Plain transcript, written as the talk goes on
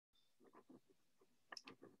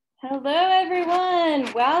Hello,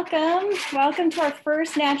 everyone. Welcome to our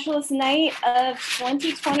first Naturalist Night of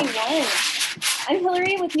 2021. I'm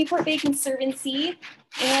Hillary with Newport Bay Conservancy,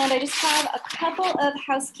 and I just have a couple of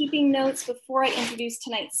housekeeping notes before I introduce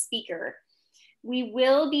tonight's speaker. We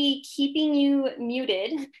will be keeping you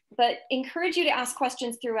muted, but encourage you to ask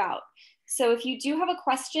questions throughout. So if you do have a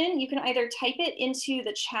question, you can either type it into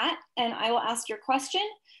the chat and I will ask your question,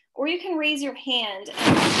 or you can raise your hand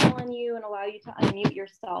and I'll call on you and allow you to unmute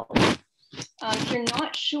yourself. If you're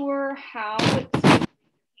not sure how to raise your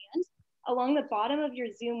hand, along the bottom of your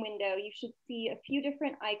Zoom window, you should see a few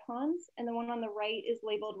different icons, and the one on the right is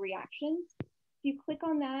labeled reactions. If you click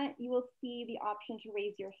on that, you will see the option to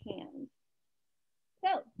raise your hand.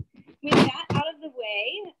 So with that out of the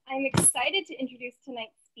way, I'm excited to introduce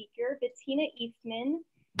tonight's speaker, Bettina Eastman.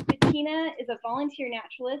 Bettina is a volunteer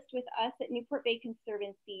naturalist with us at Newport Bay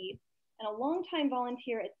Conservancy and a longtime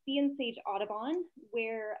volunteer at Sea and Sage Audubon,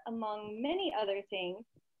 where, among many other things,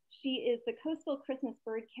 she is the Coastal Christmas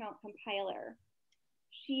Bird Count compiler.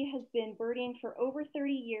 She has been birding for over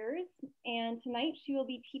 30 years, and tonight she will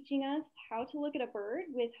be teaching us how to look at a bird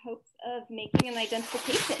with hopes of making an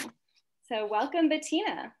identification. So welcome,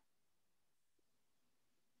 Bettina.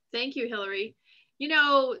 Thank you, Hillary. You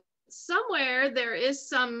know, somewhere there is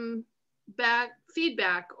some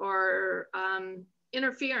feedback or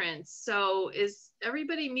interference. So is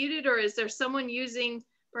everybody muted, or is there someone using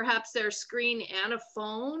perhaps their screen and a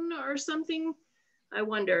phone or something? I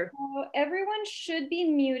wonder. Everyone should be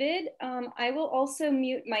muted. I will also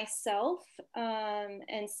mute myself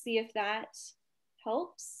and see if that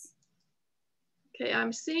helps. Okay,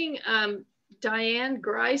 I'm seeing Diane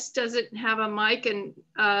Grice doesn't have a mic and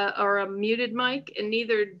or a muted mic, and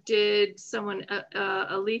neither did someone,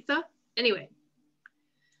 Aletha. Anyway,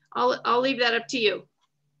 I'll leave that up to you.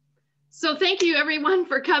 So thank you everyone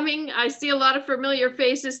for coming. I see a lot of familiar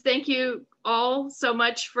faces. Thank you all so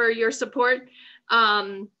much for your support.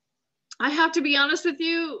 I have to be honest with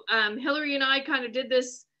you, Hillary and I kind of did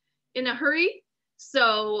this in a hurry.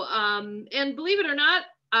 So, and believe it or not,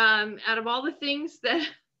 out of all the things that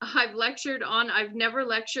I've lectured on, I've never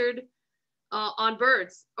lectured on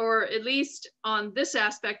birds, or at least on this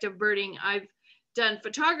aspect of birding. I've done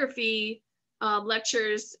photography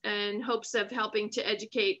lectures in hopes of helping to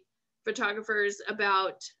educate photographers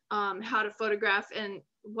about how to photograph and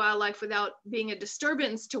wildlife without being a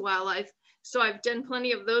disturbance to wildlife. So I've done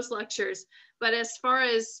plenty of those lectures. But as far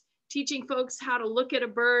as teaching folks how to look at a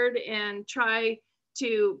bird and try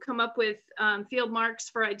to come up with field marks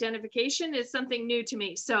for identification is something new to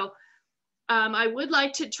me. So I would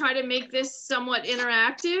like to try to make this somewhat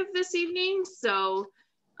interactive this evening. So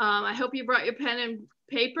I hope you brought your pen and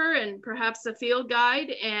paper and perhaps a field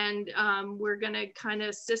guide, and we're gonna kind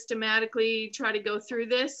of systematically try to go through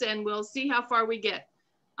this, and we'll see how far we get.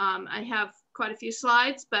 I have quite a few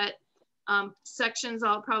slides, but sections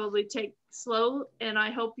I'll probably take slow, and I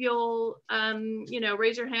hope you'll you know,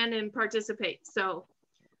 raise your hand and participate. So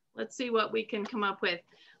let's see what we can come up with.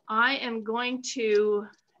 I am going to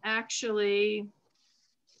actually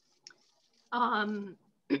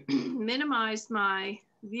minimize my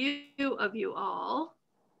view of you all,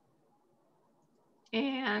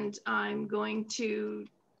 and I'm going to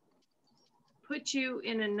put you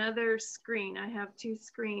in another screen. I have two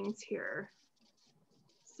screens here.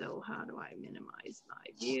 So how do I minimize my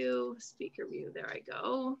view? Speaker view, there I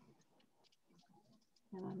go.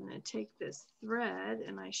 And I'm gonna take this thread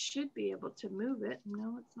and I should be able to move it.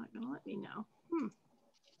 No, it's not gonna let me now.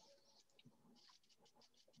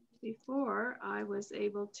 Before I was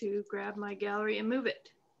able to grab my gallery and move it.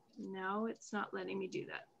 Now it's not letting me do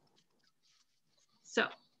that. So,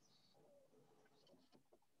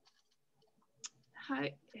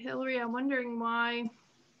 hi, Hillary, I'm wondering why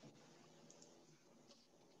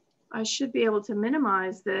I should be able to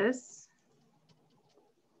minimize this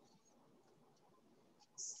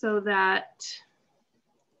so that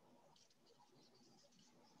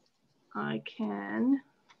I can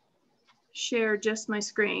share just my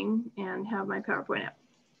screen and have my PowerPoint up.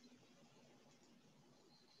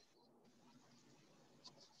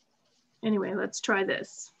 Anyway, let's try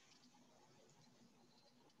this.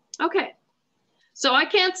 Okay, so I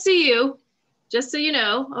can't see you, just so you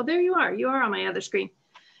know. Oh, there you are. You are on my other screen.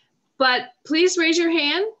 But please raise your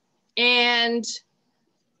hand and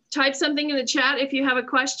type something in the chat if you have a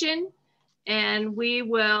question, and we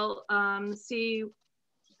will see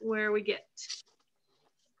where we get.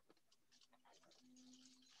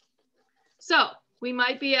 So we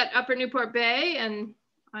might be at Upper Newport Bay, and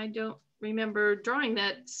I don't remember drawing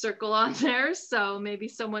that circle on there, so maybe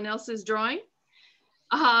someone else is drawing.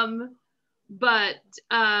 But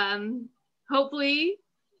hopefully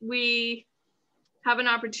we have an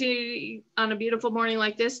opportunity on a beautiful morning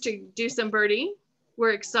like this to do some birding.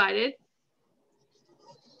 We're excited.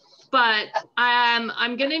 But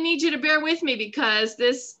I'm gonna need you to bear with me because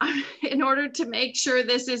this, in order to make sure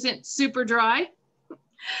this isn't super dry,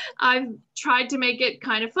 I've tried to make it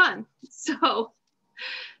kind of fun. So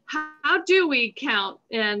how do we count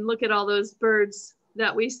and look at all those birds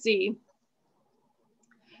that we see?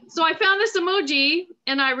 So I found this emoji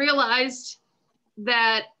and I realized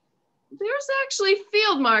that there's actually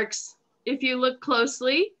field marks if you look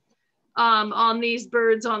closely on these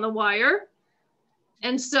birds on the wire.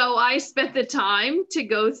 And so I spent the time to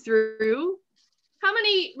go through. How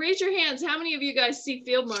many, raise your hands, how many of you guys see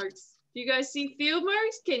field marks? Do you guys see field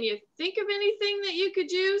marks? Can you think of anything that you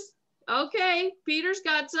could use? Okay, Peter's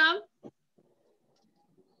got some.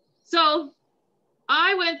 So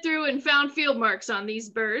I went through and found field marks on these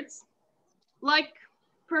birds, like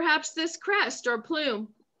perhaps this crest or plume,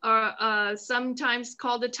 or sometimes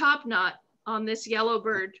called a top knot on this yellow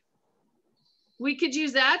bird. We could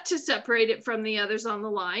use that to separate it from the others on the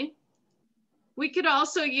line. We could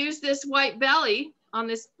also use this white belly on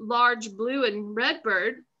this large blue and red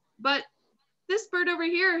bird, but this bird over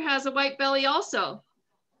here has a white belly also.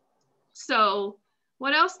 So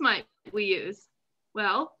what else might we use?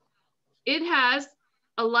 Well, it has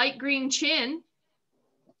a light green chin,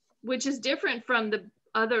 which is different from the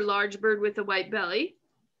other large bird with a white belly.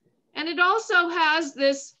 And it also has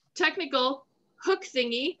this technical hook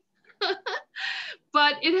thingy,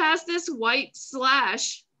 but it has this white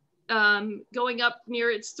slash going up near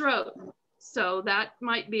its throat. So that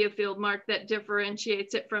might be a field mark that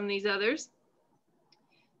differentiates it from these others.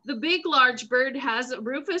 The big large bird has a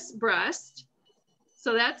rufous breast,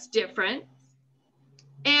 so that's different.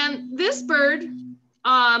 And this bird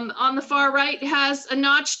on the far right has a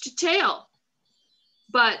notched tail,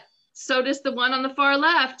 but so does the one on the far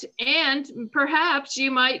left. And perhaps you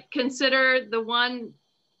might consider the one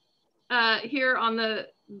here on the,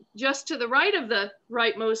 just to the right of the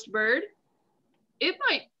rightmost bird, it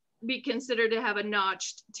might be considered to have a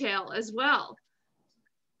notched tail as well.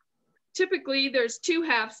 Typically there's two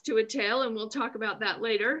halves to a tail, and we'll talk about that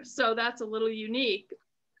later. So that's a little unique,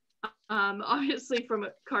 obviously from a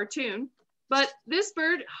cartoon. But this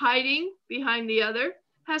bird hiding behind the other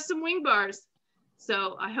has some wing bars.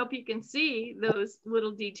 So I hope you can see those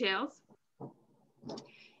little details.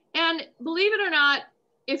 And believe it or not,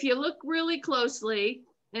 if you look really closely,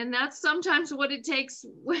 and that's sometimes what it takes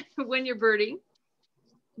when you're birding,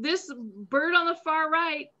 this bird on the far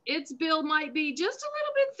right, its bill might be just a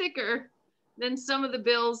little bit thicker than some of the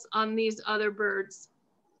bills on these other birds.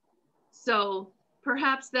 So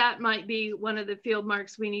perhaps that might be one of the field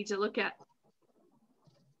marks we need to look at.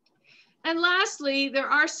 And lastly, there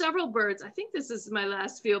are several birds. I think this is my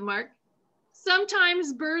last field mark.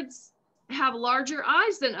 Sometimes birds have larger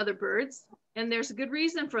eyes than other birds, and there's a good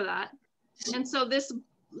reason for that. And so this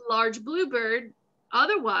large blue bird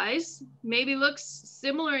otherwise maybe looks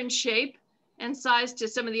similar in shape and size to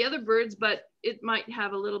some of the other birds, but it might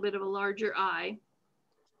have a little bit of a larger eye.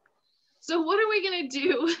 So what are we going to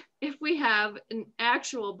do if we have an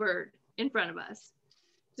actual bird in front of us?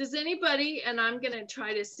 Does anybody, and I'm going to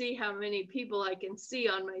try to see how many people I can see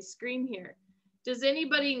on my screen here. Does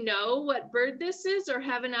anybody know what bird this is or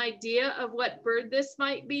have an idea of what bird this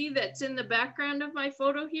might be that's in the background of my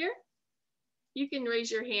photo here? You can raise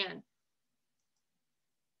your hand.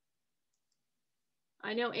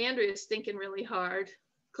 I know Andrea's thinking really hard.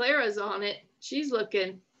 Clara's on it. She's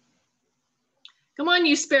looking. Come on,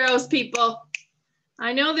 you sparrows people.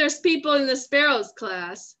 I know there's people in the sparrows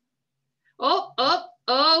class.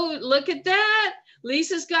 Oh, look at that.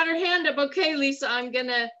 Lisa's got her hand up. Okay, Lisa,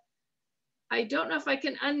 I don't know if I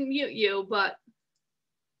can unmute you, but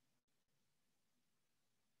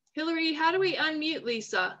Hillary, how do we unmute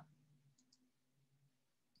Lisa?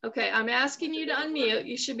 Okay, I'm asking you to unmute.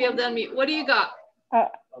 You should be able to unmute. What do you got?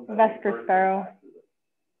 Vesper sparrow.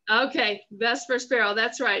 Okay, Vesper sparrow,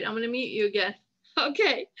 that's right. I'm gonna mute you again.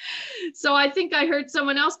 Okay, so I think I heard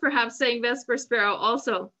someone else perhaps saying Vesper sparrow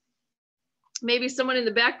also. Maybe someone in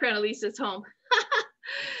the background of Lisa's home.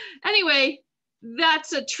 Anyway,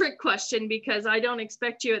 that's a trick question because I don't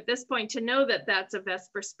expect you at this point to know that that's a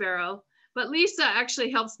Vesper sparrow. But Lisa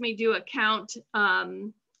actually helps me do a count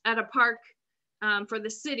at a park for the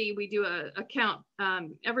city. We do a count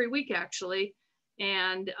every week actually.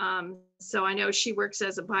 And so I know she works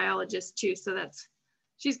as a biologist too. So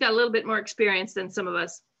she's got a little bit more experience than some of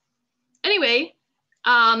us. Anyway,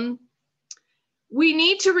 we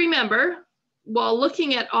need to remember while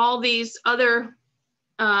looking at all these other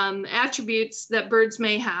attributes that birds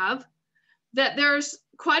may have, that there's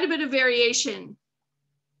quite a bit of variation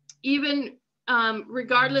even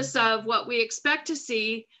regardless of what we expect to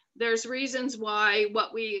see, there's reasons why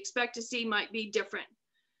what we expect to see might be different.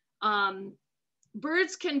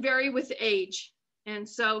 Birds can vary with age. And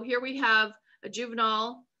so here we have a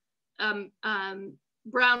juvenile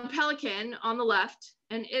brown pelican on the left.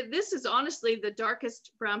 And this is honestly the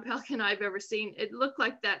darkest brown pelican I've ever seen. It looked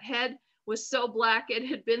like that head was so black it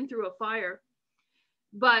had been through a fire.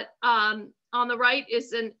 But on the right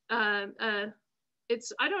is I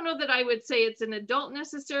don't know that I would say it's an adult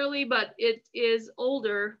necessarily, but it is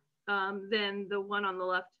older than the one on the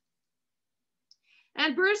left.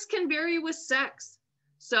 And birds can vary with sex.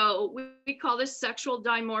 So we call this sexual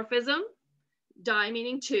dimorphism, di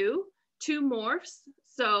meaning two morphs.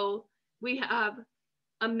 So we have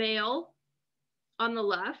a male on the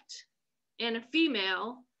left and a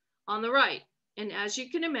female on the right. And as you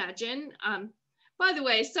can imagine, by the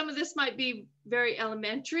way, some of this might be very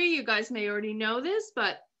elementary. You guys may already know this,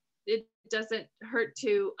 but it doesn't hurt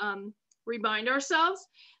to remind ourselves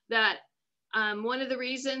that one of the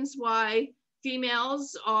reasons why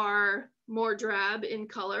females are more drab in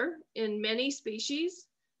color in many species,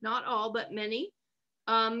 not all, but many,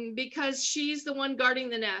 because she's the one guarding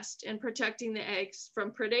the nest and protecting the eggs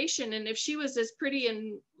from predation. And if she was as pretty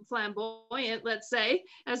and flamboyant, let's say,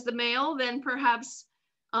 as the male, then perhaps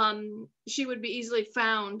she would be easily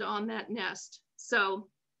found on that nest. So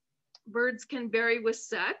birds can vary with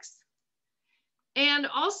sex. And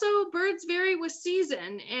also birds vary with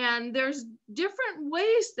season, and there's different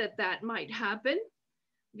ways that that might happen.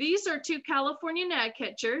 These are two California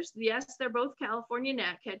gnatcatchers. Yes, they're both California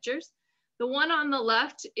gnatcatchers. The one on the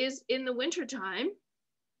left is in the wintertime.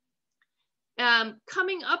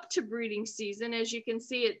 Coming up to breeding season, as you can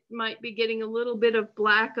see, it might be getting a little bit of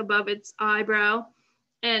black above its eyebrow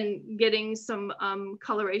and getting some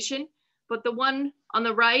coloration. But the one on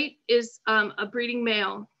the right is a breeding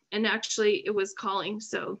male, and actually it was calling.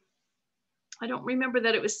 So I don't remember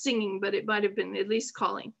that it was singing, but it might have been at least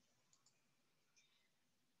calling.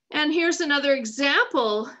 And here's another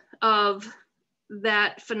example of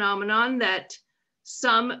that phenomenon, that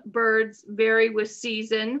some birds vary with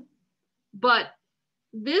season, but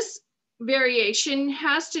this variation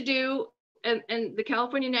has to do, and the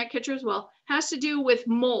California gnatcatcher as well, has to do with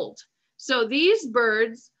molt. So these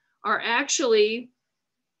birds are actually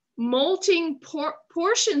molting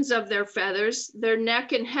portions of their feathers, their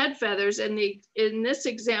neck and head feathers, in this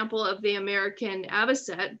example of the American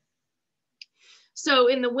avocet. So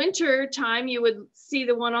in the winter time, you would see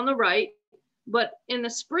the one on the right, but in the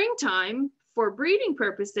springtime, for breeding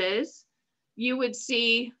purposes, you would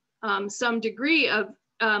see some degree of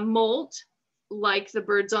molt, like the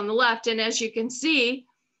birds on the left. And as you can see,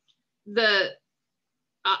 the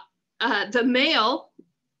male,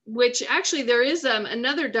 which actually there is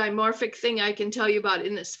another dimorphic thing I can tell you about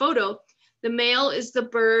in this photo. The male is the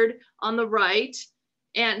bird on the right,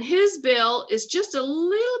 and his bill is just a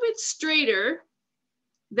little bit straighter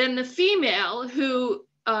than the female, who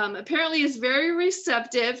apparently is very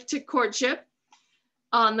receptive to courtship.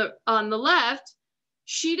 On the left,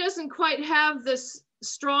 she doesn't quite have this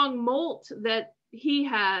strong molt that he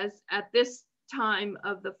has at this time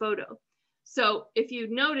of the photo. So if you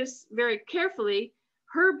notice very carefully,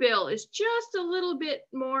 her bill is just a little bit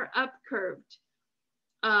more upcurved,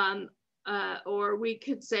 or we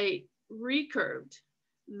could say recurved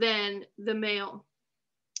than the male.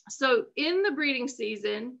 So in the breeding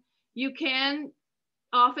season, you can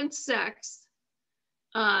often sex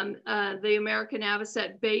the American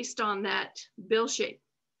avocet based on that bill shape.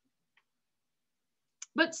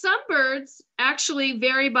 But some birds actually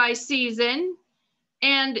vary by season,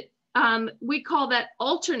 and we call that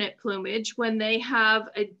alternate plumage, when they have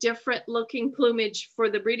a different looking plumage for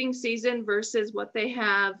the breeding season versus what they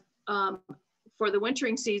have for the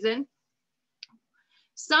wintering season.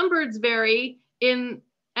 Some birds vary in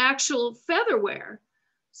actual feather wear.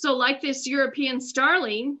 So like this European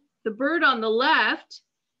starling, the bird on the left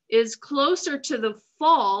is closer to the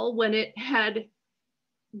fall, when it had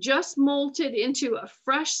just molted into a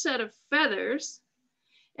fresh set of feathers.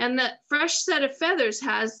 And that fresh set of feathers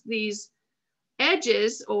has these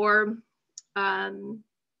edges, or yeah,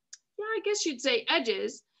 I guess you'd say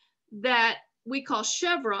edges, that we call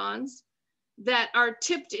chevrons, that are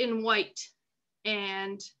tipped in white.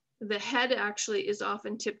 And the head actually is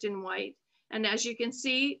often tipped in white. And as you can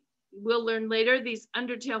see, we'll learn later, these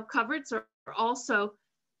undertail coverts are also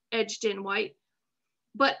edged in white.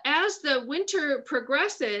 But as the winter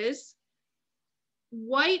progresses,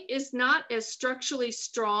 white is not as structurally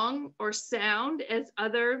strong or sound as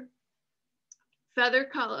other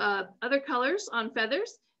colors on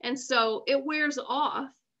feathers. And so it wears off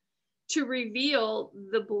to reveal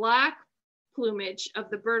the black plumage of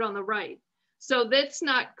the bird on the right. So that's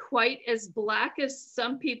not quite as black as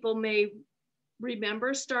some people may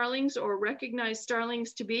remember starlings or recognize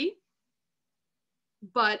starlings to be,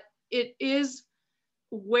 but it is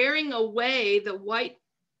wearing away the white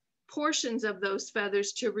portions of those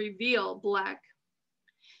feathers to reveal black.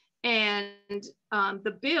 And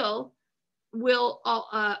the bill will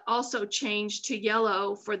also change to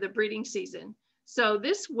yellow for the breeding season. So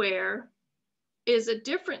this wear is a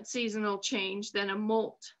different seasonal change than a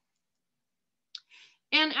molt.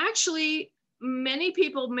 And actually, many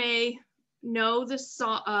people may know the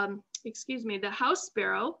house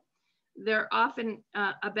sparrow. They're often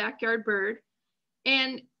a backyard bird.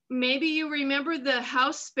 And maybe you remember the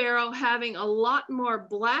house sparrow having a lot more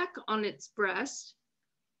black on its breast,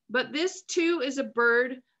 but this too is a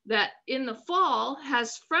bird that in the fall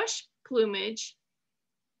has fresh plumage.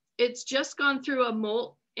 It's just gone through a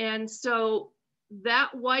molt, and so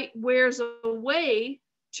that white wears away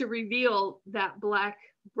to reveal that black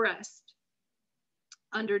breast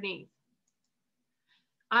underneath.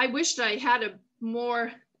 I wished I had a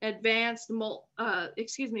more advanced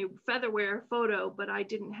feather wear photo, but I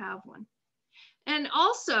didn't have one. And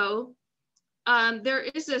also, there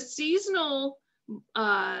is a seasonal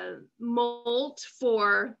molt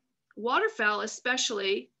for waterfowl,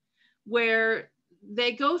 especially, where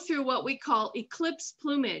they go through what we call eclipse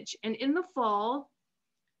plumage. And in the fall,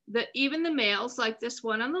 even the males, like this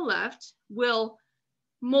one on the left, will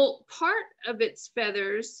molt part of its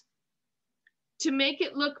feathers to make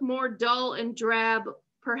it look more dull and drab,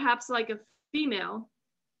 perhaps like a female,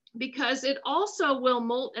 because it also will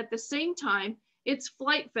molt at the same time its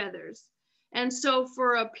flight feathers. And so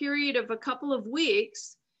for a period of a couple of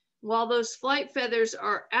weeks, while those flight feathers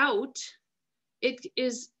are out, it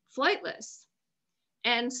is flightless.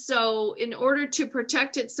 And so in order to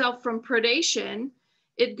protect itself from predation,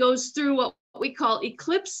 it goes through what we call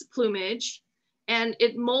eclipse plumage, and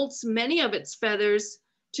it molts many of its feathers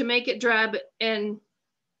to make it drab and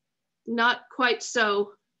not quite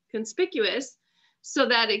so conspicuous, so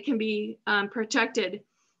that it can be protected.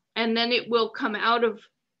 And then it will come out of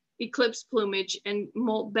eclipse plumage and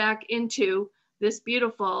molt back into this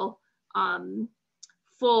beautiful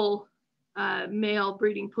full male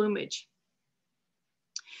breeding plumage.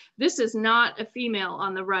 This is not a female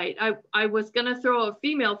on the right. I was gonna throw a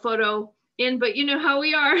female photo in, but you know how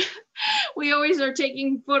we are. We always are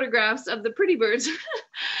taking photographs of the pretty birds.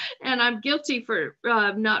 And I'm guilty for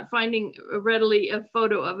not finding readily a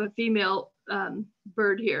photo of a female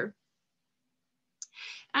bird here.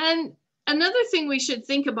 And another thing we should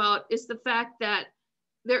think about is the fact that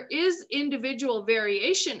there is individual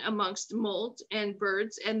variation amongst molt and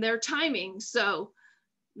birds and their timing. So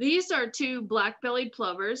these are two black-bellied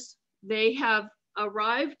plovers. They have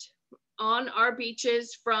arrived on our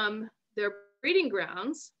beaches from their breeding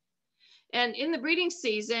grounds. And in the breeding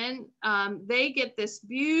season, they get this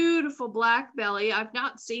beautiful black belly. I've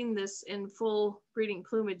not seen this in full breeding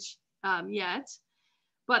plumage yet,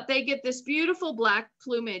 but they get this beautiful black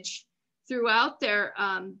plumage throughout their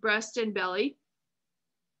breast and belly.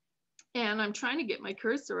 And I'm trying to get my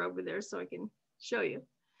cursor over there so I can show you.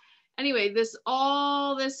 Anyway,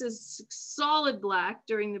 all this is solid black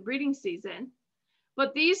during the breeding season,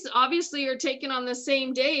 but these obviously are taken on the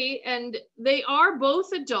same day, and they are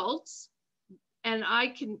both adults. And I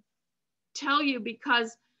can tell you,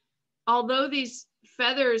 because although these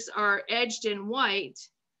feathers are edged in white,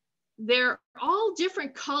 they're all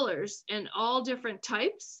different colors and all different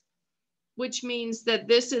types, which means that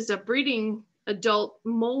this is a breeding adult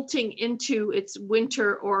molting into its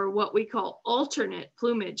winter, or what we call alternate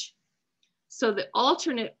plumage. So the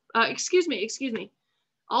alternate,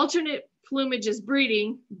 alternate plumage is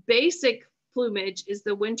breeding, basic plumage is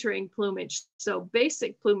the wintering plumage. So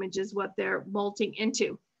basic plumage is what they're molting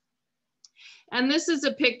into. And this is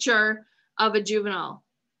a picture of a juvenile.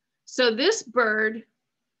 So this bird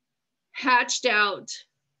hatched out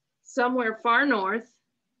somewhere far north.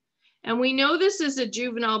 And we know this is a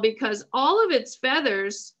juvenile because all of its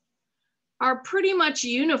feathers are pretty much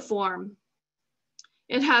uniform.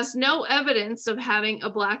 It has no evidence of having a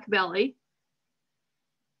black belly.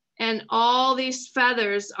 And all these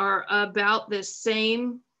feathers are about the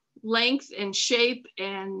same length and shape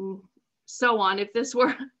and so on. If this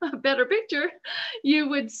were a better picture, you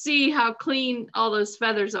would see how clean all those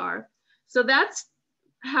feathers are. So that's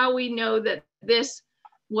how we know that this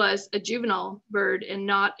was a juvenile bird and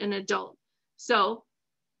not an adult. So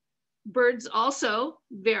birds also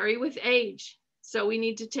vary with age. So we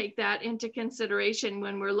need to take that into consideration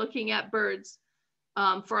when we're looking at birds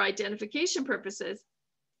for identification purposes.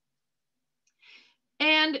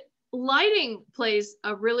 And lighting plays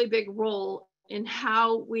a really big role in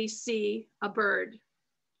how we see a bird.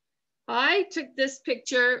 I took these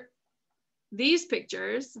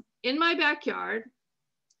pictures in my backyard.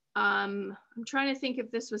 I'm trying to think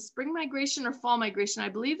if this was spring migration or fall migration. I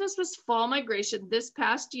believe this was fall migration this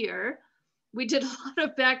past year. We did a lot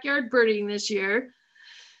of backyard birding this year.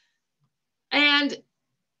 And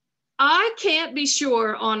I can't be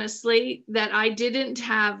sure, honestly, that I didn't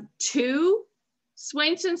have 2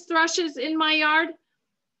 Swainson's thrushes in my yard,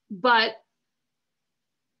 but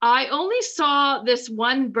I only saw this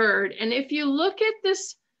one bird. And if you look at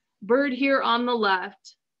this bird here on the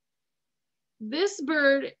left, this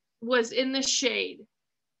bird was in the shade.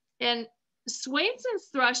 And Swainson's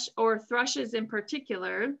thrush, or thrushes in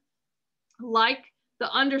particular, like the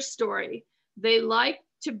understory. They like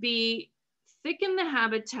to be thick in the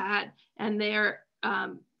habitat, and they're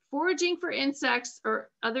foraging for insects or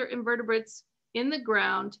other invertebrates in the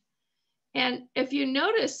ground. And if you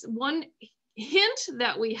notice, one hint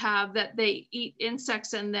that we have that they eat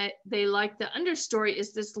insects and that they like the understory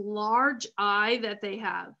is this large eye that they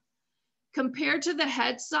have. Compared to the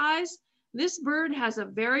head size, this bird has a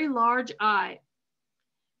very large eye.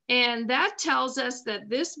 And that tells us that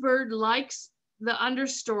this bird likes the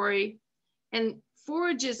understory and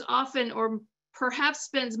forages often, or perhaps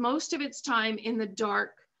spends most of its time in the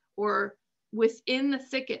dark or within the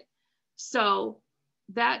thicket. So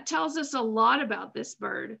that tells us a lot about this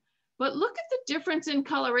bird. But look at the difference in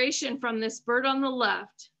coloration from this bird on the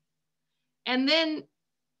left. And then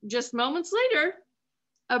just moments later,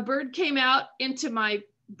 a bird came out into my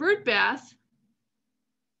bird bath,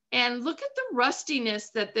 and look at the rustiness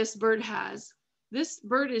that this bird has. This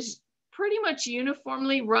bird is pretty much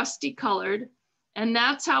uniformly rusty colored, and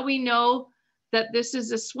that's how we know that this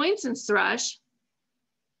is a Swainson's thrush.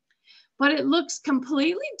 But it looks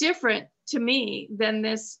completely different to me than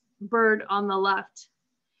this bird on the left.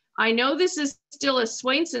 I know this is still a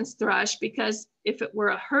Swainson's thrush because if it were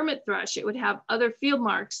a hermit thrush, it would have other field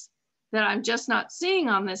marks that I'm just not seeing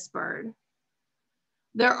on this bird.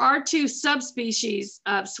 There are 2 subspecies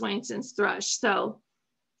of Swainson's thrush, so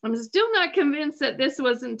I'm still not convinced that this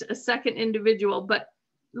wasn't a second individual, but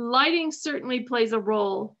lighting certainly plays a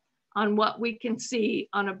role on what we can see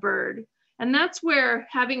on a bird. And that's where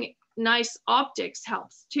having nice optics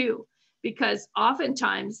helps too, because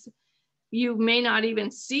oftentimes you may not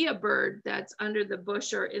even see a bird that's under the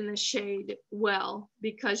bush or in the shade well,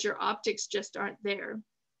 because your optics just aren't there.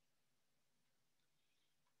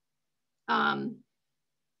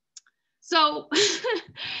 So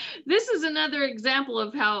this is another example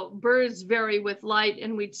of how birds vary with light,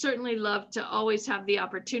 and we'd certainly love to always have the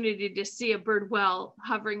opportunity to see a bird well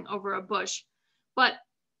hovering over a bush. But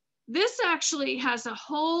this actually has a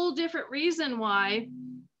whole different reason why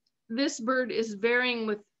this bird is varying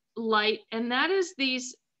with light, and that is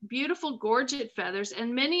these beautiful gorget feathers.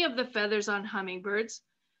 And many of the feathers on hummingbirds,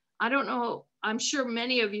 I don't know, I'm sure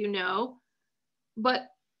many of you know, but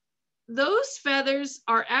those feathers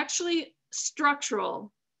are actually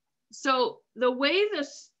structural. So the way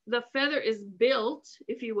the feather is built,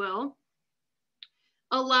 if you will,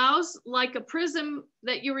 allows, like a prism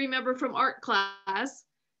that you remember from art class,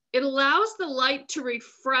 it allows the light to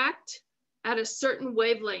refract at a certain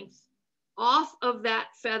wavelength off of that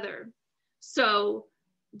feather. So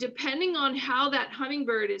depending on how that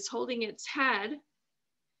hummingbird is holding its head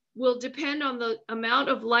will depend on the amount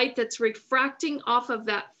of light that's refracting off of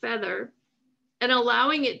that feather and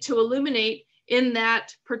allowing it to illuminate in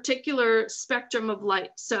that particular spectrum of light.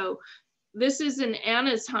 So this is an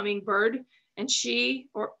Anna's hummingbird, and she,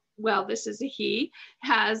 or well, this is a he,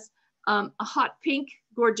 has a hot pink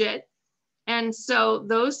gorget. And so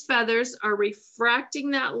those feathers are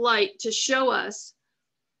refracting that light to show us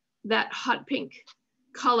that hot pink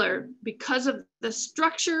color because of the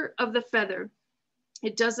structure of the feather.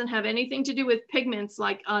 It doesn't have anything to do with pigments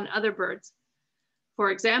like on other birds. For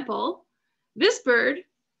example, this bird,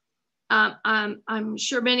 I'm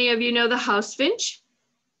sure many of you know the house finch,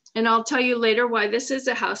 and I'll tell you later why this is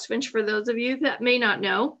a house finch for those of you that may not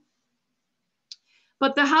know.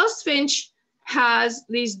 But the house finch has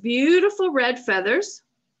these beautiful red feathers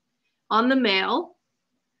on the male,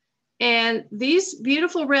 and these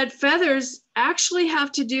beautiful red feathers actually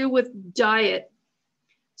have to do with diet.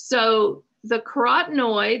 So the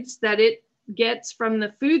carotenoids that it gets from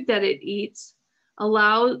the food that it eats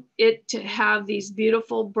allow it to have these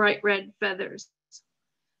beautiful bright red feathers.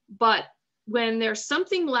 But when there's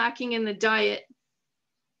something lacking in the diet,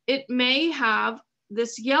 it may have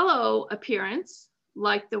this yellow appearance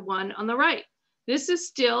like the one on the right. This is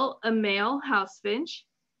still a male house finch,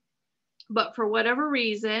 but for whatever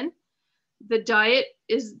reason, the diet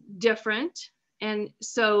is different. And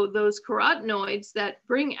so those carotenoids that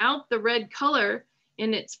bring out the red color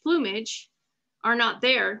in its plumage are not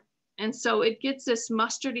there. And so it gets this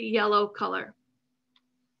mustardy yellow color.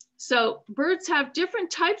 So birds have different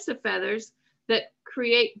types of feathers that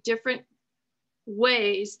create different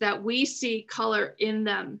ways that we see color in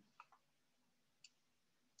them.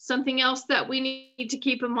 Something else that we need to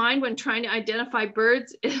keep in mind when trying to identify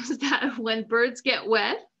birds is that when birds get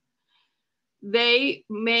wet, they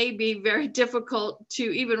may be very difficult to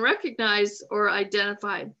even recognize or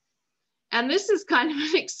identify. And this is kind of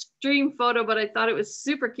an extreme photo, but I thought it was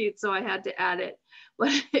super cute, so I had to add it.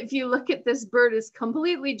 But if you look at this bird, is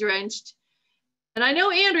completely drenched. And I know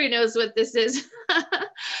Andrea knows what this is,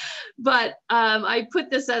 but I put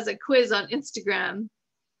this as a quiz on Instagram.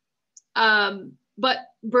 But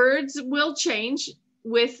birds will change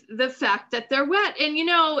with the fact that they're wet. And you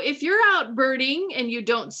know, if you're out birding and you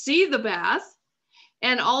don't see the bath,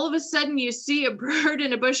 and all of a sudden you see a bird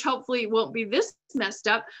in a bush, hopefully it won't be this messed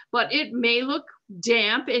up, but it may look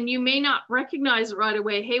damp and you may not recognize it right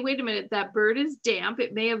away. Hey, wait a minute, that bird is damp.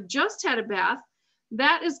 It may have just had a bath.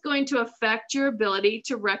 That is going to affect your ability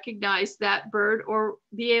to recognize that bird or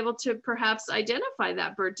be able to perhaps identify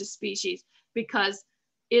that bird to species, because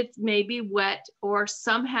it may be wet or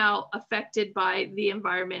somehow affected by the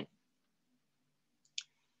environment.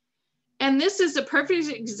 And this is a perfect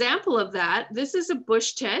example of that. This is a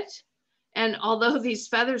bush tit. And although these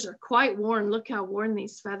feathers are quite worn, look how worn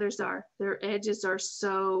these feathers are. Their edges are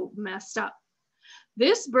so messed up.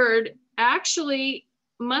 This bird actually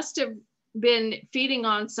must have been feeding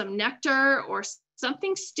on some nectar or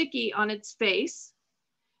something sticky on its face.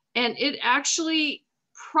 And it actually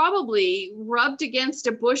probably rubbed against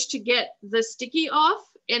a bush to get the sticky off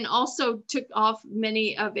and also took off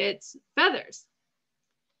many of its feathers.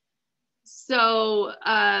 So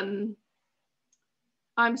I'm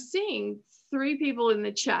seeing 3 people in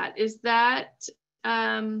the chat. Is that,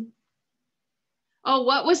 oh,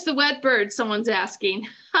 what was the wet bird? Someone's asking.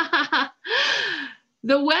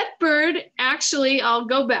 The wet bird, actually, I'll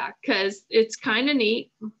go back because it's kind of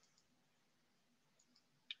neat.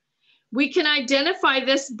 We can identify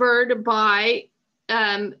this bird by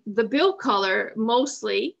the bill color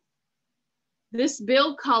mostly. This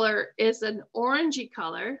bill color is an orangey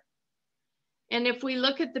color. And if we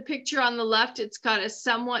look at the picture on the left, it's got a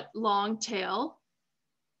somewhat long tail.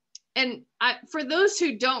 And for those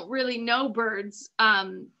who don't really know birds,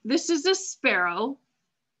 this is a sparrow.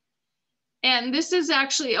 And this is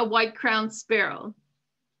actually a white-crowned sparrow.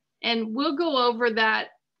 And we'll go over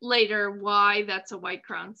that later, why that's a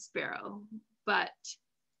white-crowned sparrow. But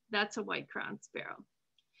that's a white-crowned sparrow.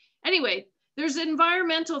 Anyway, there's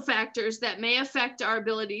environmental factors that may affect our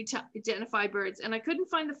ability to identify birds. And I couldn't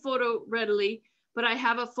find the photo readily, but I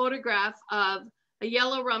have a photograph of a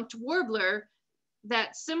yellow-rumped warbler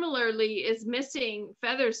that similarly is missing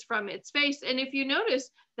feathers from its face. And if you notice,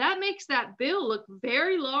 that makes that bill look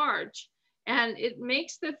very large and it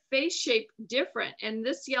makes the face shape different. And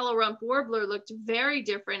this yellow-rumped warbler looked very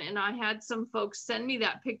different. And I had some folks send me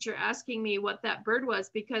that picture asking me what that bird was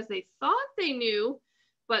because they thought they knew,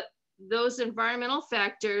 but those environmental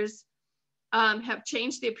factors have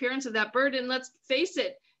changed the appearance of that bird. And let's face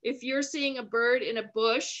it, if you're seeing a bird in a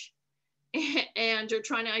bush and you're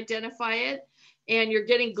trying to identify it and you're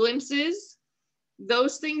getting glimpses,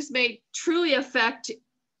 those things may truly affect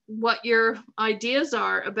what your ideas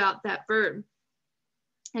are about that bird.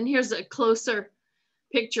 And here's a closer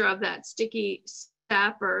picture of that sticky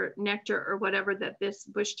sap or nectar or whatever that this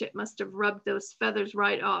bush tit must have rubbed those feathers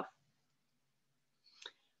right off.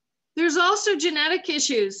 There's also genetic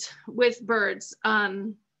issues with birds.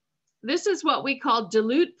 This is what we call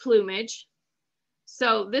dilute plumage.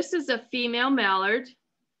 So this is a female mallard,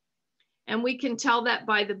 and we can tell that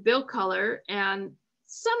by the bill color and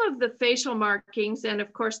some of the facial markings. And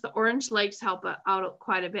of course, the orange legs help out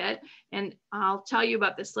quite a bit. And I'll tell you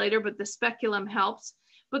about this later, but the speculum helps.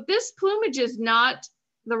 But this plumage is not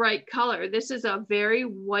the right color. This is a very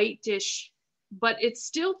whitish, but it's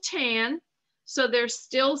still tan. So there's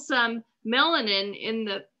still some melanin in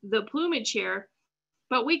the plumage here,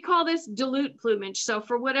 but we call this dilute plumage. So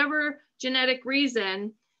for whatever genetic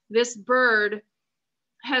reason, this bird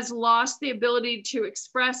has lost the ability to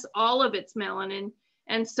express all of its melanin.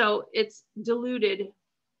 And so it's diluted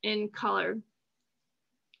in color.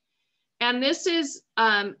 And this is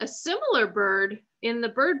a similar bird in the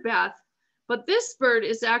bird bath, but this bird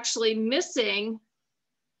is actually missing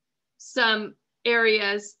some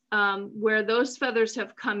areas where those feathers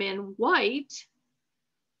have come in white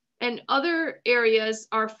and other areas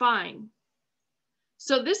are fine.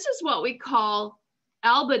 So this is what we call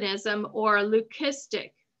albinism or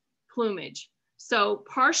leucistic plumage. So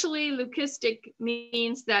partially leucistic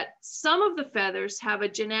means that some of the feathers have a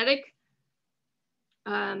genetic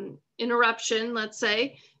interruption, let's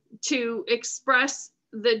say, to express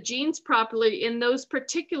the genes properly in those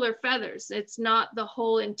particular feathers. It's not the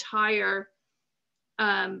whole entire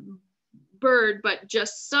bird, but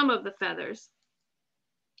just some of the feathers.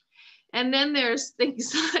 And then there's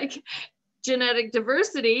things like genetic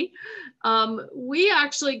diversity. We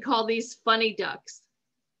actually call these funny ducks.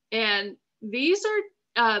 And these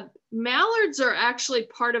are, mallards are actually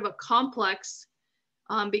part of a complex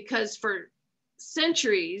because for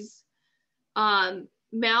centuries,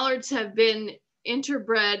 mallards have been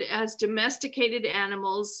interbred as domesticated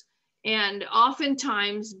animals, and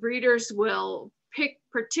oftentimes breeders will pick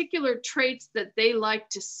particular traits that they like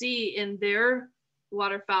to see in their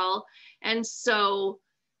waterfowl, and so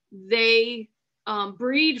they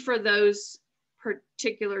breed for those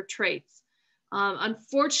particular traits.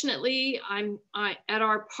 Unfortunately, at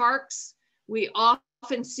our parks, we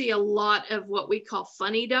often see a lot of what we call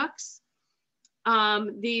funny ducks.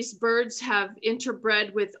 These birds have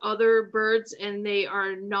interbred with other birds, and they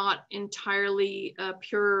are not entirely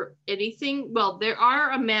pure anything. Well, there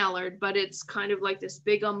are a mallard, but it's kind of like this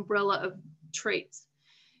big umbrella of traits.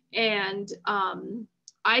 And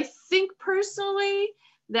I think personally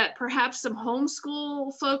that perhaps some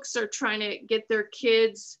homeschool folks are trying to get their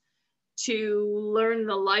kids to learn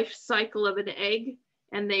the life cycle of an egg,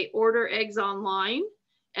 and they order eggs online.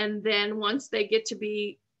 And then once they get to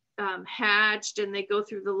be hatched and they go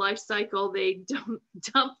through the life cycle, they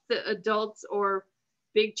dump the adults or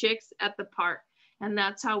big chicks at the park. And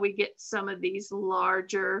that's how we get some of these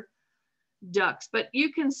larger ducks. But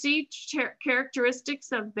you can see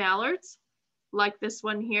characteristics of mallards like this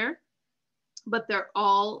one here, but they're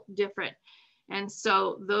all different. And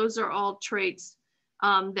so those are all traits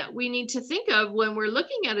that we need to think of when we're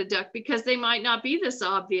looking at a duck, because they might not be this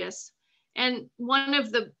obvious. And one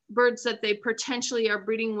of the birds that they potentially are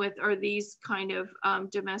breeding with are these kind of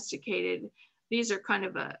domesticated. These are kind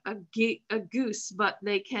of a goose, but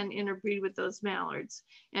they can interbreed with those mallards.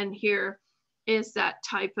 And here is that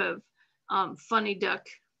type of funny duck.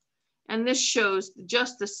 And this shows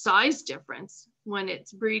just the size difference when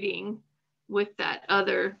it's breeding with that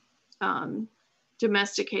other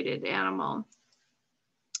domesticated animal.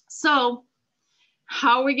 So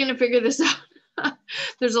how are we going to figure this out?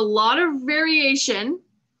 There's a lot of variation.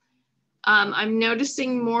 I'm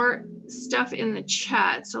noticing more stuff in the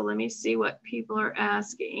chat, so let me see what people are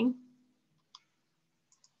asking.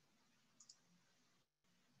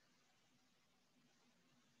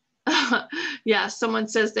 Yeah, someone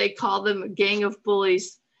says they call them a gang of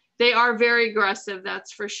bullies. They are very aggressive,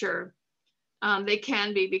 that's for sure. They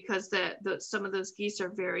can be, because some of those geese are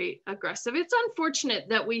very aggressive. It's unfortunate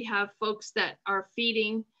that we have folks that are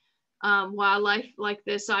feeding wildlife like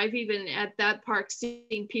this. I've even at that park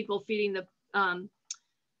seen people feeding the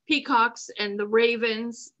peacocks and the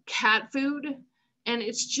ravens cat food, and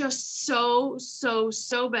it's just so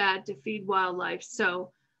bad to feed wildlife.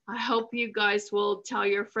 So I hope you guys will tell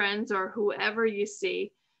your friends or whoever you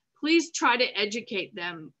see, please try to educate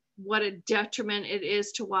them what a detriment it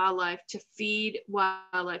is to wildlife to feed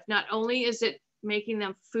wildlife. Not only is it making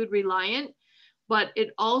them food reliant, but it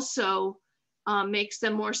also makes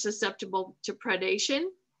them more susceptible to predation,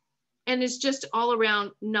 and it's just all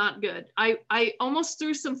around not good. I almost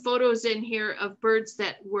threw some photos in here of birds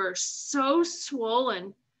that were so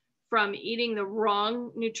swollen from eating the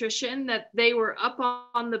wrong nutrition that they were up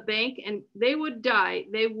on the bank and they would die.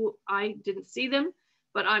 I didn't see them,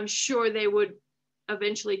 but I'm sure they would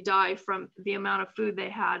eventually die from the amount of food they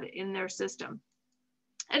had in their system.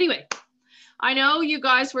 Anyway, I know you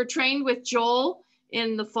guys were trained with Joel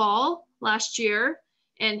in the fall last year,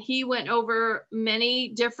 and he went over many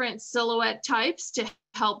different silhouette types to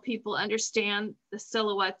help people understand the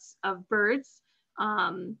silhouettes of birds.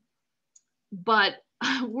 But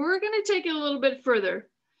we're going to take it a little bit further,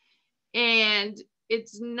 and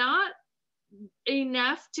it's not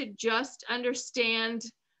enough to just understand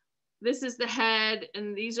this is the head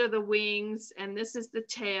and these are the wings and this is the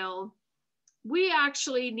tail. We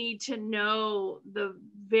actually need to know the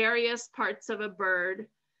various parts of a bird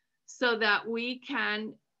so that we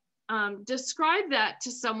can describe that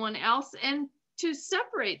to someone else and to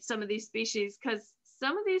separate some of these species, because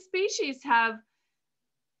some of these species have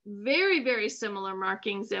very similar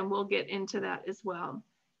markings, and we'll get into that as well.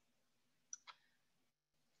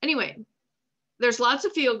 Anyway, there's lots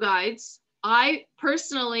of field guides. I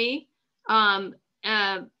personally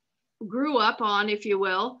grew up on, if you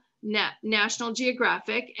will, National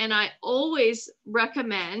Geographic, and I always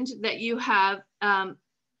recommend that you have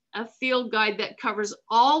a field guide that covers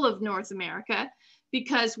all of North America,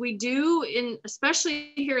 because we do,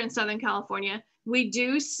 especially here in Southern California, we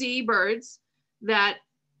do see birds that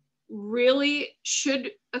really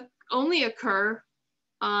should only occur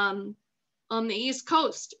on the East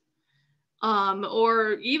Coast,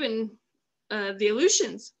 or even the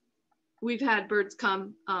Aleutians. We've had birds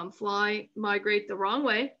come migrate the wrong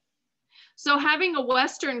way. So having a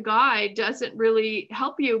Western guide doesn't really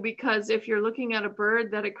help you, because if you're looking at a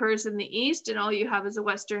bird that occurs in the East and all you have is a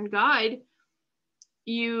Western guide,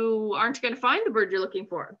 you aren't going to find the bird you're looking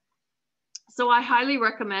for. So I highly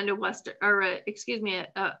recommend a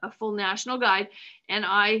full national guide. And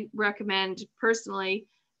I recommend personally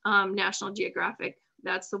National Geographic.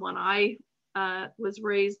 That's the one I was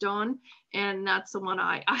raised on. And that's the one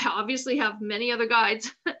I obviously have many other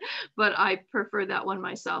guides, but I prefer that one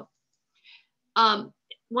myself.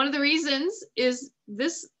 One of the reasons is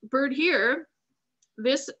this bird here.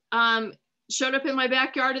 This showed up in my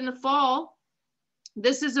backyard in the fall.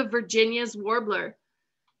 This is a Virginia's warbler.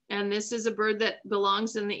 And this is a bird that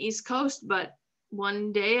belongs in the East Coast. But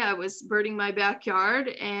one day I was birding my backyard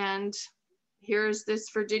and here's this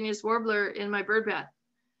Virginia's warbler in my bird bath.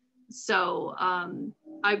 So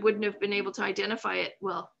I wouldn't have been able to identify it.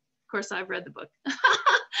 Well, of course I've read the book,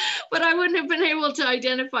 but I wouldn't have been able to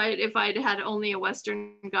identify it if I'd had only a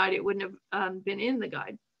Western guide. It wouldn't have been in the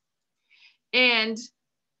guide. And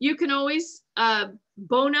you can always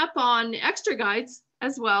bone up on extra guides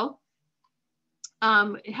as well.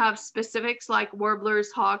 Have specifics like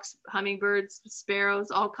warblers, hawks, hummingbirds, sparrows,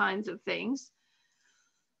 all kinds of things.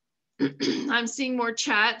 I'm seeing more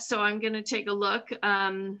chat, so I'm going to take a look.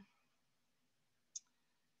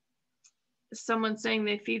 Someone's saying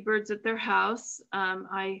they feed birds at their house.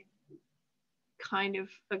 I kind of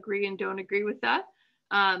agree and don't agree with that.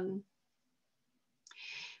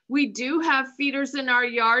 We do have feeders in our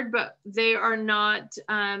yard, but they are not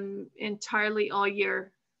entirely all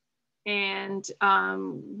year. And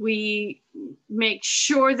we make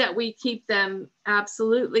sure that we keep them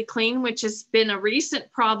absolutely clean, which has been a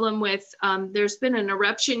recent problem with, there's been an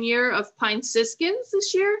eruption year of pine siskins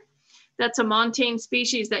this year. That's a montane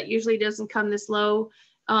species that usually doesn't come this low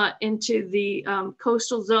into the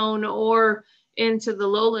coastal zone or into the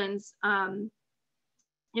lowlands.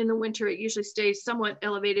 In the winter, it usually stays somewhat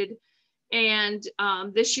elevated. And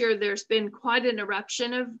this year there's been quite an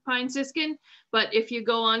eruption of pine siskin. But if you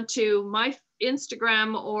go onto my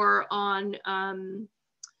Instagram or on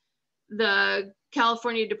the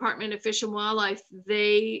California Department of Fish and Wildlife,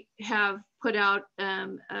 they have put out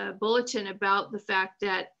a bulletin about the fact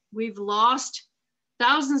that we've lost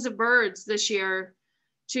thousands of birds this year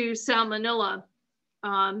to salmonella.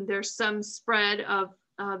 There's some spread of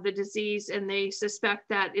the disease, and they suspect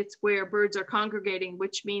that it's where birds are congregating,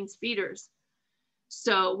 which means feeders.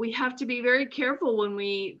 So we have to be very careful when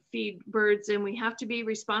we feed birds, and we have to be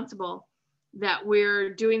responsible that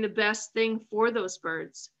we're doing the best thing for those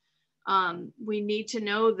birds. We need to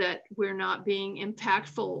know that we're not being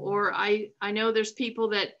impactful. Or I know there's people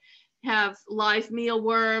that have live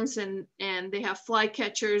mealworms and they have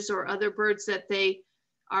flycatchers or other birds that they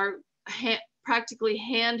are practically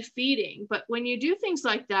hand feeding. But when you do things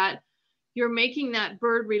like that, you're making that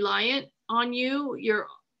bird reliant on you. You're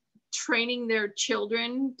training their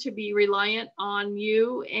children to be reliant on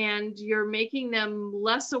you, and you're making them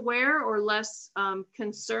less aware or less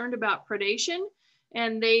concerned about predation,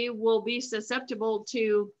 and they will be susceptible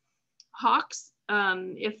to hawks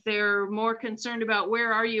if they're more concerned about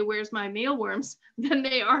where are you, where's my mealworms, than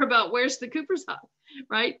they are about where's the Cooper's hawk,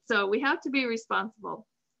 right? So we have to be responsible.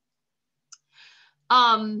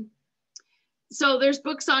 So there's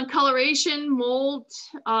books on coloration, mold,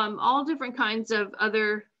 all different kinds of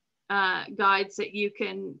other guides that you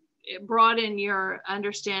can broaden your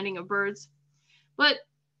understanding of birds. But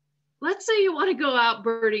let's say you want to go out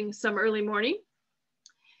birding some early morning,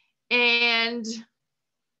 and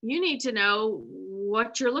you need to know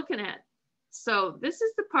what you're looking at. So this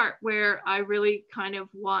is the part where I really kind of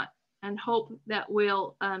want and hope that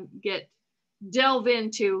we'll delve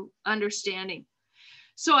into understanding.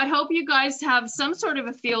 So I hope you guys have some sort of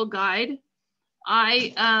a field guide.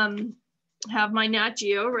 I have my Nat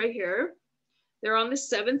Geo right here. They're on the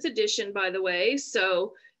 7th edition, by the way.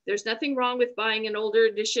 So there's nothing wrong with buying an older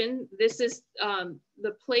edition. This is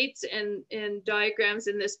the plates and diagrams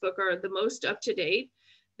in this book are the most up to date.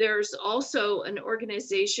 There's also an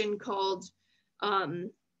organization called,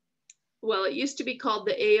 well, it used to be called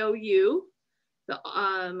the AOU,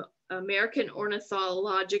 the American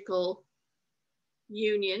Ornithological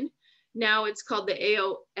Union, Now it's called the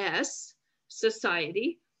AOS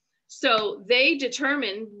Society. So they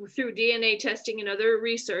determine through DNA testing and other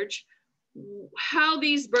research how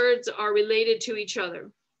these birds are related to each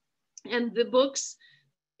other. And the books,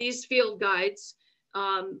 these field guides,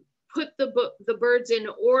 put the birds in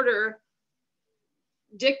order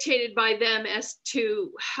dictated by them as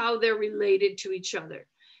to how they're related to each other.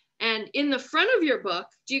 And in the front of your book,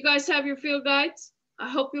 do you guys have your field guides? I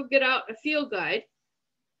hope you'll get out a field guide.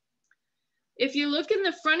 If you look in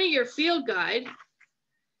the front of your field guide,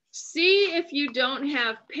 see if you don't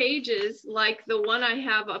have pages like the one I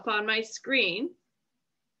have up on my screen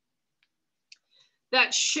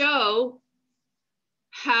that show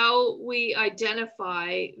how we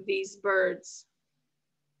identify these birds.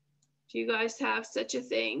 Do you guys have such a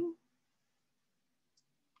thing?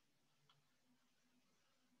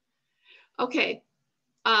 Okay,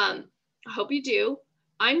 I hope you do.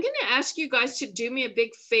 I'm gonna ask you guys to do me a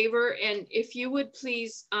big favor, and if you would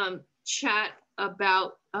please chat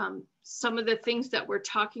about some of the things that we're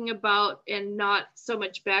talking about and not so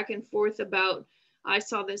much back and forth about, I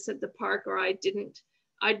saw this at the park or I didn't.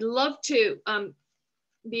 I'd love to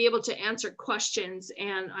be able to answer questions,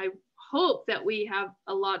 and I hope that we have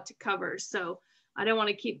a lot to cover. So I don't want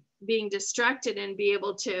to keep being distracted and be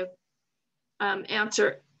able to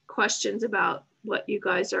answer questions about what you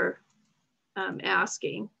guys are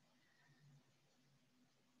asking.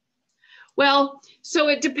 Well, so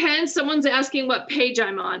it depends. Someone's asking what page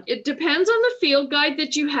I'm on. It depends on the field guide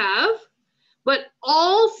that you have, but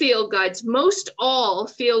all field guides, most all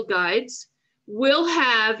field guides will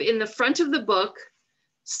have in the front of the book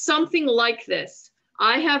something like this.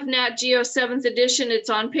 I have Nat Geo 7th edition. It's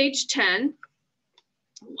on page 10.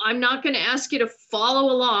 I'm not going to ask you to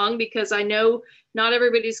follow along because I know not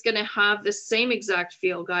everybody's going to have the same exact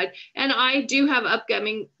field guide. And I do have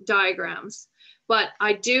upcoming diagrams, but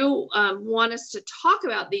I do want us to talk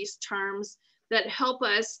about these terms that help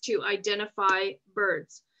us to identify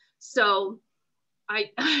birds. So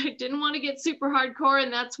I didn't want to get super hardcore,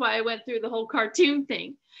 and that's why I went through the whole cartoon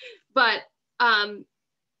thing. But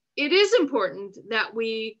it is important that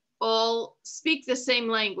we all speak the same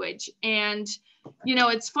language. And, you know,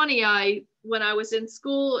 it's funny, when I was in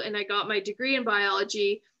school and I got my degree in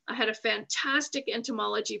biology, I had a fantastic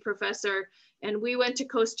entomology professor, and we went to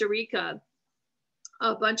Costa Rica,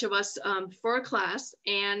 a bunch of us for a class.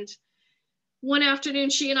 And one afternoon,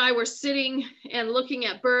 she and I were sitting and looking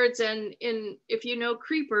at birds, and if you know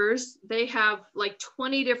creepers, they have like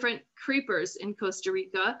 20 different creepers in Costa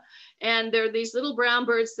Rica. And they're these little brown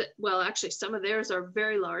birds that, well, actually some of theirs are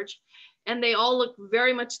very large, and they all look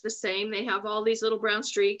very much the same. They have all these little brown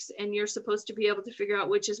streaks, and you're supposed to be able to figure out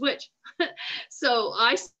which is which. So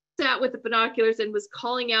I sat with the binoculars and was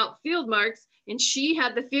calling out field marks, and she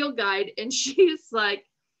had the field guide, and she's like,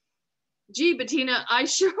 gee, Bettina, I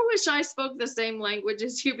sure wish I spoke the same language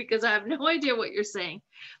as you because I have no idea what you're saying.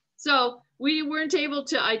 So we weren't able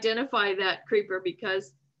to identify that creeper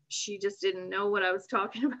because she just didn't know what I was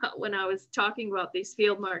talking about when I was talking about these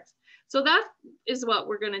field marks. So that is what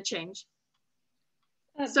we're going to change.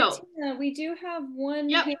 So Bettina, we do have one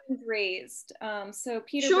hand raised. So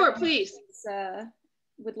Peter, sure, please,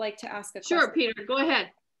 would like to ask a question. Sure, Peter, go ahead.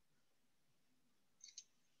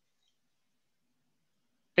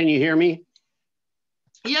 Can you hear me?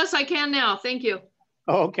 Yes, I can now. Thank you.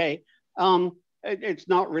 Okay. It's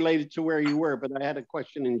not related to where you were, but I had a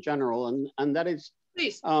question in general, and that is,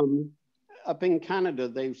 please. Up in Canada,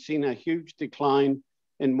 they've seen a huge decline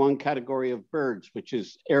in one category of birds, which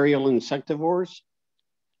is aerial insectivores,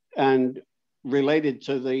 and related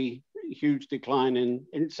to the huge decline in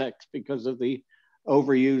insects because of the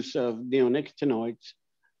overuse of neonicotinoids.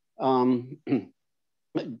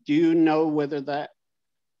 Do you know whether that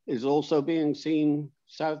is also being seen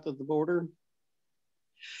south of the border?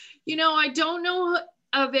 You know, I don't know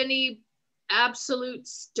of any absolute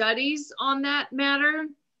studies on that matter.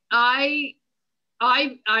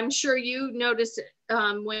 I'm sure you notice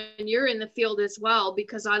when you're in the field as well,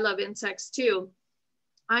 because I love insects too.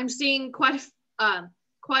 I'm seeing quite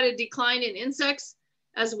a decline in insects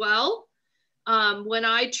as well. When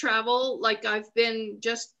I travel, like I've been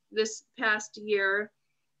just this past year,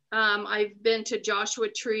 I've been to Joshua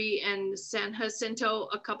Tree and San Jacinto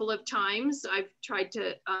a couple of times. I've tried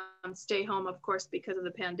to stay home, of course, because of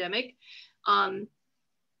the pandemic.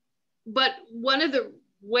 But one of the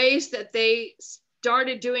ways that they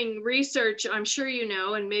started doing research, I'm sure you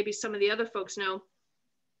know, and maybe some of the other folks know,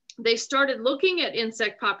 they started looking at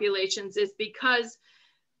insect populations is because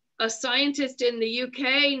a scientist in the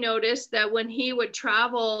UK noticed that when he would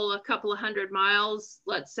travel a couple of 100 miles,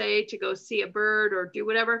 let's say, to go see a bird or do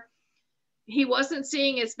whatever, he wasn't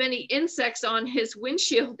seeing as many insects on his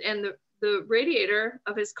windshield and the radiator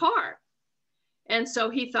of his car. And so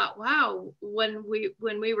he thought, wow, when we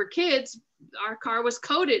were kids, our car was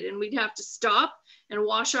coated and we'd have to stop and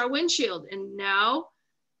wash our windshield. And now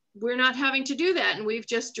we're not having to do that. And we've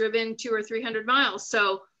just driven 200 or 300 miles.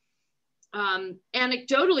 So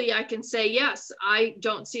anecdotally, I can say, yes, I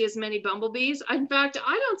don't see as many bumblebees. In fact,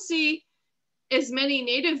 I don't see as many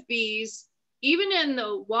native bees, even in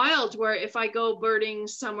the wild, where if I go birding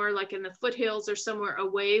somewhere like in the foothills or somewhere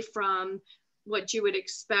away from what you would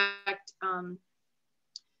expect,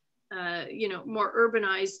 you know, more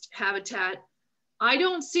urbanized habitat, I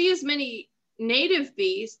don't see as many native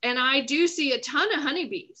bees, and I do see a ton of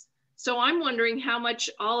honeybees. So I'm wondering how much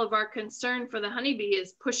all of our concern for the honeybee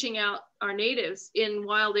is pushing out our natives in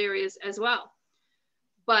wild areas as well.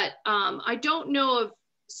 But I don't know of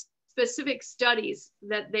specific studies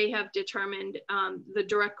that they have determined the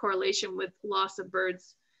direct correlation with loss of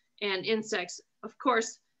birds and insects. Of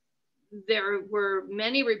course, there were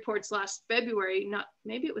many reports last February,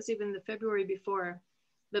 maybe it was even the February before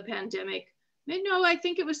the pandemic. No, I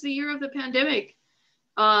think it was the year of the pandemic,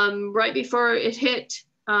 right before it hit.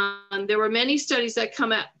 There were many studies that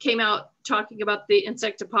came out talking about the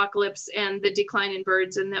insect apocalypse and the decline in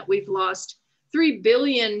birds, and that we've lost 3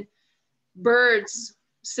 billion birds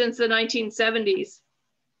since the 1970s.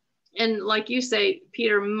 And like you say,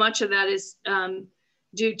 Peter, much of that is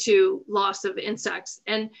due to loss of insects.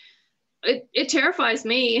 And it terrifies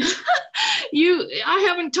me. I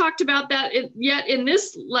haven't talked about that yet in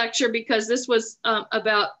this lecture because this was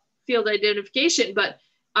about field identification, but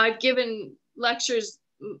I've given lectures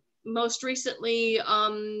most recently,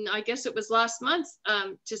 I guess it was last month,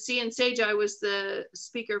 to Sea and Sage. I was the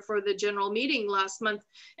speaker for the general meeting last month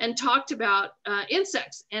and talked about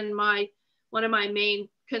insects. And one of my main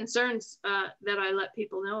concerns that I let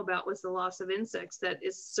people know about was the loss of insects that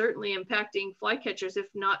is certainly impacting flycatchers, if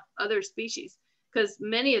not other species, because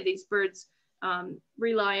many of these birds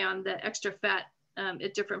rely on the extra fat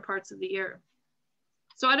at different parts of the year.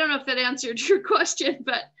 So I don't know if that answered your question,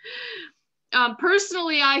 but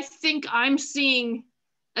personally, I think I'm seeing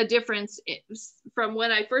a difference from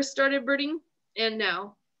when I first started birding and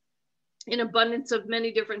now, in abundance of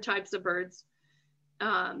many different types of birds.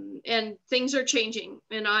 And things are changing.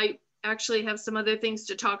 And I actually have some other things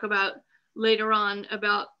to talk about later on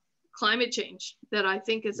about climate change that I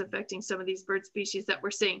think is affecting some of these bird species that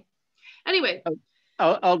we're seeing. Anyway.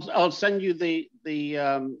 I'll send you the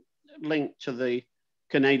link to the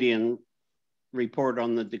Canadian report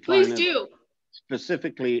on the decline. Please do.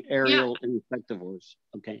 Specifically aerial insectivores.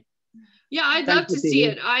 Okay. Yeah, I'd love to see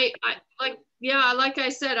it. Like I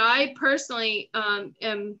said, I personally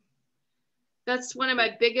am, that's one of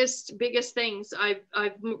my biggest things.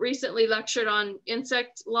 I've recently lectured on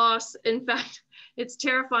insect loss. In fact, it's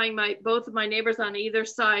terrifying. Both of my neighbors on either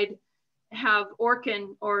side have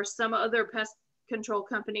Orkin or some other pest control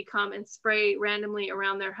company come and spray randomly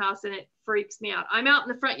around their house, and it freaks me out. I'm out in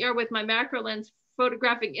the front yard with my macro lens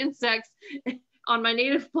photographing insects on my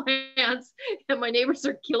native plants, and my neighbors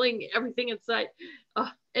are killing everything in sight.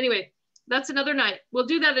 Anyway, that's another night. We'll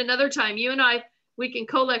do that another time. You and I, we can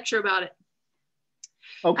co-lecture about it.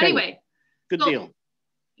 Okay. Anyway. Good deal.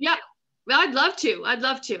 Yeah, I'd love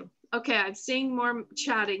to. Okay, I'm seeing more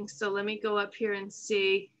chatting. So let me go up here and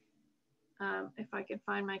see if I can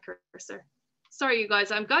find my cursor. Sorry, you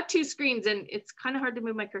guys, I've got two screens and it's kind of hard to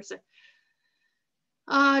move my cursor.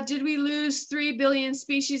 Did we lose 3 billion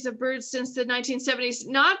species of birds since the 1970s?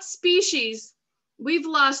 Not species. We've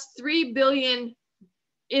lost 3 billion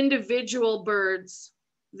individual birds,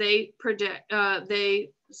 they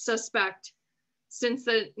suspect, since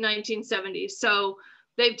the 1970s. So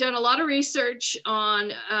they've done a lot of research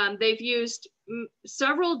on, they've used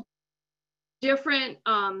several different,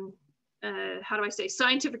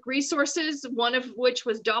 scientific resources, one of which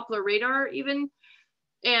was Doppler radar even,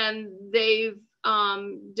 and they've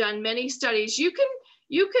done many studies. You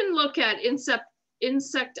can look at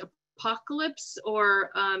insect apocalypse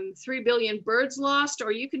or 3 billion birds lost,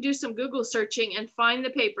 or you can do some Google searching and find the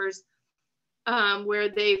papers where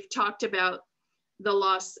they've talked about the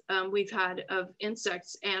loss we've had of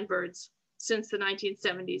insects and birds since the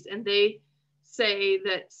 1970s. And they say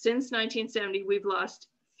that since 1970, we've lost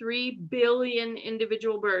 3 billion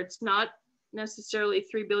individual birds, not necessarily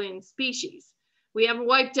 3 billion species. We haven't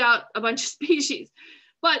wiped out a bunch of species.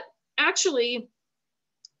 But actually,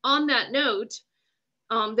 on that note,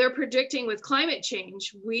 they're predicting with climate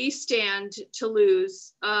change, we stand to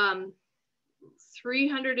lose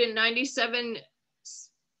 397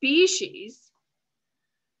 species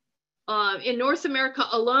in North America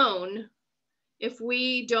alone if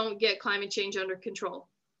we don't get climate change under control.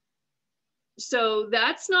 So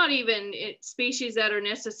that's not even species that are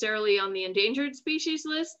necessarily on the endangered species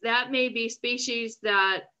list. That may be species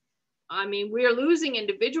that, I mean, we're losing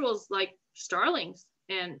individuals like starlings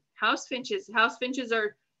and house finches. House finches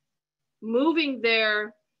are moving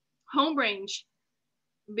their home range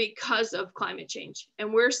because of climate change.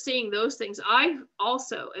 And we're seeing those things. I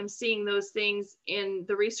also am seeing those things in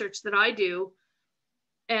the research that I do.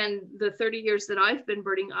 And the 30 years that I've been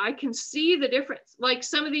birding, I can see the difference. Like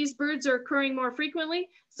some of these birds are occurring more frequently.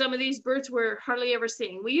 Some of these birds we're hardly ever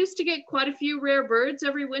seeing. We used to get quite a few rare birds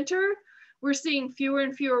every winter. We're seeing fewer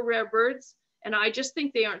and fewer rare birds. And I just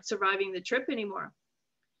think they aren't surviving the trip anymore.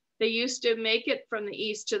 They used to make it from the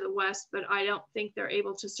east to the west, but I don't think they're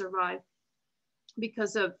able to survive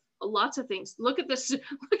because of lots of things. Look at this,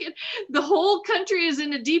 look at the whole country is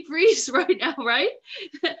in a deep freeze right now, right?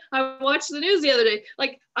 I watched the news the other day,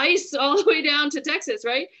 like ice all the way down to Texas,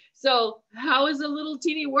 right? So how is a little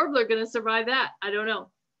teeny warbler gonna survive that? I don't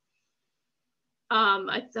know.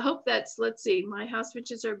 I hope that's, let's see, my house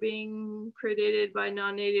finches are being predated by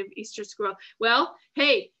non-native eastern squirrel. Well,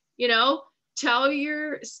 hey, you know, tell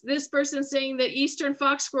this person saying that eastern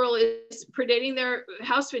fox squirrel is predating their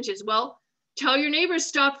house finches. Well, tell your neighbors,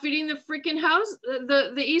 stop feeding the freaking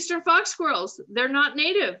the eastern fox squirrels. They're not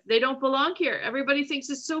native. They don't belong here. Everybody thinks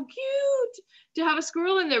it's so cute to have a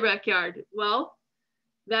squirrel in their backyard. Well,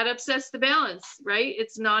 that upsets the balance, right?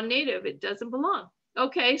 It's non-native. It doesn't belong.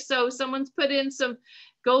 Okay, so someone's put in some,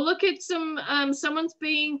 go look at some, someone's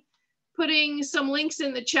putting some links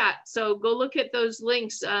in the chat. So go look at those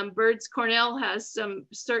links. Birds Cornell has some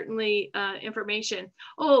certainly information.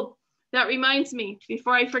 Oh, that reminds me,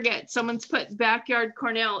 before I forget, someone's put Backyard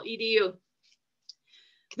Cornell EDU.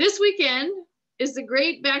 This weekend is the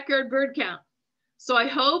Great Backyard Bird Count. So I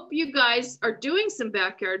hope you guys are doing some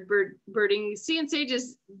backyard birding. Sea and Sage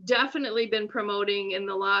has definitely been promoting in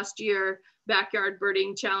the last year backyard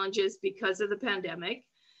birding challenges because of the pandemic.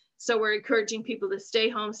 So we're encouraging people to stay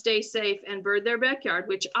home, stay safe, and bird their backyard,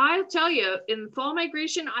 which I'll tell you, in fall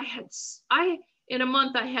migration, in a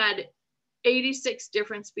month, I had 86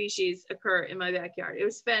 different species occur in my backyard. It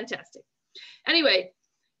was fantastic. Anyway,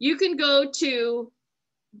 you can go to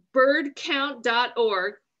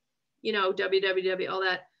birdcount.org, you know, www, all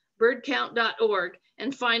that, birdcount.org,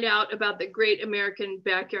 and find out about the Great American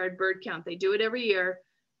Backyard Bird Count. They do it every year.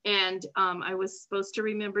 And I was supposed to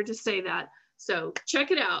remember to say that. So check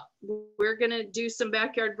it out. We're gonna do some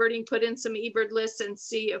backyard birding, put in some eBird lists and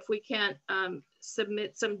see if we can't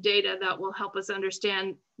submit some data that will help us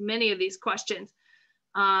understand many of these questions.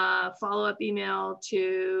 Follow-up email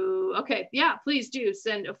to, okay, yeah, please do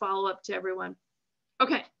send a follow-up to everyone.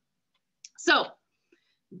 Okay, so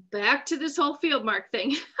back to this whole field mark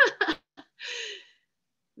thing.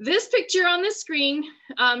 This picture on the screen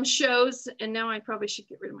shows, and now I probably should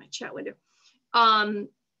get rid of my chat window,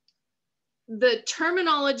 the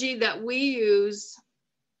terminology that we use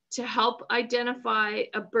to help identify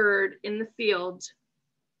a bird in the field,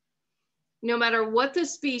 no matter what the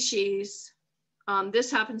species. This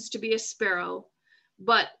happens to be a sparrow,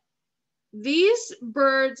 but these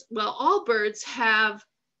birds, well, all birds have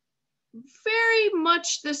very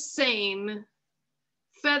much the same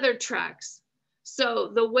feather tracks.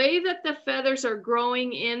 So the way that the feathers are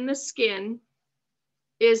growing in the skin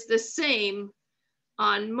is the same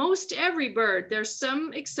on most every bird. There's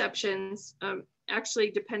some exceptions,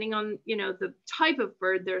 actually, depending on, you know, the type of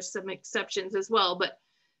bird, there's some exceptions as well.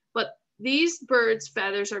 But these birds'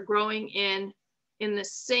 feathers are growing in the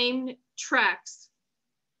same tracks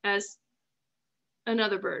as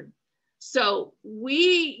another bird. So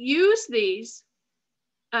we use these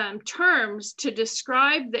terms to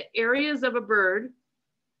describe the areas of a bird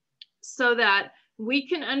so that we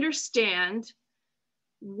can understand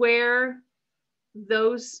where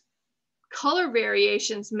those color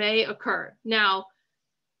variations may occur. Now,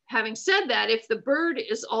 having said that, if the bird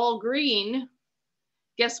is all green,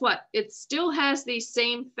 guess what? It still has these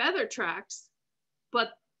same feather tracks,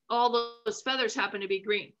 but all those feathers happen to be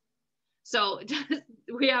green. So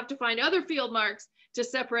we have to find other field marks to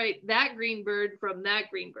separate that green bird from that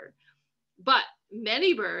green bird. But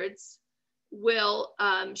many birds will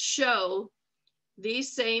show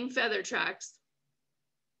these same feather tracks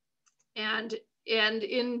and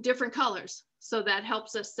in different colors. So that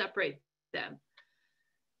helps us separate them.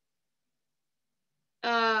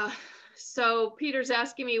 So Peter's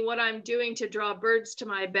asking me what I'm doing to draw birds to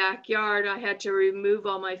my backyard. I had to remove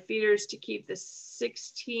all my feeders to keep the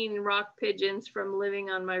 16 rock pigeons from living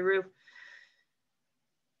on my roof.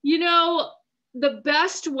 You know, the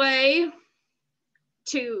best way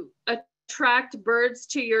to attract birds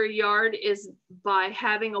to your yard is by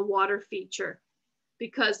having a water feature,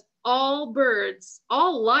 because all birds,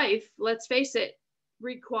 all life, let's face it,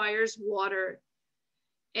 requires water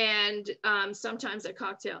and sometimes a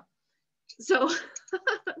cocktail. So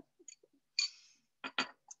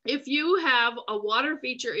if you have a water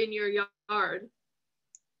feature in your yard,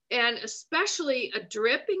 and especially a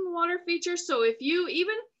dripping water feature, so if you,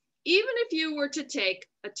 even if you were to take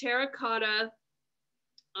a terracotta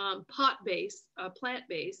pot base, a plant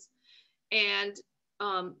base, and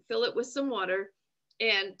fill it with some water,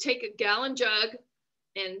 and take a gallon jug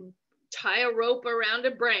and tie a rope around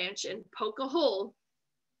a branch and poke a hole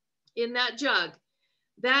in that jug,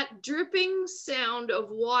 that dripping sound of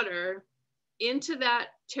water into that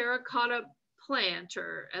terracotta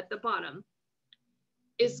planter at the bottom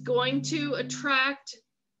is going to attract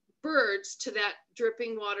birds to that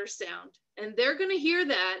dripping water sound. And they're going to hear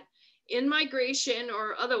that in migration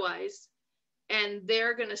or otherwise. And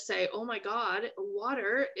they're going to say, oh my God,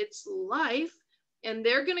 water, it's life. And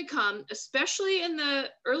they're going to come, especially in the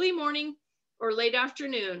early morning or late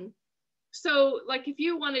afternoon. So like if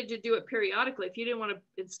you wanted to do it periodically, if you didn't want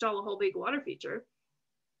to install a whole big water feature,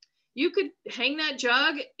 you could hang that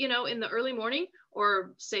jug, you know, in the early morning,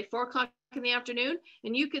 or say 4 o'clock in the afternoon,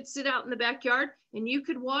 and you could sit out in the backyard and you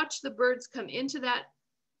could watch the birds come into that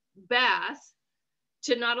bath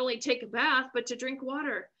to not only take a bath, but to drink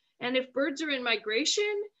water. And if birds are in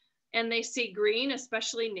migration and they see green,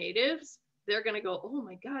 especially natives, they're going to go, oh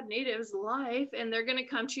my God, natives, life. And they're going to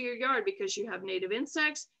come to your yard because you have native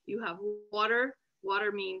insects, you have water.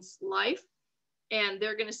 Water means life. And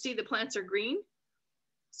they're going to see the plants are green.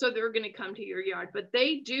 So they're going to come to your yard. But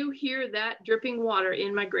they do hear that dripping water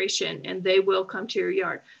in migration, and they will come to your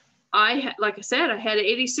yard. Like I said, I had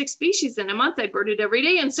 86 species in a month. I birded every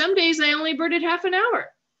day. And some days I only birded half an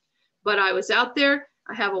hour. But I was out there.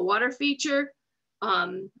 I have a water feature.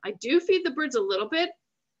 I do feed the birds a little bit,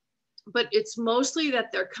 but it's mostly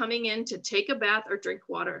that they're coming in to take a bath or drink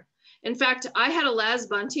water. In fact, I had a Las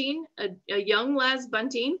bunting, a young Las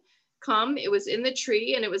bunting come. It was in the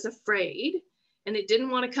tree and it was afraid and it didn't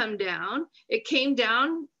want to come down. It came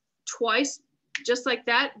down twice, just like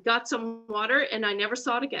that, got some water, and I never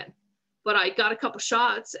saw it again. But I got a couple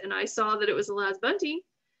shots and I saw that it was a Las bunting,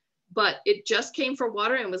 but it just came for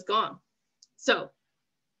water and was gone. So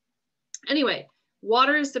anyway,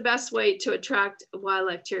 water is the best way to attract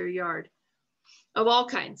wildlife to your yard of all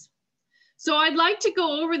kinds. So I'd like to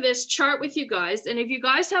go over this chart with you guys. And if you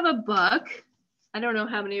guys have a book, I don't know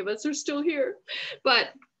how many of us are still here, but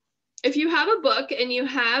if you have a book and you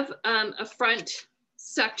have a front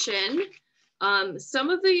section, some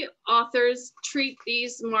of the authors treat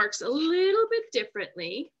these marks a little bit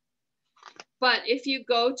differently. But if you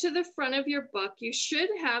go to the front of your book, you should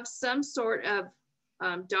have some sort of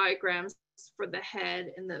diagrams for the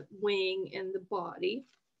head and the wing and the body.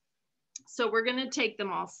 So we're going to take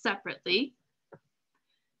them all separately.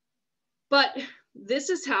 But this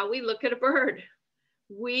is how we look at a bird.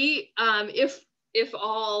 We, if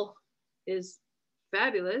all is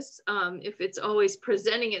fabulous, if it's always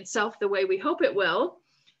presenting itself the way we hope it will,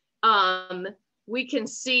 we can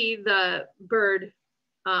see the bird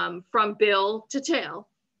from bill to tail.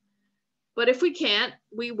 But if we can't,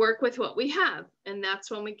 we work with what we have, and that's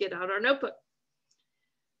when we get out our notebook.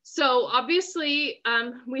 So obviously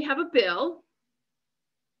we have a bill,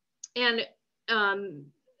 and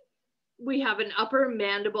we have an upper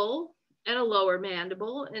mandible and a lower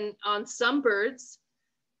mandible. And on some birds,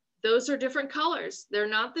 those are different colors. They're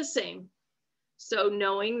not the same. So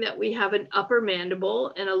knowing that we have an upper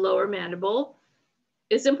mandible and a lower mandible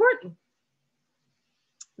is important.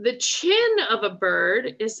 The chin of a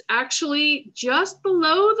bird is actually just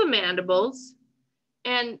below the mandibles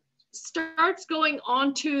and starts going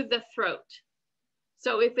onto the throat.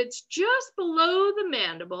 So if it's just below the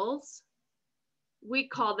mandibles, we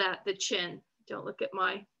call that the chin. Don't look at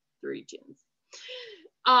my 3 chins.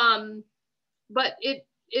 But it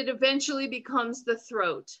eventually becomes the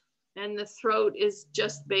throat, and the throat is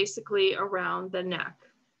just basically around the neck.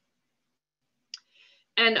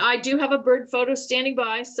 And I do have a bird photo standing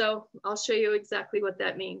by, so I'll show you exactly what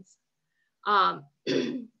that means.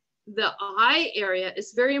 The eye area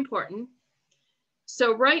is very important.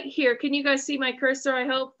 So right here, can you guys see my cursor? I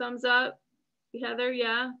hope, thumbs up. Heather,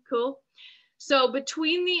 yeah, cool. So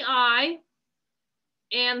between the eye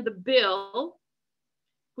and the bill,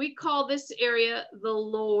 we call this area the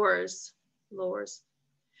lores.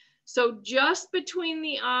 So just between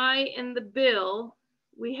the eye and the bill,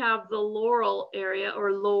 we have the loral area,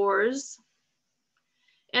 or lores.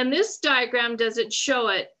 And this diagram doesn't show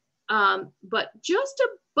it, but just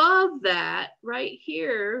above that, right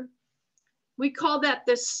here, we call that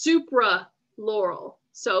the supraloral.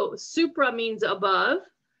 So supra means above.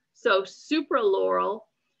 So supraloral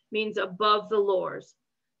means above the lores.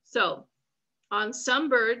 So on some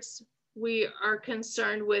birds, we are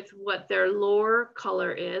concerned with what their lore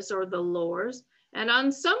color is, or the lores. And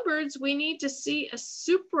on some birds, we need to see a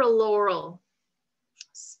supraloral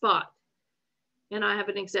spot. And I have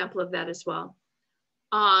an example of that as well.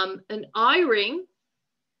 An eye ring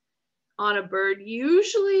on a bird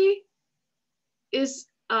usually is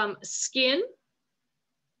skin,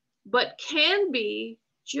 but can be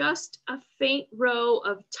just a faint row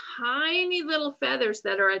of tiny little feathers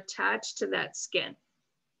that are attached to that skin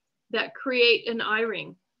that create an eye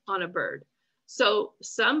ring on a bird. So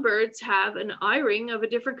some birds have an eye ring of a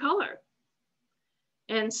different color.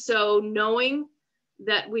 And so knowing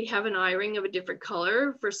that we have an eye ring of a different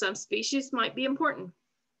color for some species might be important.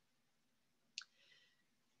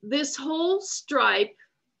 This whole stripe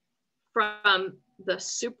from the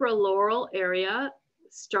supraloral area,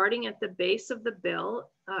 starting at the base of the bill,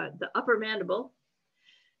 the upper mandible,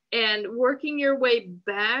 and working your way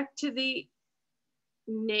back to the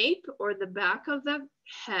nape, or the back of the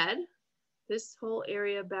head. This whole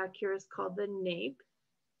area back here is called the nape.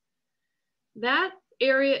 That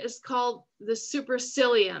area is called the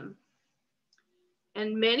supercilium.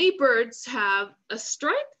 And many birds have a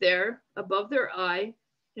stripe there above their eye,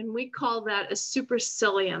 and we call that a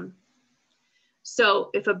supercilium. So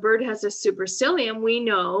if a bird has a supercilium, we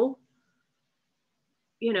know,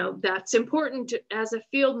 that's important as a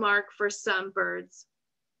field mark for some birds.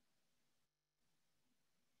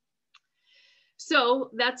 So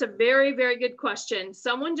that's a very, very good question.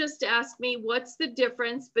 Someone just asked me, what's the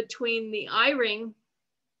difference between the eye ring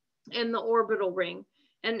and the orbital ring?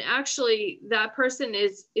 And actually that person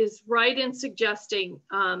is right in suggesting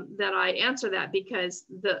that I answer that, because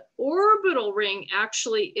the orbital ring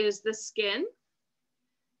actually is the skin,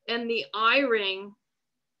 and the eye ring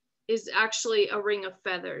is actually a ring of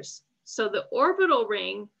feathers. So the orbital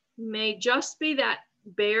ring may just be that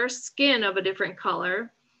bare skin of a different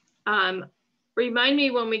color. Remind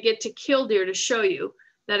me when we get to killdeer to show you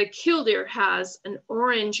that a killdeer has an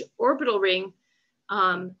orange orbital ring,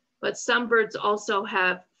 but some birds also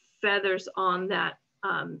have feathers on that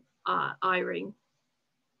eye ring.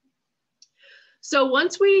 So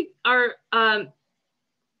once we are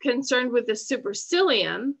concerned with the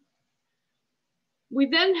supercilium, we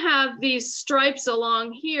then have these stripes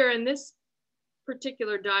along here, and this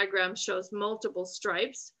particular diagram shows multiple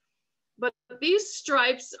stripes, but these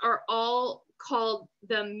stripes are all called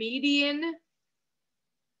the median,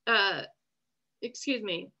 the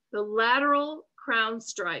lateral crown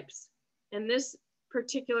stripes. And this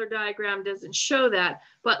particular diagram doesn't show that,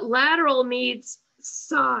 but lateral means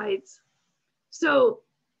sides. So,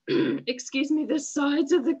 the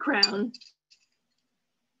sides of the crown.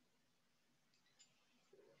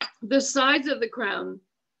 The sides of the crown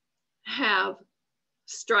have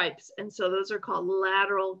stripes, and so those are called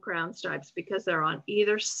lateral crown stripes because they're on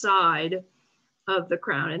either side of the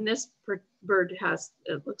crown. And this bird has,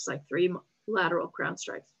 it looks like 3 lateral crown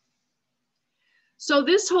stripes. So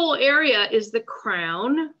this whole area is the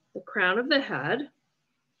crown of the head.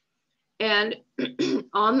 And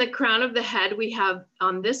on the crown of the head, we have,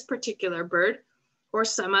 on this particular bird or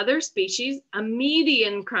some other species, a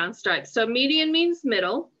median crown stripe. So median means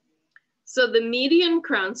middle. So the median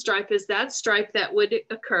crown stripe is that stripe that would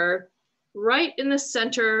occur right in the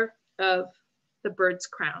center of the bird's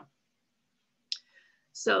crown.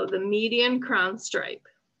 So the median crown stripe.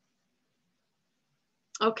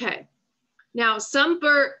 Okay. Now some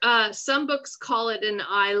books call it an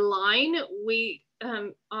eye line. We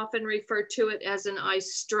often refer to it as an eye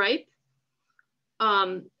stripe.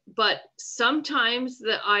 But sometimes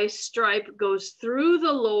the eye stripe goes through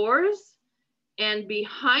the lores and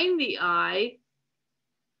behind the eye,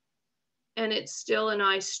 and it's still an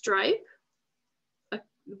eye stripe.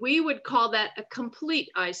 We would call that a complete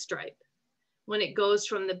eye stripe when it goes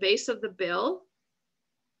from the base of the bill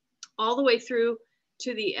all the way through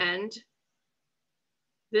to the end.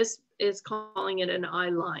 This is calling it an eye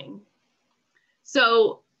line.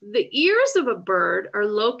 So the ears of a bird are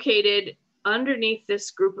located underneath this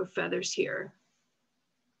group of feathers here.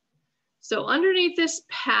 So underneath this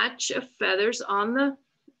patch of feathers on the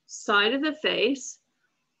side of the face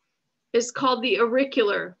is called the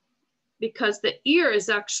auricular, because the ear is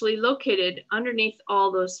actually located underneath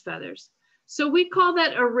all those feathers. So we call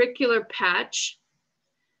that auricular patch,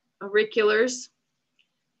 auriculars,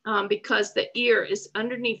 because the ear is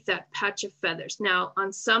underneath that patch of feathers. Now,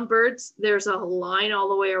 on some birds, there's a line all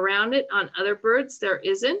the way around it. On other birds, there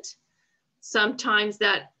isn't. Sometimes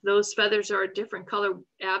those feathers are a different color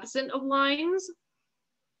absent of lines,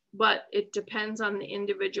 but it depends on the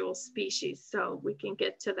individual species. So we can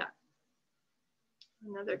get to that.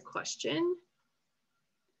 Another question.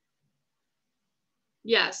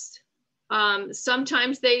 Yes,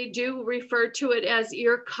 sometimes they do refer to it as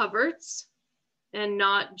ear coverts and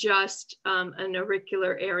not just an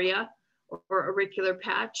auricular area or auricular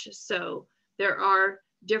patch. So there are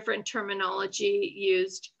different terminology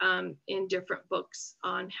used in different books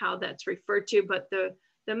on how that's referred to. But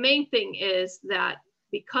the main thing is that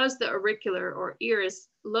because the auricular or ear is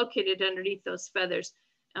located underneath those feathers,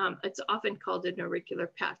 it's often called an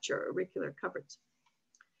auricular patch or auricular coverts.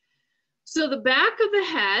 So the back of the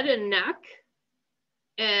head and neck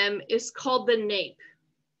is called the nape.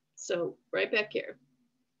 So right back here.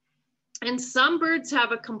 And some birds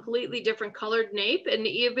have a completely different colored nape, and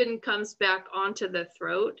even comes back onto the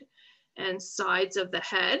throat and sides of the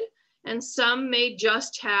head. And some may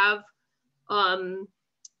just have,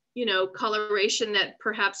 you know, coloration that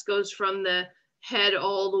perhaps goes from the head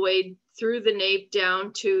all the way through the nape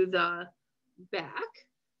down to the back.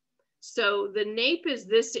 So the nape is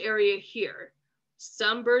this area here.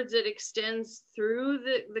 Some birds it extends through,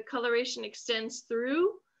 the coloration extends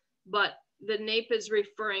through, but the nape is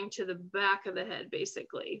referring to the back of the head,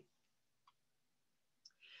 basically.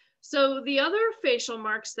 So the other facial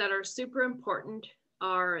marks that are super important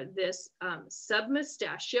are this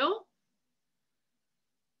submustachial.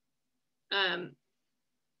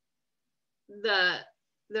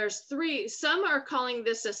 There's three, some are calling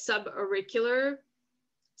this a subauricular,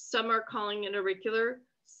 some are calling it auricular.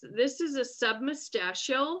 So this is a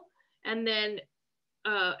submustachial, and then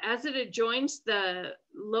as it adjoins the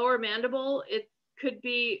lower mandible, it could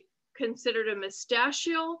be considered a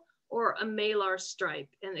mustachial or a malar stripe.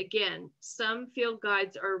 And again, some field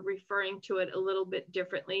guides are referring to it a little bit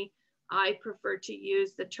differently. I prefer to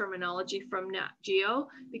use the terminology from Nat Geo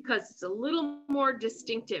because it's a little more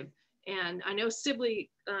distinctive. And I know Sibley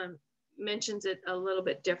mentions it a little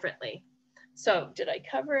bit differently. So did I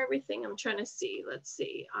cover everything? I'm trying to see. Let's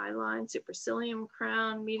see. Eyeline, supercilium,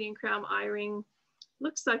 crown, median crown, eye ring.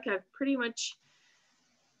 Looks like I've pretty much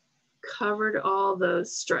covered all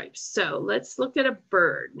those stripes. So let's look at a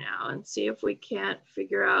bird now and see if we can't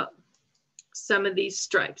figure out some of these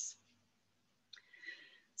stripes.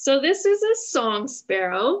 So this is a song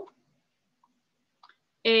sparrow.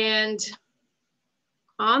 And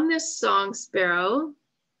on this song sparrow,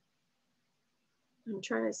 I'm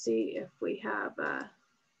trying to see if we have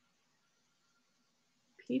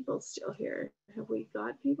people still here. Have we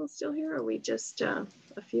got people still here, or are we just a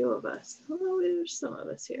few of us? Oh, there's some of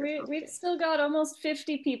us here. We've still got almost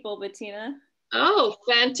 50 people, Bettina. Oh,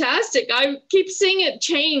 fantastic. I keep seeing it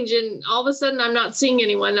change, and all of a sudden I'm not seeing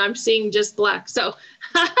anyone. I'm seeing just black. So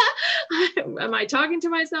am I talking to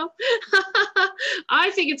myself?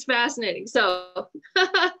 I think it's fascinating. So,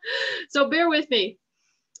 so bear with me.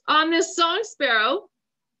 On this song sparrow,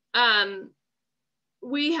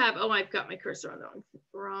 we have, oh, I've got my cursor on the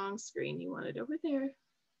wrong screen. You want it over there.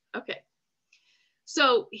 Okay.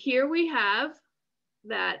 So here we have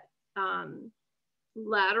that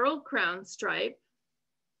lateral crown stripe,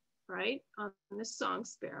 right, on this song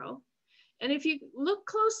sparrow. And if you look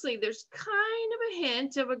closely, there's kind of a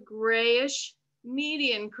hint of a grayish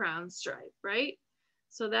median crown stripe, right?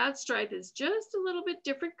 So that stripe is just a little bit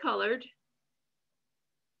different colored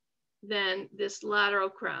than this lateral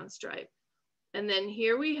crown stripe. And then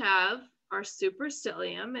here we have our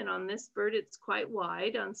supercilium, and on this bird it's quite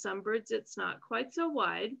wide. On some birds it's not quite so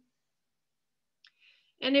wide.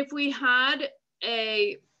 And if we had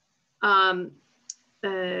a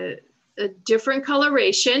different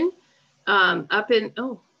coloration up in,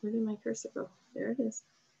 oh, where did my cursor go? There it is.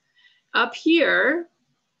 Up here,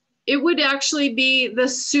 it would actually be the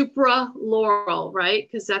supraloral, right?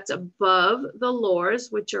 Because that's above the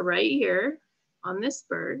lores, which are right here on this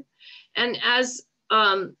bird. And as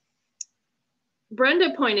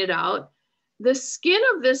Brenda pointed out, the skin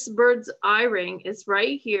of this bird's eye ring is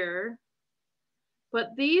right here.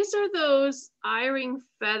 But these are those eye ring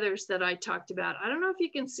feathers that I talked about. I don't know if you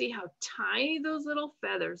can see how tiny those little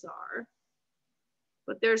feathers are,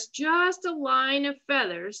 but there's just a line of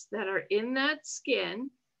feathers that are in that skin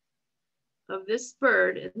of this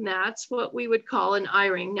bird, and that's what we would call an eye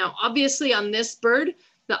ring. Now, obviously on this bird,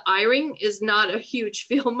 the eye ring is not a huge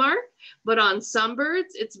field mark, but on some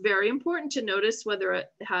birds, it's very important to notice whether it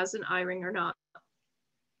has an eye ring or not.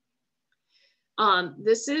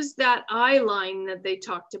 This is that eye line that they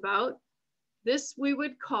talked about. This we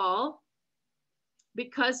would call,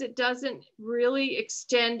 because it doesn't really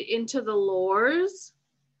extend into the lores,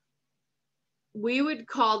 we would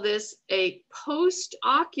call this a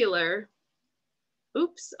post-ocular,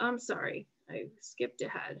 oops, I'm sorry, I skipped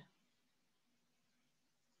ahead.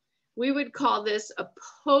 We would call this a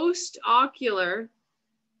post-ocular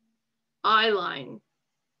eye line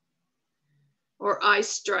or eye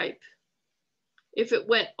stripe. If it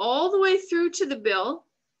went all the way through to the bill,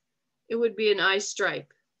 it would be an eye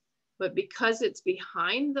stripe. But because it's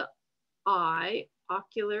behind the eye,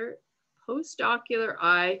 ocular, post-ocular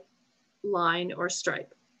eye line or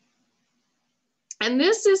stripe. And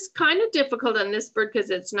this is kind of difficult on this bird because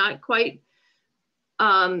it's not quite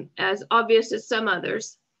as obvious as some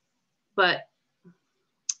others, but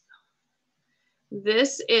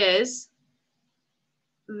this is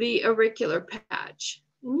the auricular patch.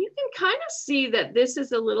 And you can kind of see that this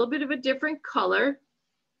is a little bit of a different color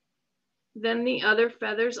than the other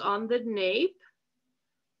feathers on the nape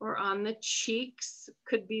or on the cheeks,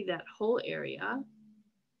 could be that whole area.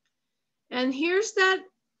 And here's that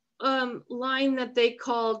line that they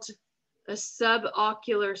called a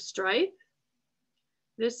subocular stripe.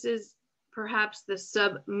 This is perhaps the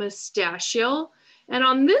submustachial. And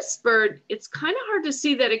on this bird, it's kind of hard to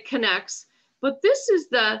see that it connects, but this is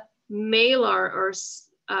the malar or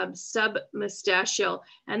submustachial.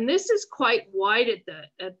 And this is quite wide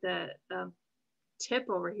at the tip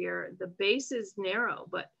over here. The base is narrow,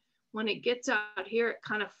 but when it gets out here, it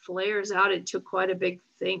kind of flares out into quite a big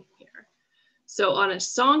thing here. So on a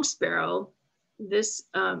song sparrow, this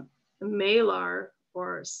malar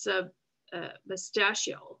or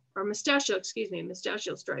mustachial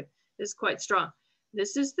stripe is quite strong.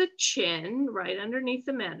 This is the chin right underneath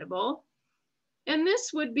the mandible. And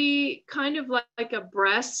this would be kind of like a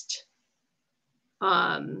breast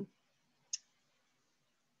patch,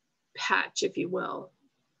 if you will.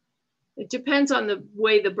 It depends on the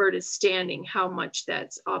way the bird is standing, how much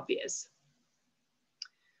that's obvious.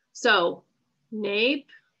 So nape,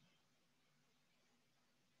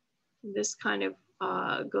 this kind of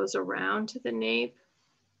goes around to the nape,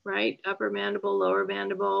 right? Upper mandible, lower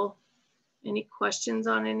mandible. Any questions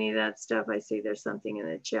on any of that stuff? I see there's something in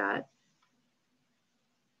the chat.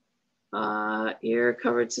 Ear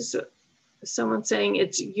covered, someone saying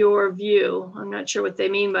it's your view. I'm not sure what they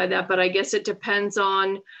mean by that, but I guess it depends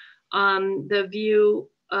on the view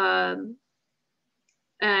and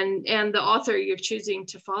the author you're choosing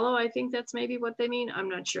to follow. I think that's maybe what they mean. I'm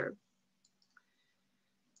not sure.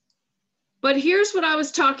 But here's what I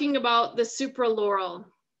was talking about, the supraloral.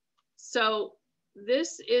 So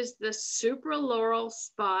this is the supraloral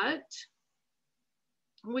spot,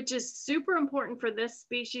 which is super important for this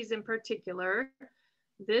species in particular.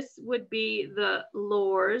 This would be the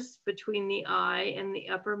lores between the eye and the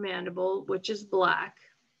upper mandible, which is black.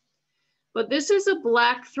 But this is a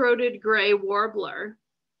black-throated gray warbler.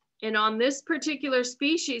 And on this particular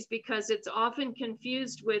species, because it's often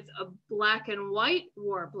confused with a black and white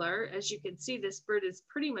warbler, as you can see, this bird is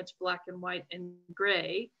pretty much black and white and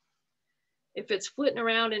gray. If it's flitting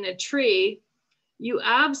around in a tree, you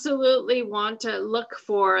absolutely want to look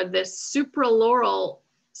for this supraloral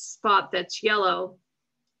spot that's yellow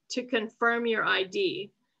to confirm your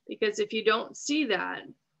ID. Because if you don't see that,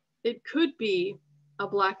 it could be a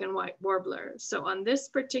black and white warbler. So on this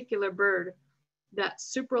particular bird, that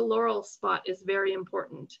supraloral spot is very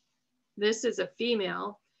important. This is a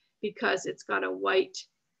female because it's got a white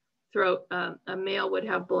throat. A male would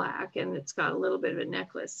have black, and it's got a little bit of a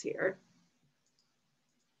necklace here.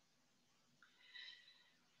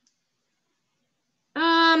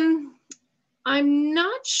 I'm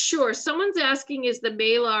not sure. Someone's asking, is the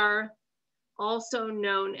malar also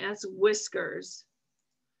known as whiskers?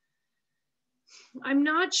 I'm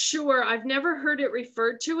not sure. I've never heard it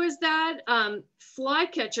referred to as that.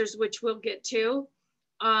 Flycatchers, which we'll get to,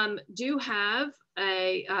 do have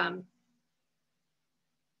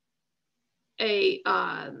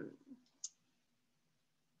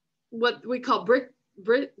what we call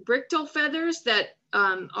brictal feathers that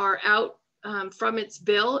are out from its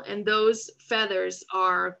bill, and those feathers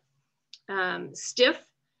are stiff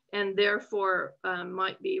and therefore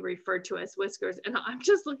might be referred to as whiskers. And I'm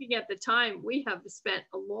just looking at the time. We have spent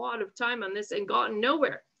a lot of time on this and gotten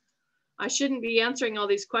nowhere. I shouldn't be answering all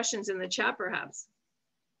these questions in the chat, perhaps.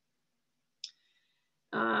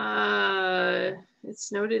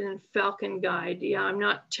 It's noted in Falcon Guide. Yeah, I'm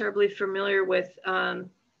not terribly familiar with,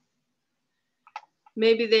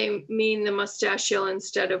 maybe they mean the mustachial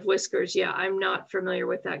instead of whiskers. Yeah, I'm not familiar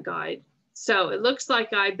with that guide. So it looks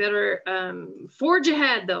like I better forge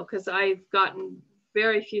ahead though, because I've gotten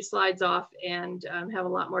very few slides off and have a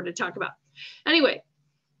lot more to talk about. Anyway,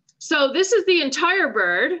 so this is the entire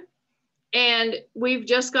bird. And we've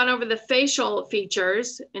just gone over the facial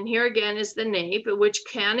features. And here again is the nape, which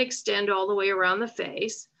can extend all the way around the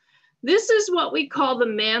face. This is what we call the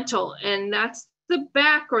mantle, and that's the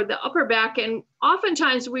back or the upper back. And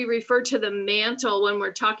oftentimes we refer to the mantle when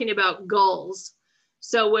we're talking about gulls.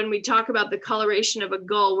 So when we talk about the coloration of a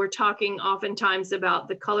gull, we're talking oftentimes about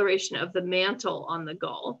the coloration of the mantle on the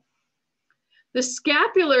gull. The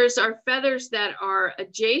scapulars are feathers that are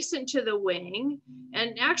adjacent to the wing.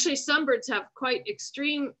 And actually some birds have quite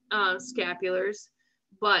extreme scapulars,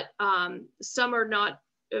 but some are not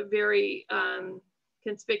very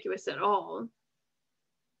conspicuous at all.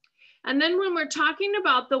 And then when we're talking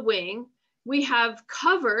about the wing, we have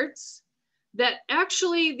coverts that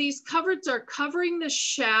actually, these coverts are covering the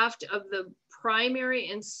shaft of the primary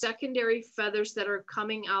and secondary feathers that are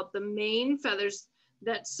coming out, the main feathers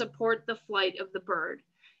that support the flight of the bird.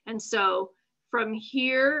 And so from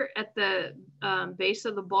here at the base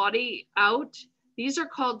of the body out, these are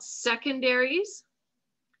called secondaries.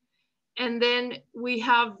 And then we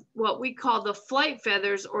have what we call the flight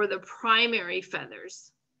feathers or the primary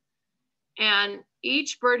feathers. And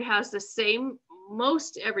each bird has the same,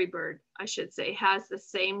 most every bird, I should say, has the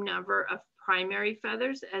same number of primary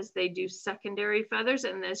feathers as they do secondary feathers.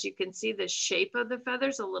 And as you can see, the shape of the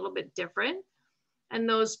feathers a little bit different. And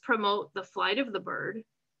those promote the flight of the bird.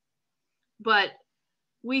 But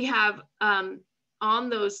we have on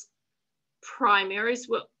those primaries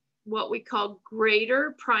what we call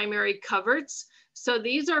greater primary coverts. So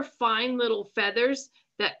these are fine little feathers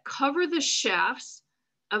that cover the shafts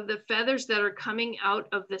of the feathers that are coming out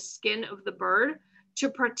of the skin of the bird to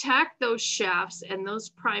protect those shafts and those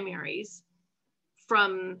primaries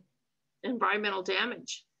from environmental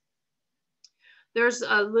damage. There's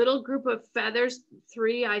a little group of feathers,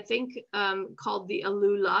 3, I think, called the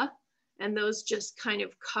alula, and those just kind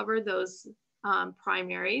of cover those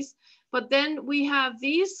primaries. But then we have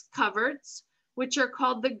these coverts, which are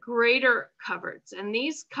called the greater coverts. And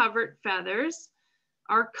these covert feathers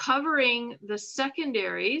are covering the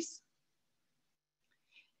secondaries.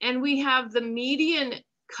 And we have the median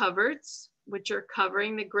coverts, which are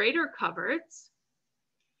covering the greater coverts.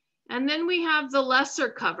 And then we have the lesser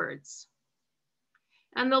coverts.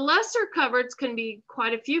 And the lesser coverts can be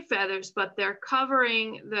quite a few feathers, but they're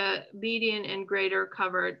covering the median and greater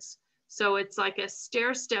coverts. So it's like a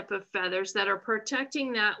stair step of feathers that are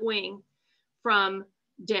protecting that wing from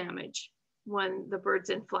damage when the bird's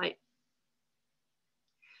in flight.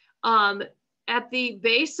 At the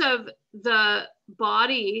base of the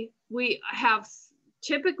body, we have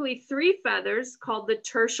typically 3 feathers called the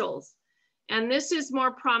tertials. And this is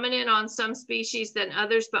more prominent on some species than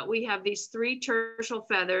others, but we have these 3 tertial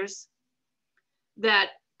feathers that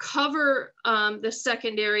cover the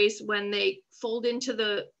secondaries when they fold into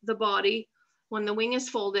the body, when the wing is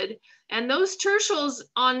folded. And those tertials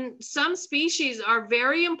on some species are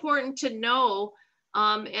very important to know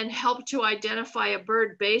and help to identify a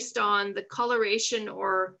bird based on the coloration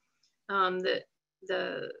or the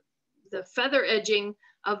feather edging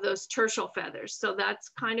of those tertial feathers. So that's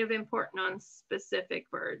kind of important on specific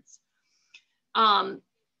birds.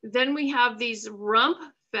 Then we have these rump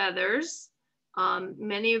feathers.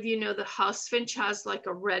 Many of you know the house finch has like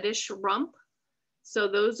a reddish rump. So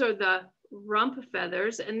those are the rump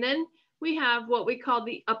feathers. And then we have what we call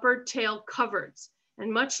the upper tail coverts.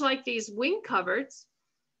 And much like these wing coverts,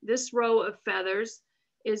 this row of feathers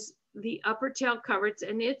is the upper tail coverts,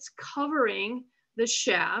 and it's covering the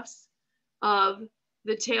shafts of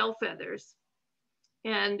the tail feathers.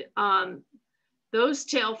 And those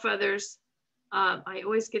tail feathers, I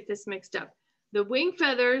always get this mixed up. The wing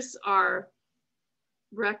feathers are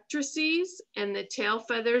rectrices and the tail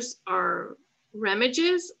feathers are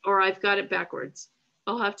remiges, or I've got it backwards.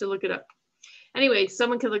 I'll have to look it up. Anyway,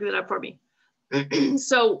 someone can look it up for me.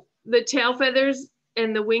 So the tail feathers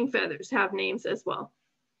and the wing feathers have names as well.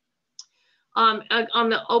 On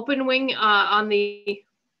the open wing, on the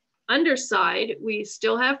underside, we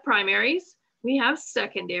still have primaries, we have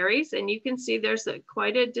secondaries, and you can see there's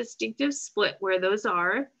quite a distinctive split where those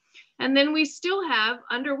are. And then we still have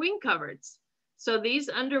underwing coverts. So these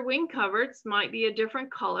underwing coverts might be a different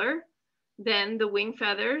color than the wing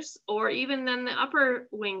feathers or even than the upper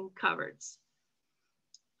wing coverts.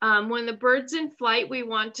 When the bird's in flight, we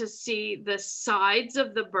want to see the sides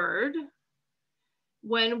of the bird.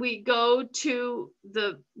 When we go to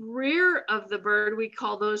the rear of the bird, we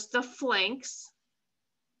call those the flanks.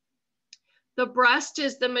 The breast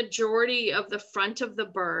is the majority of the front of the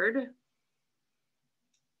bird.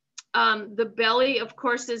 The belly, of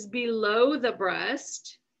course, is below the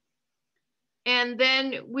breast. And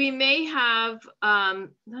then we may have,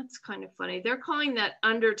 that's kind of funny. They're calling that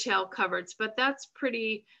undertail coverts, but that's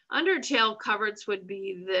pretty, undertail coverts would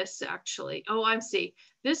be this actually. Oh, I see.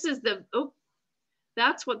 This is the, oh,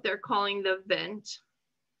 that's what they're calling the vent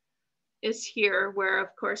is here, where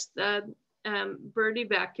of course the bird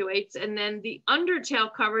evacuates. And then the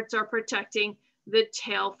undertail coverts are protecting the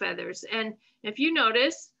tail feathers. And if you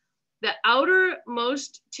notice, the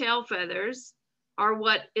outermost tail feathers are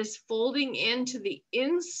what is folding into the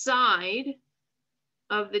inside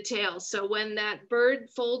of the tail. So when that bird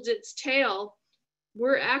folds its tail,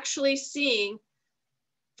 we're actually seeing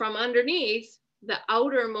from underneath the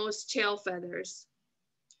outermost tail feathers.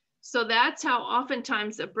 So that's how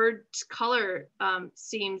oftentimes a bird's color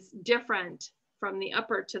seems different from the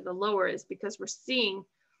upper to the lower, is because we're seeing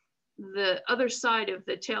the other side of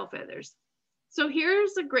the tail feathers. So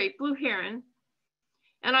here's a great blue heron.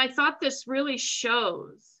 And I thought this really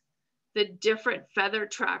shows the different feather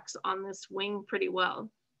tracks on this wing pretty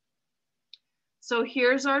well. So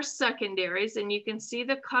here's our secondaries, and you can see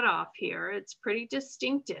the cutoff here. It's pretty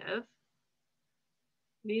distinctive.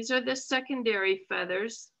 These are the secondary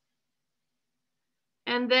feathers.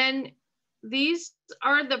 And then these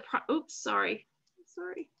are the, oops, sorry.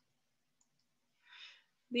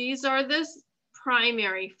 These are the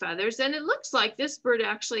primary feathers. And it looks like this bird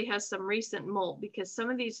actually has some recent molt, because some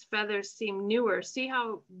of these feathers seem newer. See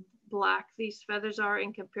how black these feathers are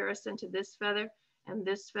in comparison to this feather and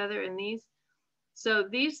this feather and these? So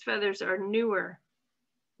these feathers are newer,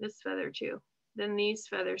 this feather too, than these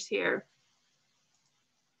feathers here.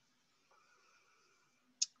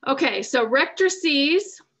 Okay, so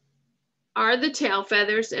rectrices are the tail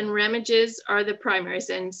feathers and remiges are the primaries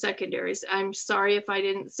and secondaries. I'm sorry if I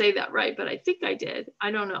didn't say that right, but I think I did. I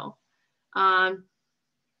don't know.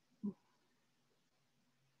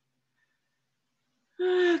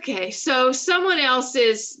 Okay, so someone else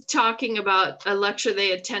is talking about a lecture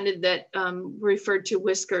they attended that referred to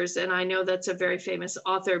whiskers, and I know that's a very famous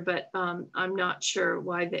author, but I'm not sure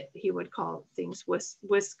why that he would call things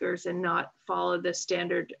whiskers and not follow the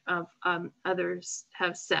standard of others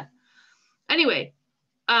have set. Anyway,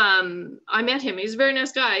 I met him. He's a very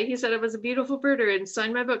nice guy. He said I was a beautiful birder and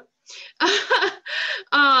signed my book.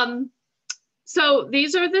 So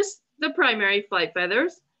these are the primary flight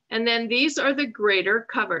feathers. And then these are the greater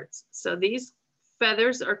coverts. So these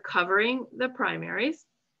feathers are covering the primaries.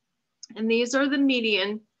 And these are the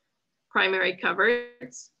median primary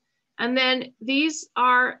coverts. And then these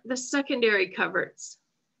are the secondary coverts.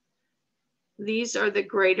 These are the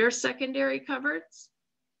greater secondary coverts.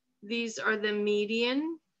 These are the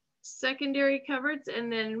median secondary coverts.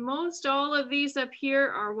 And then most all of these up here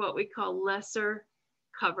are what we call lesser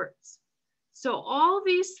coverts. So all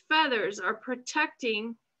these feathers are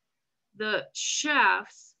protecting the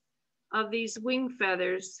shafts of these wing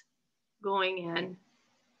feathers going in.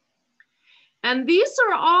 And these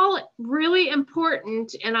are all really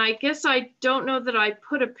important. And I guess I don't know that I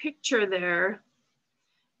put a picture there,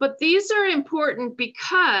 but these are important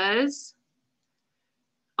because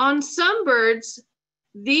on some birds,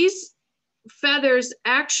 these feathers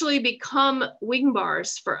actually become wing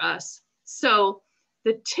bars for us. So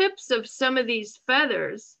the tips of some of these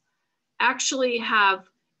feathers actually have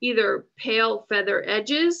either pale feather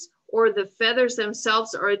edges or the feathers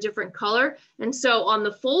themselves are a different color. And so on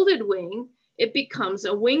the folded wing, it becomes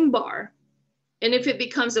a wing bar. And if it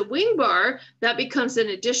becomes a wing bar, that becomes an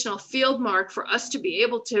additional field mark for us to be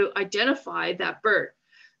able to identify that bird.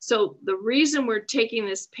 So the reason we're taking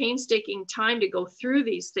this painstaking time to go through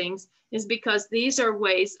these things is because these are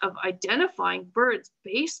ways of identifying birds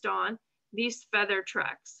based on these feather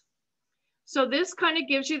tracks. So this kind of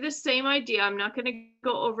gives you the same idea. I'm not going to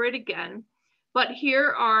go over it again, but here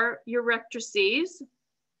are your rectrices.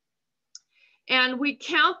 And we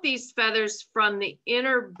count these feathers from the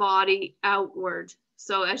inner body outward.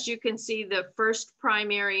 So as you can see, the first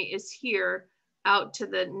primary is here out to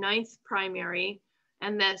the 9th primary.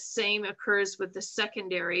 And the same occurs with the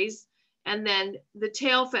secondaries and then the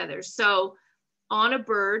tail feathers. So on a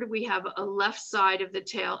bird, we have a left side of the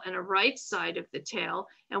tail and a right side of the tail.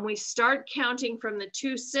 And we start counting from the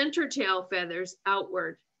 2 center tail feathers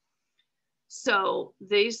outward. So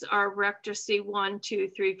these are rectrice 1, 2,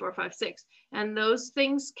 3, 4, 5, 6. And those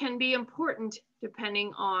things can be important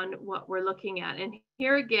depending on what we're looking at. And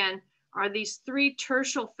here again are these 3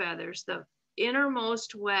 tertial feathers, the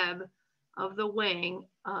innermost web of the wing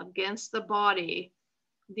against the body.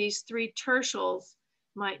 These 3 tertials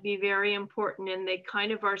might be very important, and they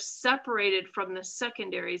kind of are separated from the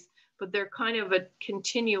secondaries, but they're kind of a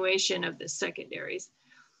continuation of the secondaries.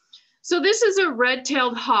 So this is a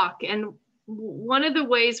red-tailed hawk, and one of the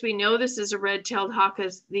ways we know this is a red-tailed hawk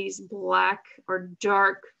is these black or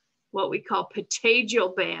dark, what we call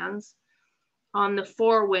patagial bands on the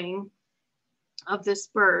forewing of this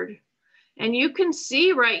bird. And you can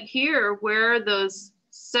see right here where those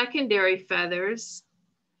secondary feathers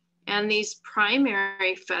and these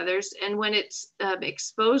primary feathers, and when it's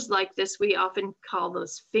exposed like this, we often call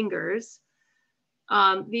those fingers.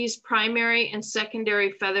 These primary and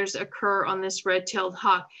secondary feathers occur on this red-tailed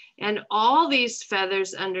hawk. And all these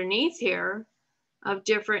feathers underneath here of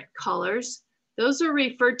different colors, those are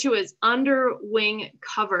referred to as underwing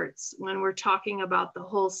coverts when we're talking about the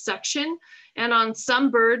whole section. And on some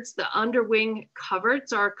birds, the underwing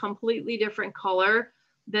coverts are a completely different color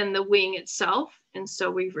than the wing itself. And so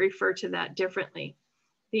we refer to that differently.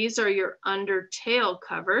 These are your undertail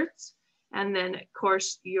coverts. And then of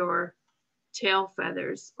course, your tail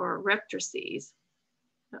feathers or rectrices.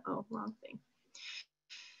 Uh-oh, wrong thing.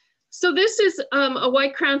 So this is a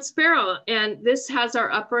white-crowned sparrow, and this has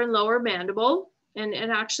our upper and lower mandible, and it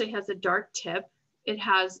actually has a dark tip. It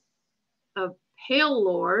has a pale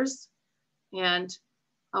lores and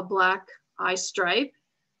a black eye stripe,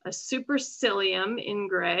 a supercilium in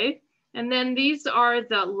gray, and then these are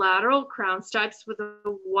the lateral crown stripes with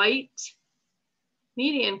a white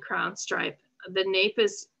median crown stripe. The nape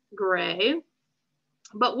is gray,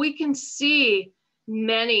 but we can see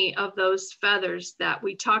many of those feathers that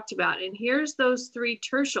we talked about. And here's those three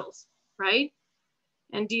tertials, right?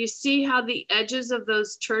 And do you see how the edges of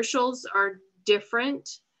those tertials are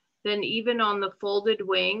different than even on the folded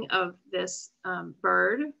wing of this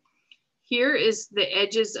bird? Here is the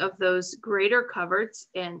edges of those greater coverts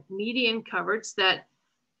and median coverts that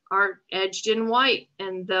are edged in white.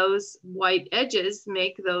 And those white edges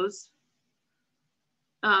make those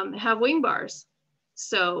have wing bars.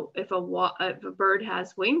 So if a bird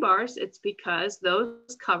has wing bars, it's because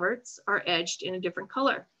those coverts are edged in a different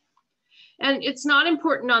color. And it's not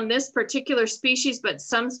important on this particular species, but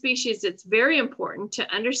some species, it's very important to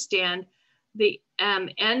understand the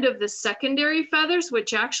end of the secondary feathers,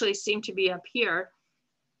 which actually seem to be up here,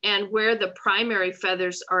 and where the primary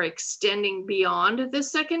feathers are extending beyond the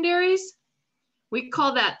secondaries. We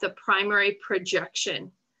call that the primary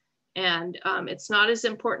projection. And it's not as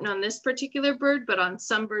important on this particular bird, but on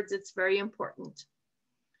some birds, it's very important.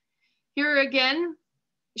 Here again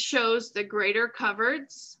shows the greater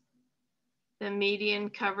coverts, the median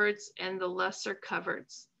coverts, and the lesser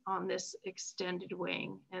coverts on this extended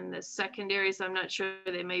wing. And the secondaries, I'm not sure,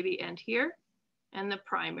 they maybe end here, and the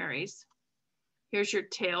primaries. Here's your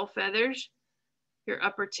tail feathers, your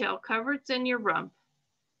upper tail coverts, and your rump.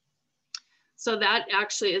 So that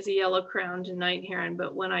actually is a yellow-crowned night heron,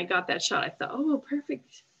 but when I got that shot, I thought, oh,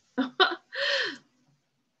 perfect.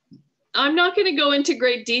 I'm not going to go into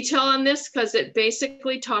great detail on this because it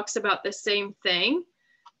basically talks about the same thing.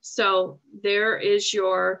 So there is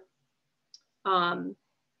your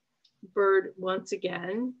bird once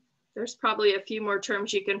again. There's probably a few more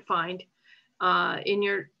terms you can find in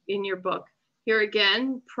your book. Here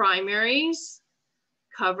again, primaries,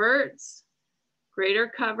 coverts, greater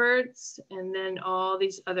coverts, and then all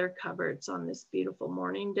these other coverts on this beautiful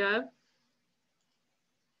mourning dove.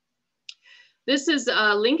 This is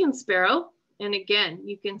a Lincoln sparrow. And again,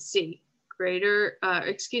 you can see greater,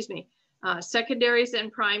 secondaries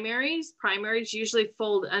and primaries. Primaries usually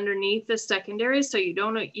fold underneath the secondaries, so you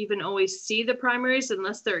don't even always see the primaries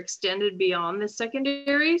unless they're extended beyond the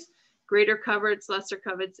secondaries. Greater coverts, lesser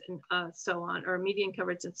coverts, and so on, or median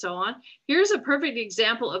coverts and so on. Here's a perfect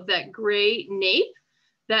example of that gray nape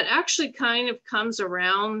that actually kind of comes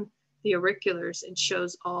around the auriculars and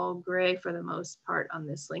shows all gray for the most part on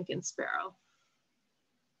this Lincoln sparrow.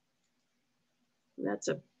 That's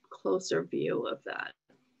a closer view of that.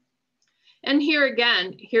 And here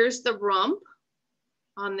again, here's the rump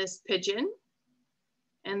on this pigeon.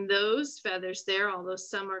 And those feathers there, although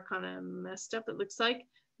some are kind of messed up, it looks like,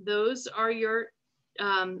 those are your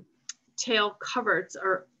tail coverts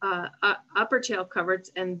or upper tail coverts,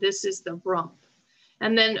 and this is the rump.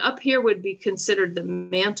 And then up here would be considered the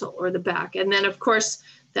mantle or the back. And then of course,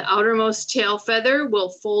 the outermost tail feather will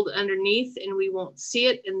fold underneath and we won't see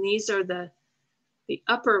it. And these are the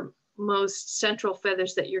uppermost central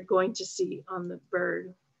feathers that you're going to see on the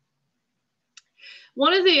bird.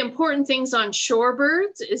 One of the important things on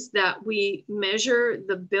shorebirds is that we measure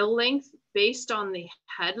the bill length based on the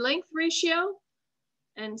head length ratio.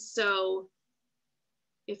 And so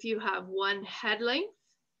if you have one head length,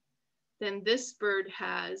 then this bird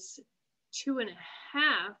has 2.5.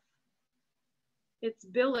 Its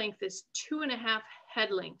bill length is 2.5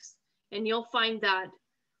 head lengths. And you'll find that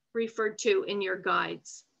referred to in your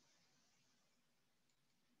guides.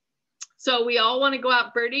 So we all want to go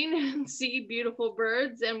out birding and see beautiful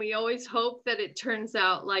birds, and we always hope that it turns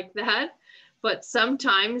out like that. But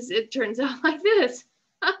sometimes it turns out like this.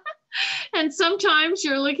 And sometimes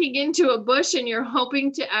you're looking into a bush and you're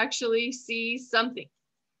hoping to actually see something.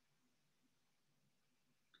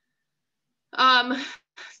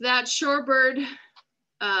 That shorebird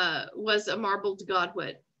was a marbled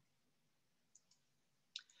godwit.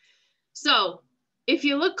 So if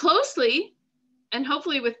you look closely, and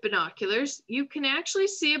hopefully with binoculars, you can actually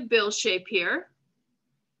see a bill shape here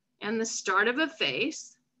and the start of a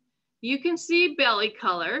face. You can see belly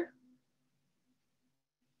color.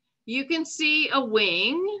 You can see a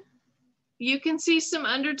wing. You can see some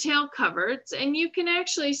undertail coverts, and you can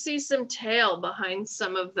actually see some tail behind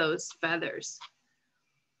some of those feathers.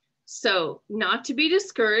 So not to be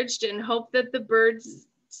discouraged and hope that the bird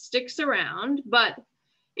sticks around, but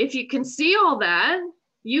if you can see all that,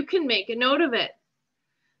 you can make a note of it.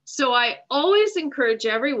 So I always encourage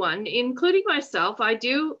everyone, including myself, I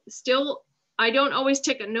don't always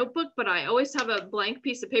take a notebook, but I always have a blank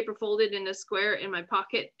piece of paper folded in a square in my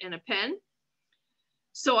pocket and a pen.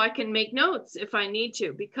 So I can make notes if I need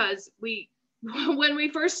to, because when we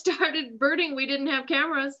first started birding, we didn't have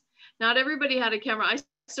cameras. Not everybody had a camera. I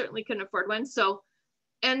certainly couldn't afford one. So,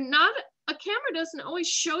 and a camera doesn't always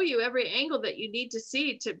show you every angle that you need to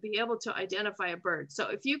see to be able to identify a bird. So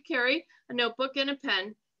if you carry a notebook and a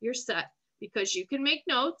pen, you're set, because you can make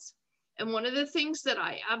notes. And one of the things that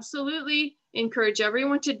I absolutely encourage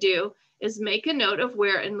everyone to do is make a note of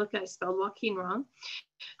where, and look, I spelled Joaquin wrong.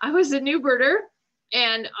 I was a new birder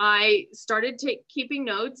and I started keeping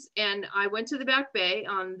notes, and I went to the back bay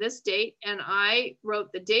on this date and I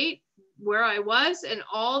wrote the date, where I was, and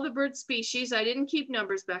all the bird species. I didn't keep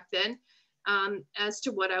numbers back then, as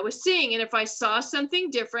to what I was seeing. And if I saw something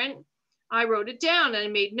different, I wrote it down and I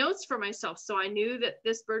made notes for myself. So I knew that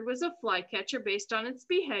this bird was a flycatcher based on its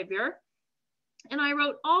behavior. And I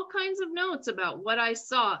wrote all kinds of notes about what I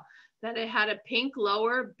saw, that it had a pink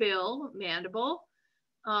lower bill mandible,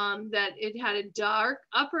 that it had a dark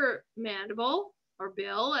upper mandible or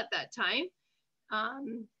bill at that time.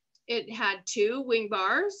 It had 2 wing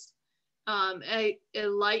bars, a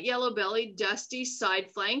light yellow belly, dusty side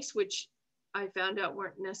flanks, which I found out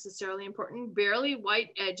weren't necessarily important, barely white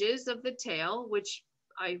edges of the tail, which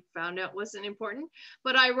I found out wasn't important,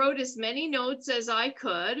 but I wrote as many notes as I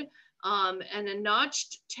could. And a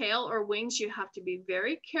notched tail or wings you have to be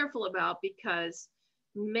very careful about, because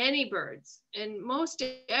many birds, and most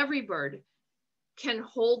every bird, can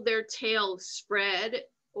hold their tail spread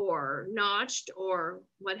or notched or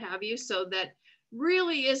what have you. So that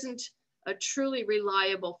really isn't a truly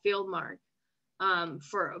reliable field mark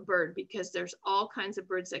for a bird, because there's all kinds of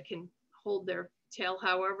birds that can hold their tail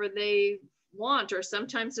however they want, or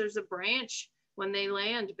sometimes there's a branch when they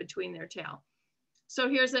land between their tail. So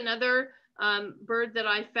here's another bird that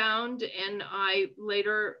I found, and I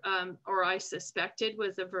later, or I suspected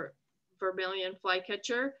was a vermilion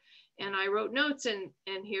flycatcher, and I wrote notes, and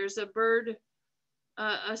here's a bird,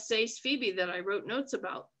 a Sace phoebe, that I wrote notes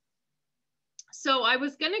about. So I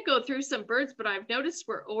was gonna go through some birds, but I've noticed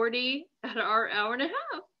we're already at our hour and a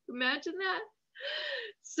half. Imagine that.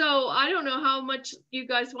 So I don't know how much you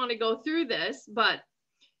guys wanna go through this, but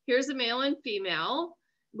here's a male and female.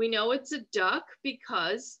 We know it's a duck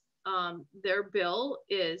because their bill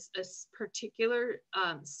is a particular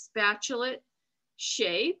spatulate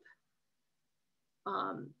shape.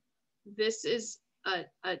 This is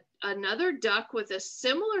another duck with a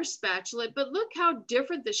similar spatulate, but look how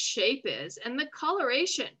different the shape is and the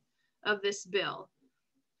coloration of this bill.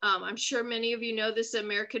 I'm sure many of you know this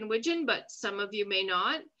American widgeon, but some of you may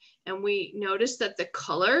not. And we notice that the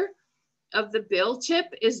color of the bill tip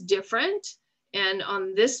is different. And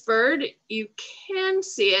on this bird, you can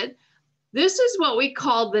see it. This is what we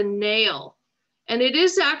call the nail. And it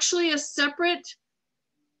is actually a separate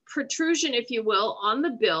protrusion, if you will, on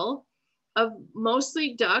the bill. Of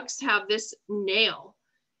mostly ducks have this nail.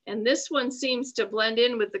 And this one seems to blend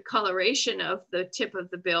in with the coloration of the tip of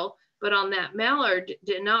the bill, but on that mallard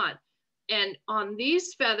did not. And on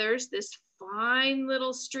these feathers, this fine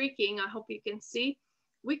little streaking, I hope you can see,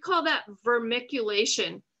 we call that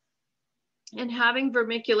vermiculation. And having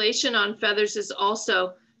vermiculation on feathers is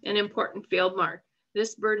also an important field mark.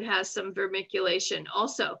 This bird has some vermiculation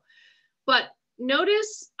also. But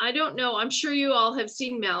notice, I don't know, I'm sure you all have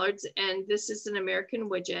seen mallards, and this is an American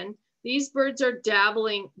widgeon. These birds are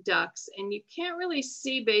dabbling ducks, and you can't really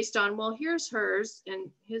see based on, well, here's hers, and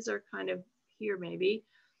his are kind of here maybe.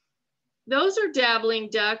 Those are dabbling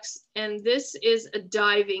ducks, and this is a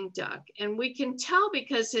diving duck. And we can tell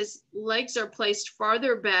because his legs are placed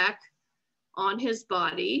farther back on his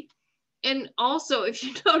body, And also, if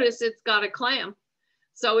you notice, it's got a clam.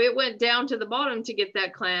 So it went down to the bottom to get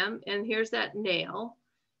that clam. And here's that nail.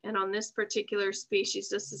 And on this particular species,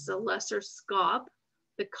 this is a lesser scaup.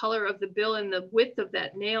 The color of the bill and the width of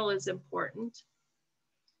that nail is important.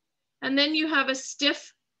 And then you have a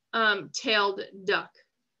stiff tailed duck,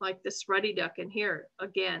 like this ruddy duck. And here,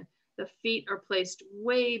 again, the feet are placed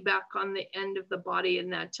way back on the end of the body,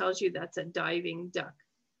 and that tells you that's a diving duck.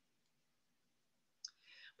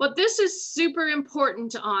 But this is super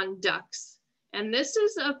important on ducks. And this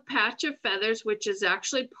is a patch of feathers, which is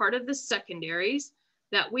actually part of the secondaries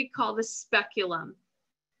that we call the speculum.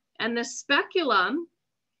 And the speculum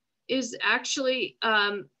is actually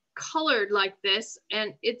colored like this,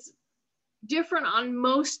 and it's different on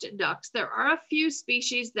most ducks. There are a few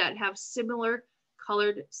species that have similar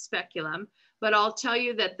colored speculum, but I'll tell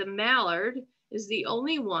you that the mallard is the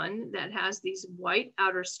only one that has these white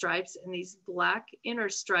outer stripes and these black inner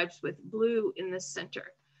stripes with blue in the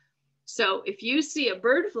center. So if you see a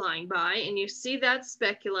bird flying by and you see that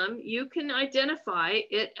speculum, you can identify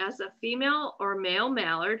it as a female or male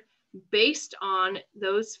mallard based on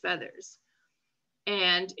those feathers.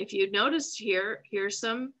 And if you notice here, here's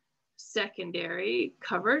some secondary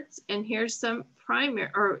coverts, and here's some primary,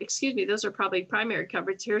 or excuse me, those are probably primary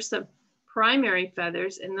coverts. Here's some primary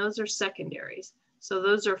feathers, and those are secondaries. So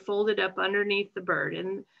those are folded up underneath the bird.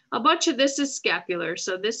 And a bunch of this is scapular.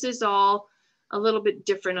 So this is all a little bit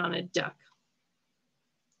different on a duck.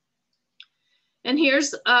 And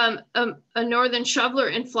here's a northern shoveler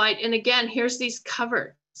in flight. And again, here's these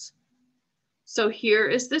coverts. So here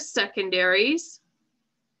is the secondaries.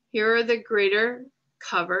 Here are the greater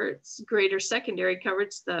coverts, greater secondary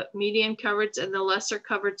coverts, the median coverts, and the lesser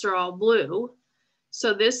coverts are all blue.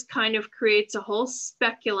 So this kind of creates a whole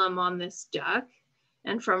speculum on this duck.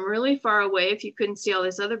 And from really far away, if you couldn't see all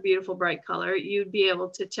this other beautiful bright color, you'd be able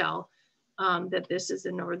to tell that this is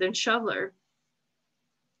a northern shoveler.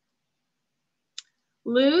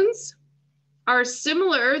 Loons are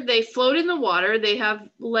similar. They float in the water. They have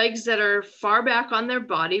legs that are far back on their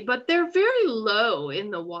body, but they're very low in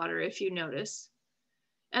the water, if you notice.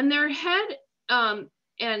 And their head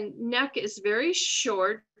and neck is very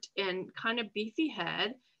short and kind of beefy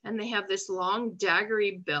head, and they have this long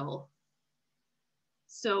daggery bill.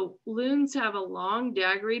 So loons have a long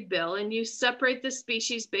daggery bill, and you separate the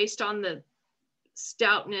species based on the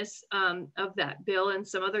stoutness of that bill and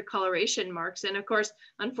some other coloration marks. And of course,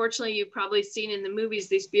 unfortunately, you've probably seen in the movies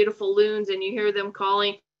these beautiful loons, and you hear them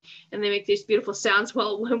calling and they make these beautiful sounds.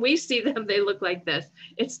 Well, when we see them, they look like this.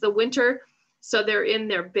 It's the winter, so they're in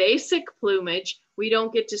their basic plumage. We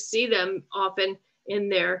don't get to see them often in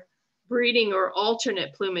their breeding or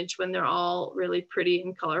alternate plumage when they're all really pretty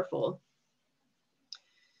and colorful.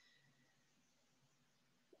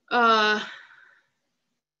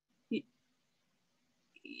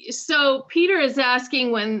 So Peter is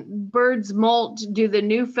asking, when birds molt, do the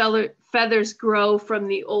new feathers grow from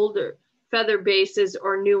the older feather bases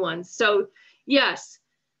or new ones? So yes,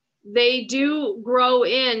 they do grow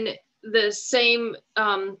in the same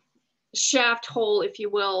shaft hole, if you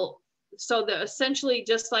will. So they're essentially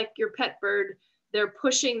just like your pet bird, they're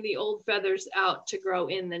pushing the old feathers out to grow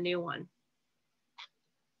in the new one.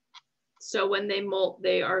 So when they molt,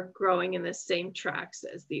 they are growing in the same tracks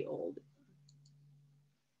as the old.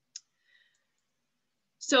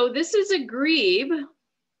 So this is a grebe,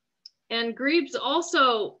 and grebes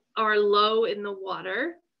also are low in the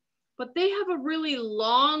water, but they have a really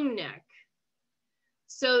long neck.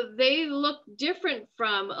 So they look different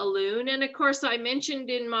from a loon. And of course, I mentioned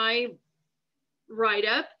in my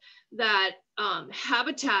write-up that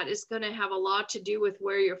habitat is going to have a lot to do with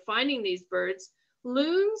where you're finding these birds.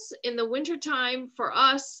 Loons in the wintertime for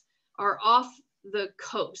us are off the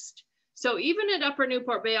coast. So even at Upper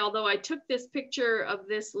Newport Bay, although I took this picture of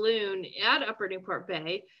this loon at Upper Newport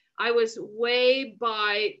Bay, I was way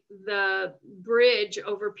by the bridge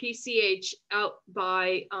over PCH out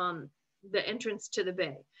by the entrance to the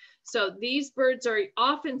bay. So these birds are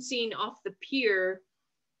often seen off the pier,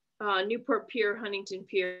 Newport Pier, Huntington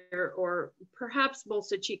Pier, or perhaps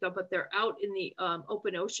Bolsa Chica, but they're out in the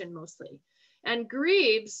open ocean mostly. And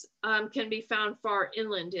grebes can be found far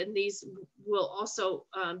inland, and these will also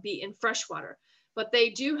be in freshwater. But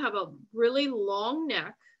they do have a really long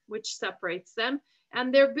neck, which separates them,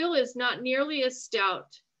 and their bill is not nearly as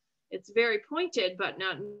stout. It's very pointed, but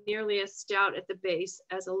not nearly as stout at the base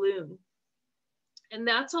as a loon. And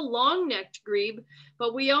that's a long-necked grebe,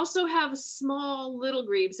 but we also have small little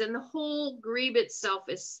grebes, and the whole grebe itself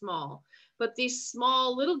is small. But these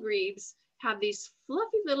small little grebes have these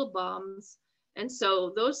fluffy little bums, and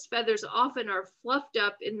so those feathers often are fluffed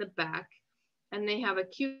up in the back, and they have a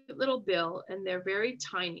cute little bill and they're very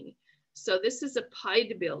tiny. So this is a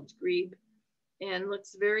pied-billed grebe and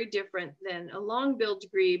looks very different than a long-billed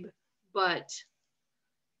grebe, but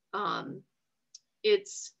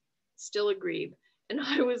it's still a grebe. And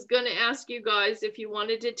I was going to ask you guys if you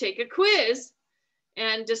wanted to take a quiz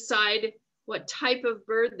and decide what type of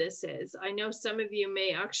bird this is. I know some of you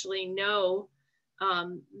may actually know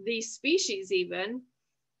these species even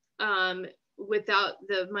without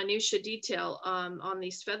the minutia detail on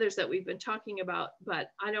these feathers that we've been talking about,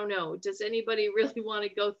 but I don't know. Does anybody really want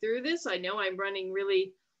to go through this? I know I'm running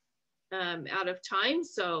really out of time,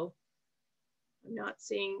 so I'm not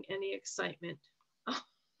seeing any excitement.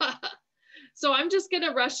 So I'm just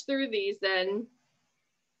gonna rush through these then.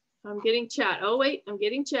 I'm getting chat. Oh wait, I'm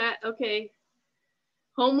getting chat. Okay.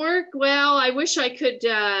 Homework. Well, I wish I could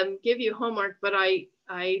give you homework, but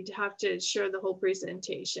I'd have to share the whole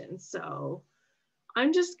presentation. So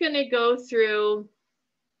I'm just gonna go through.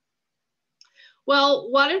 Well,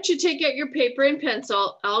 why don't you take out your paper and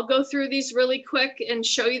pencil? I'll go through these really quick and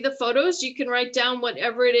show you the photos. You can write down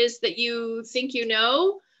whatever it is that you think you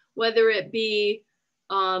know, whether it be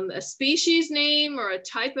a species name or a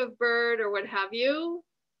type of bird or what have you.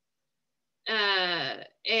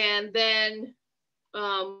 And then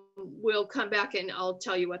we'll come back and I'll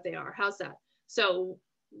tell you what they are. How's that? So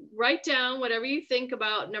write down whatever you think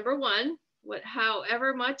about number one,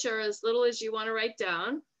 however much or as little as you want to write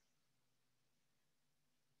down.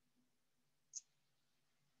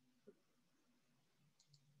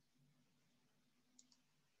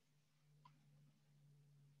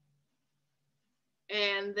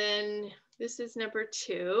 And then this is number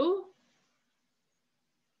two.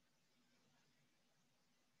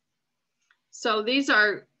 So these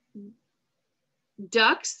are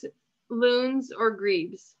ducks, loons, or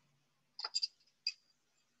grebes.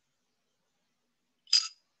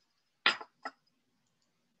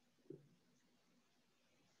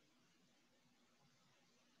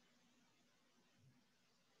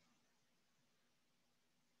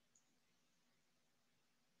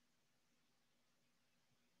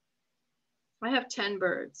 I have 10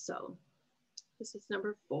 birds, so this is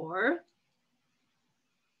number 4.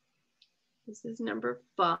 This is number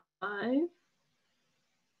 5.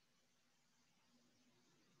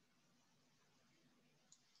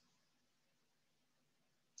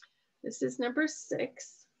 This is number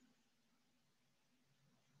 6.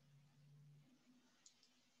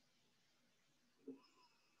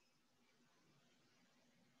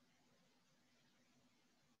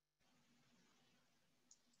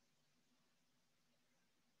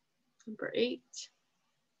 Number 8.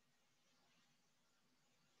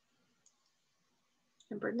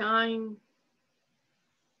 Number 9.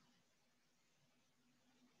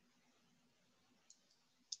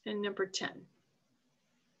 And number 10.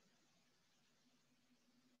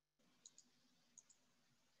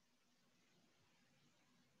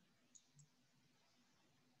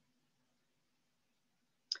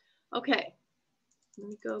 Okay, let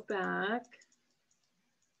me go back.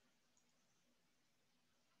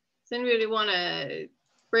 Does anybody want to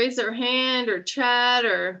raise their hand or chat,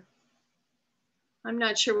 or I'm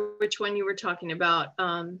not sure which one you were talking about,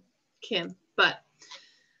 Kim, but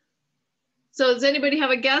so does anybody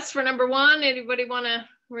have a guess for number 1? Anybody want to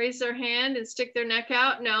raise their hand and stick their neck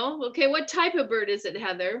out? No? Okay, what type of bird is it,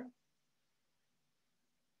 Heather?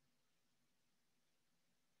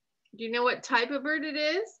 Do you know what type of bird it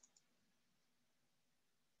is?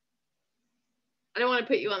 I don't want to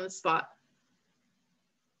put you on the spot.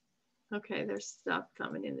 Okay, there's stuff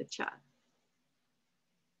coming in the chat.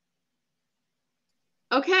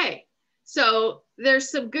 Okay, so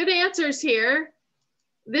there's some good answers here.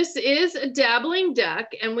 This is a dabbling duck,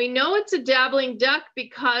 and we know it's a dabbling duck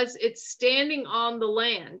because it's standing on the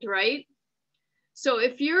land, right? So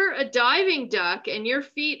if you're a diving duck and your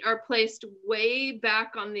feet are placed way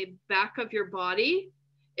back on the back of your body,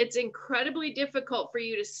 it's incredibly difficult for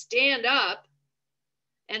you to stand up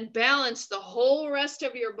and balance the whole rest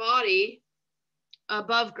of your body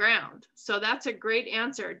above ground. So that's a great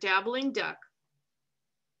answer, dabbling duck.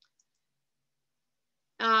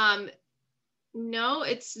 No,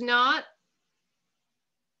 it's not.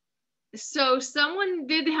 So someone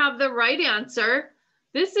did have the right answer.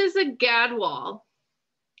 This is a gadwall.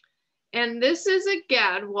 And this is a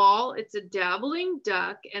gadwall. It's a dabbling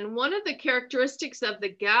duck. And one of the characteristics of the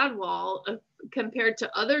gadwall compared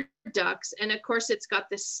to other ducks, and of course it's got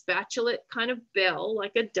this spatulate kind of bill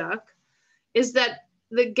like a duck, is that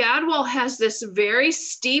the gadwall has this very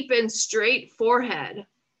steep and straight forehead.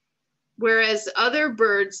 Whereas other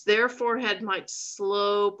birds, their forehead might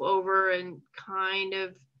slope over and kind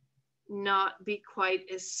of not be quite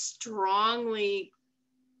as strongly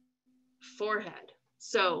forehead.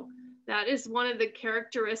 So that is one of the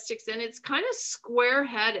characteristics, and it's kind of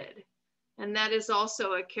square-headed. And that is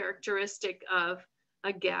also a characteristic of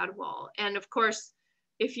a gadwall. And of course,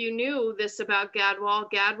 if you knew this about gadwall,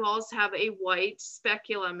 gadwalls have a white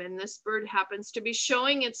speculum, and this bird happens to be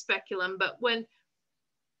showing its speculum. But when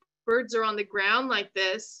birds are on the ground like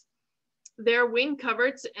this, their wing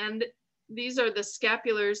coverts, and these are the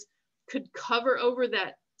scapulars, could cover over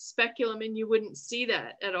that speculum and you wouldn't see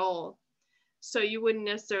that at all. So you wouldn't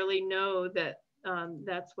necessarily know that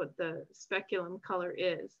that's what the speculum color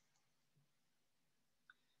is.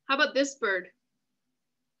 How about this bird?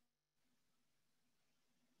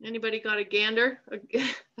 Anybody got a gander,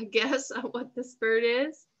 a guess on what this bird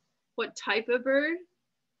is? What type of bird?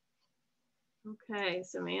 Okay,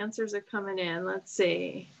 some answers are coming in. Let's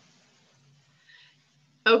see.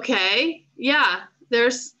 Okay, yeah,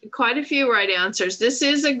 there's quite a few right answers. This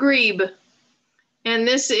is a grebe, and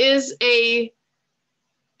this is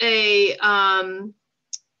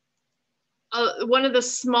one of the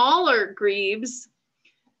smaller grebes.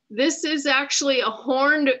 This is actually a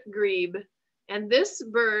horned grebe. And this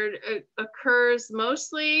bird occurs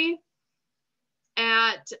mostly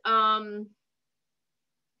at the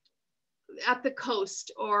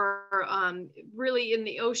coast, or really in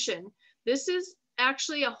the ocean. This is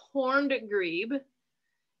actually a horned grebe.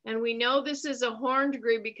 And we know this is a horned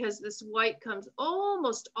grebe because this white comes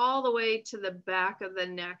almost all the way to the back of the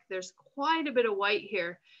neck. There's quite a bit of white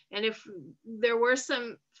here. And if there were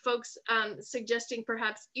some folks suggesting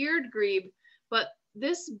perhaps eared grebe, but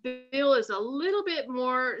this bill is a little bit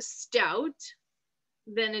more stout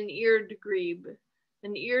than an eared grebe.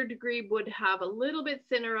 An eared grebe would have a little bit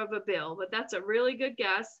thinner of a bill, but that's a really good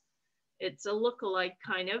guess. It's a look-alike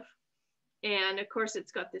kind of. And of course,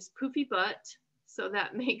 it's got this poofy butt, so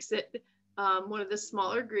that makes it one of the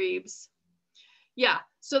smaller grebes. Yeah,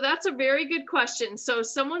 so that's a very good question. So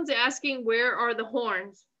someone's asking, where are the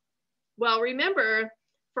horns? Well, remember,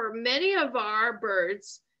 for many of our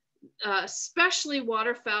birds, especially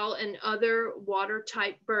waterfowl and other water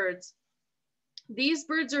type birds, these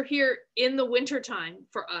birds are here in the wintertime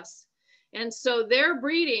for us. And so they're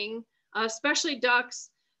breeding, especially ducks.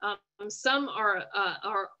 Some are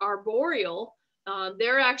arboreal.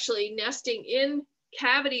 They're actually nesting in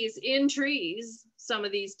cavities in trees, some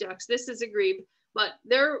of these ducks. This is a grebe, but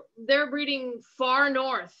they're breeding far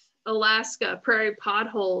north, Alaska, prairie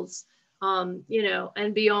potholes, you know,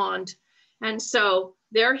 and beyond. And so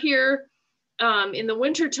they're here in the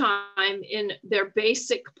wintertime in their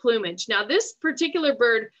basic plumage. Now, this particular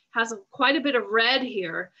bird has quite a bit of red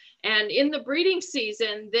here. And in the breeding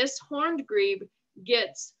season, this horned grebe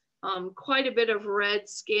gets quite a bit of red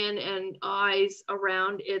skin and eyes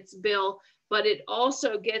around its bill, but it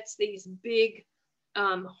also gets these big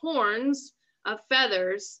horns of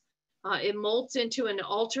feathers. It molts into an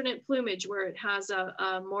alternate plumage where it has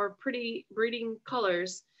a more pretty breeding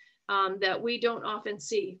colors that we don't often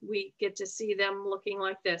see. We get to see them looking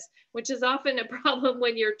like this, which is often a problem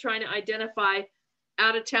when you're trying to identify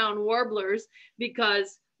out-of-town warblers,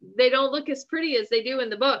 because they don't look as pretty as they do in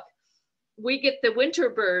the book. We get the winter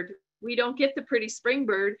bird. We don't get the pretty spring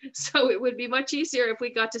bird. So it would be much easier if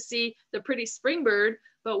we got to see the pretty spring bird,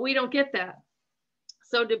 but we don't get that.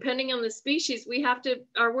 So depending on the species, we have to,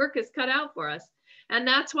 our work is cut out for us. And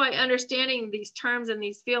that's why understanding these terms and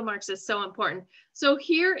these field marks is so important. So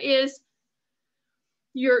here is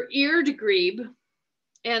your eared grebe,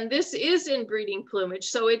 and this is in breeding plumage.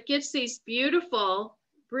 So it gets these beautiful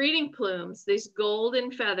breeding plumes, these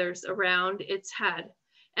golden feathers around its head.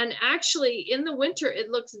 And actually in the winter, it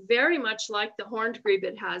looks very much like the horned grebe.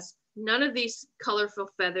 It has none of these colorful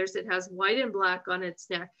feathers. It has white and black on its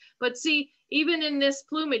neck. But see, even in this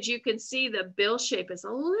plumage, you can see the bill shape is a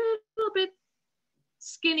little bit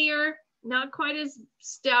skinnier, not quite as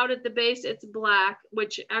stout at the base. It's black,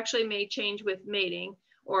 which actually may change with mating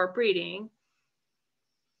or breeding.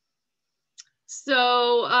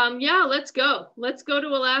 So yeah, let's go. Let's go to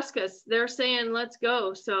Alaska. They're saying let's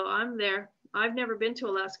go. So I'm there. I've never been to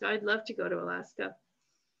Alaska. I'd love to go to Alaska.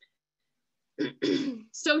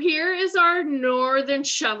 So here is our northern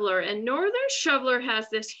shoveler, and northern shoveler has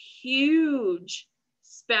this huge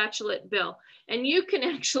spatulate bill. And you can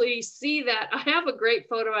actually see that. I have a great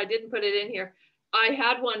photo. I didn't put it in here. I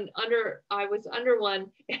had one under, I was under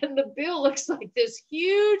one, and the bill looks like this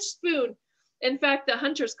huge spoon. In fact, the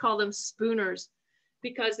hunters call them spooners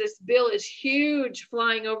because this bill is huge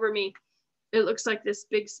flying over me. It looks like this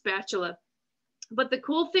big spatula. But the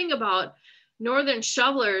cool thing about northern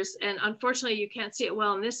shovelers, and unfortunately you can't see it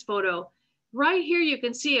well in this photo, right here you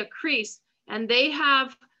can see a crease, and they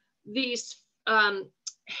have these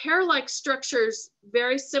hair-like structures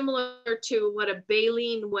very similar to what a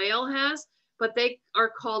baleen whale has, but they are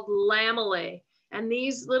called lamellae. And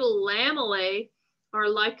these little lamellae are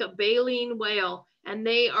like a baleen whale, and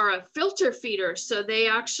they are a filter feeder. So they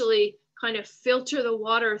actually kind of filter the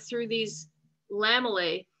water through these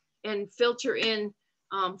lamellae and filter in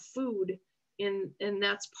food. And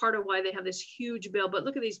that's part of why they have this huge bill. But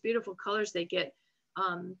look at these beautiful colors they get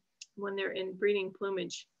when they're in breeding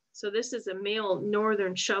plumage. So this is a male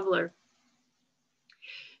northern shoveler.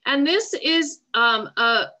 And this is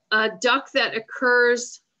a duck that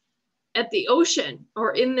occurs at the ocean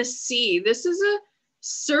or in the sea. This is a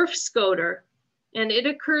surf scoter, and it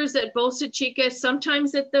occurs at Bolsa Chica,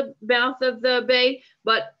 sometimes at the mouth of the bay,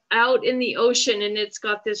 but out in the ocean. And it's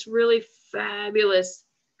got this really fabulous,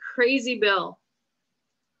 crazy bill.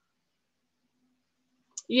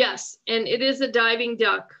 Yes, and it is a diving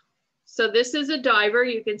duck. So this is a diver.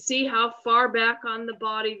 You can see how far back on the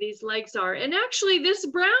body these legs are. And actually this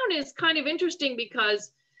brown is kind of interesting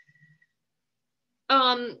because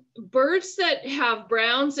birds that have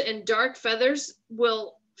browns and dark feathers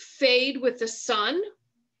will fade with the sun.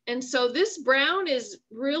 And so this brown is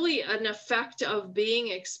really an effect of being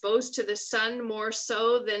exposed to the sun more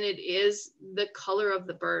so than it is the color of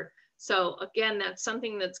the bird. So again, that's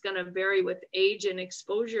something that's going to vary with age and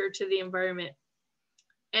exposure to the environment.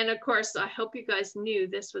 And of course, I hope you guys knew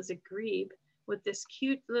this was a grebe with this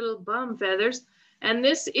cute little bum feathers. And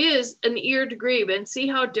this is an eared grebe. And see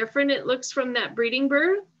how different it looks from that breeding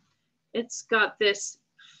bird? It's got this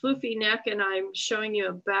floofy neck, and I'm showing you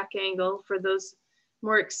a back angle for those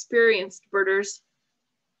more experienced birders.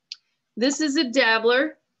 This is a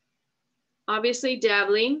dabbler, obviously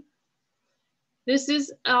dabbling. This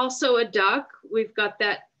is also a duck. We've got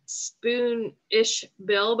that spoon-ish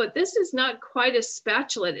bill, but this is not quite as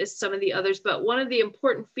spatulate as some of the others. But one of the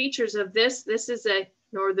important features of this is a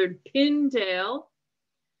northern pintail,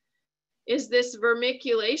 is this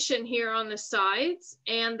vermiculation here on the sides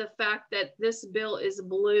and the fact that this bill is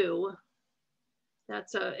blue.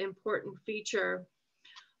 That's an important feature.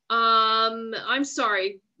 I'm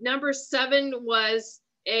sorry, number 7 was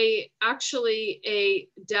actually a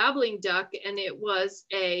dabbling duck, and it was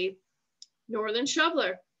a northern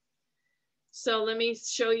shoveler. So let me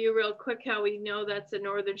show you real quick how we know that's a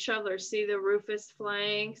northern shoveler. See the rufous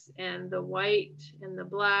flanks and the white and the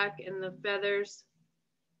black and the feathers.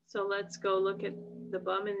 So let's go look at the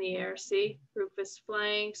bum in the air. See, rufous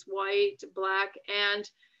flanks, white, black, and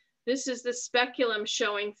this is the speculum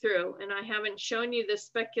showing through. And I haven't shown you the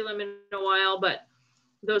speculum in a while, but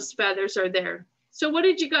those feathers are there. So what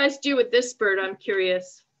did you guys do with this bird? I'm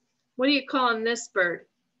curious. What are you calling this bird?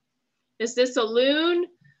 Is this a loon,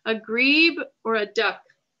 a grebe, or a duck?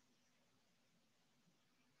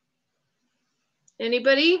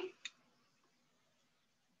 Anybody?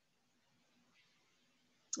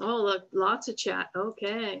 Oh, look, lots of chat.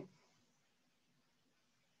 Okay.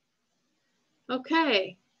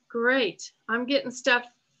 Okay, great. I'm getting stuff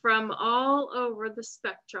from all over the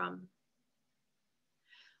spectrum.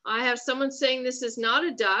 I have someone saying this is not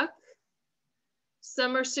a duck.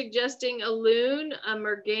 Some are suggesting a loon, a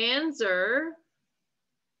merganser,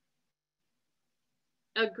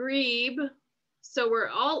 a grebe. So we're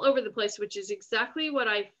all over the place, which is exactly what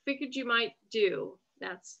I figured you might do.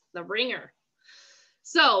 That's the ringer.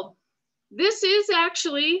 So this is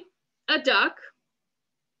actually a duck.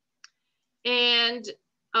 And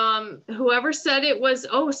whoever said it was,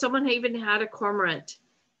 oh, someone even had a cormorant.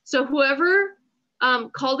 So whoever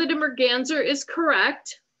called it a merganser is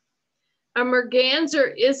correct. A merganser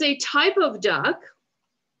is a type of duck.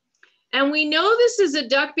 And we know this is a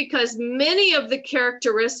duck because many of the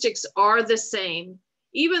characteristics are the same,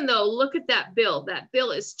 even though look at that bill. That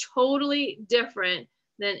bill is totally different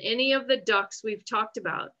than any of the ducks we've talked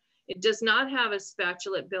about. It does not have a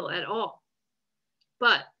spatulate bill at all,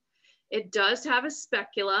 but it does have a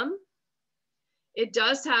speculum. It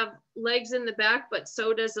does have legs in the back, but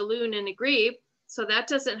so does a loon and a grebe. So that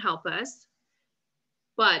doesn't help us.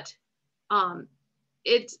 But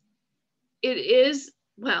it is,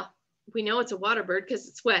 well, we know it's a water bird because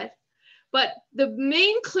it's wet, but the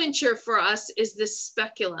main clincher for us is this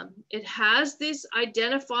speculum. It has this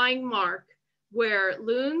identifying mark where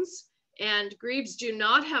loons and grebes do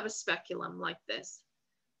not have a speculum like this,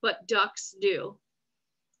 but ducks do.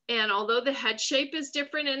 And although the head shape is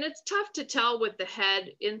different, and it's tough to tell with the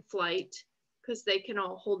head in flight because they can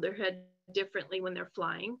all hold their head differently when they're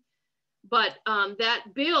flying, but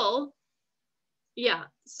that bill, yeah,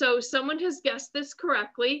 so someone has guessed this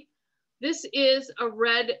correctly. This is a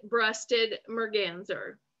red-breasted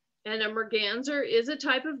merganser. And a merganser is a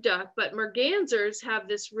type of duck, but mergansers have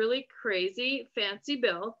this really crazy fancy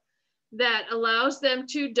bill that allows them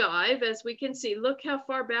to dive. As we can see, look how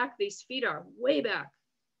far back these feet are, way back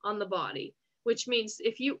on the body, which means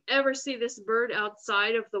if you ever see this bird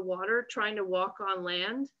outside of the water trying to walk on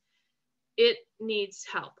land, it needs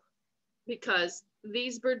help, because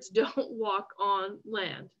these birds don't walk on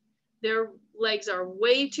land. Their legs are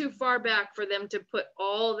way too far back for them to put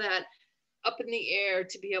all that up in the air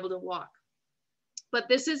to be able to walk. But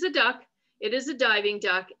this is a duck. It is a diving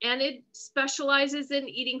duck, and it specializes in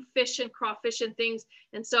eating fish and crawfish and things.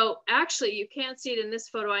 And so actually you can't see it in this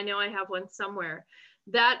photo. I know I have one somewhere.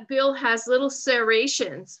 That bill has little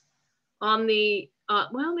serrations on the,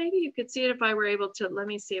 well, maybe you could see it if I were able to. Let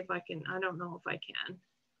me see if I can. I don't know if I can.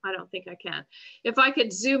 I don't think I can. If I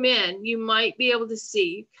could zoom in, you might be able to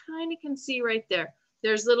see, you kind of can see right there.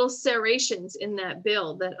 There's little serrations in that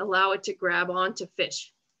bill that allow it to grab onto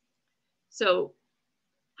fish. So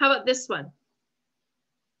how about this one?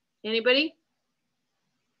 Anybody?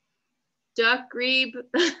 Duck, grebe,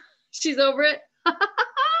 she's over it.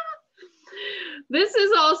 This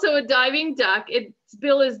is also a diving duck. Its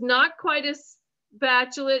bill is not quite as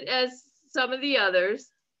spatulate as some of the others,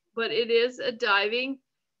 but it is a diving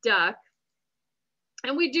duck.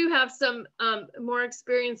 And we do have some more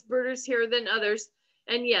experienced birders here than others.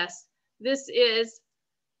 And yes, this is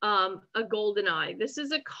a goldeneye. This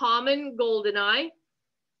is a common goldeneye.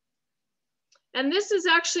 And this is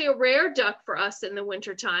actually a rare duck for us in the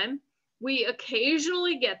wintertime. We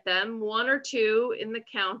occasionally get them, one or two in the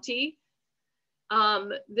county.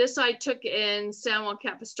 This I took in San Juan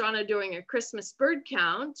Capistrano during a Christmas bird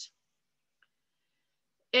count.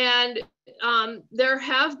 And there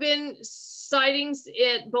have been sightings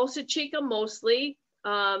at Boca Chica mostly.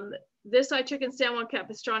 This I took in San Juan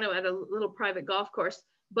Capistrano at a little private golf course,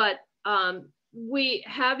 but we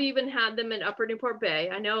have even had them in Upper Newport Bay.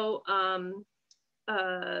 I know,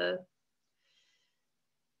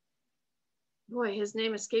 boy, his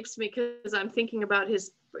name escapes me because I'm thinking about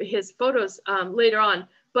his photos later on,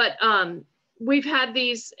 but we've had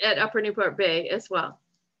these at Upper Newport Bay as well.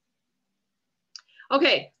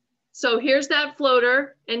 Okay, so here's that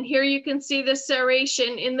floater, and here you can see the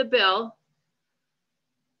serration in the bill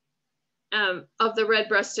of the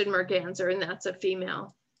red-breasted merganser, and that's a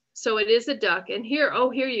female. So it is a duck, and here, oh,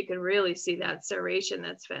 here you can really see that serration.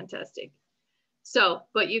 That's fantastic. So,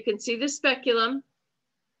 but you can see the speculum,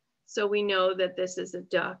 so we know that this is a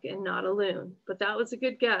duck and not a loon, but that was a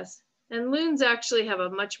good guess. And loons actually have a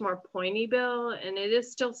much more pointy bill, and it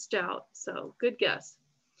is still stout, so good guess.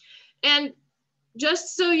 And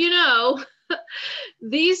just so you know,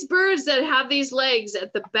 these birds that have these legs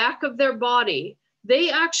at the back of their body,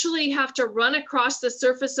 they actually have to run across the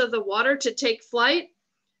surface of the water to take flight.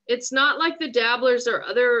 It's not like the dabblers or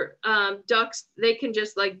other ducks. They can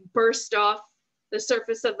just like burst off the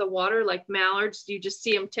surface of the water like mallards. You just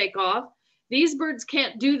see them take off. These birds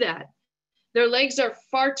can't do that. Their legs are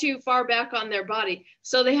far too far back on their body.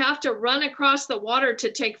 So they have to run across the water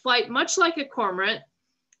to take flight, much like a cormorant,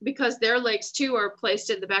 because their legs too are placed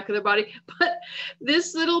at the back of their body. But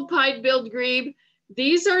this little pied-billed grebe,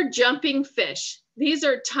 these are jumping fish. These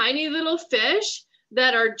are tiny little fish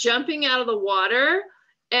that are jumping out of the water.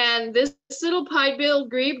 And this little pied-billed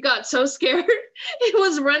grebe got so scared, it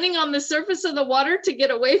was running on the surface of the water to get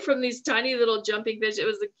away from these tiny little jumping fish. It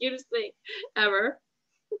was the cutest thing ever.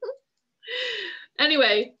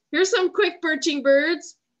 Anyway, here's some quick perching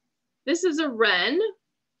birds. This is a wren.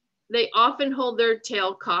 They often hold their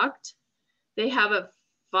tail cocked. They have a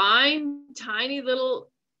fine, tiny little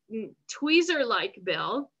tweezer-like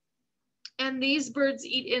bill. And these birds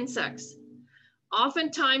eat insects.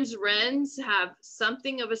 Oftentimes wrens have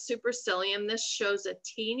something of a supercilium. This shows a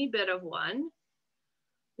teeny bit of one.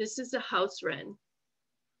 This is a house wren.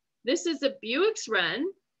 This is a Buick's wren.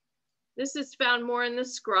 This is found more in the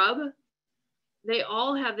scrub. They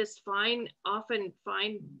all have this fine, often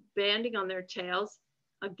fine banding on their tails.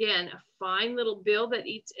 Again, a fine little bill that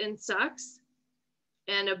eats insects,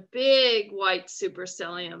 and a big white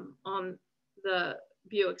supercilium on the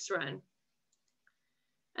Buick's wren.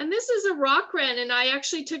 And this is a rock wren, and I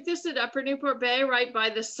actually took this at Upper Newport Bay right by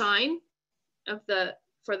the sign of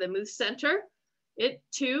for the Moose Center. It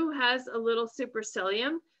too has a little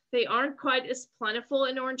supercilium. They aren't quite as plentiful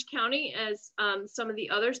in Orange County as some of the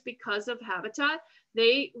others because of habitat.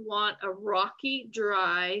 They want a rocky,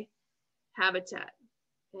 dry habitat.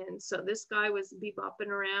 And so this guy was bebopping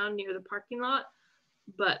around near the parking lot,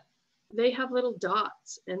 but they have little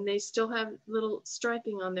dots, and they still have little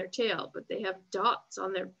striping on their tail, but they have dots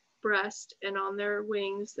on their breast and on their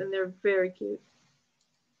wings, and they're very cute.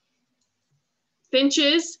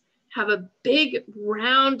 Finches, have a big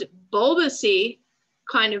round bulbousy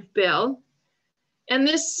kind of bill. And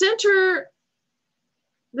this center,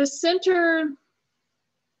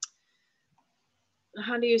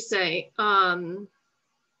 how do you say,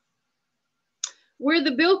 where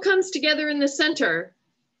the bill comes together in the center,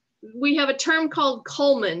 we have a term called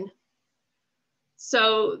culmen.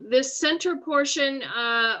 So this center portion,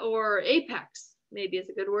 or apex, maybe is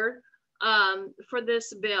a good word, for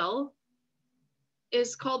this bill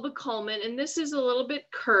is called the culmen. And this is a little bit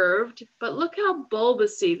curved, but look how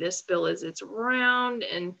bulbousy this bill is. It's round,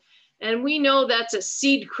 and we know that's a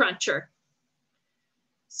seed cruncher.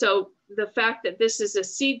 So the fact that this is a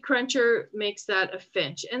seed cruncher makes that a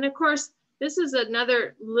finch. And of course, this is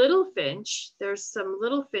another little finch. There's some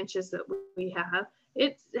little finches that we have.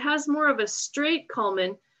 It has more of a straight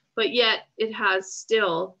culmen, but yet it has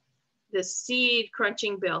still the seed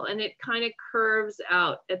crunching bill, and it kind of curves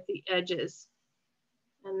out at the edges.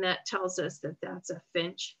 And that tells us that that's a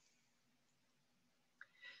finch.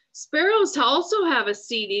 Sparrows also have a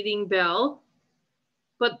seed-eating bill,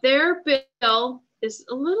 but their bill is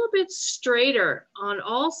a little bit straighter on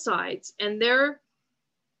all sides, and their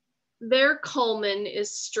culmen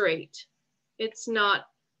is straight. It's not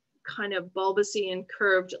kind of bulbousy and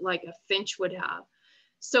curved like a finch would have.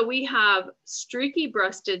 So we have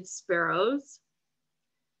streaky-breasted sparrows,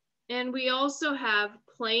 and we also have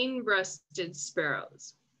plain-breasted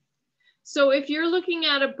sparrows. So if you're looking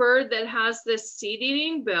at a bird that has this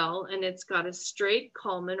seed-eating bill and it's got a straight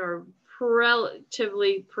culmen, or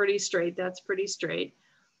relatively pretty straight, that's pretty straight.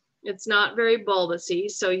 It's not very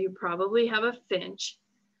bulbousy, so you probably have a finch.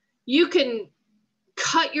 You can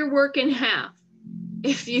cut your work in half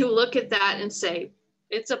if you look at that and say,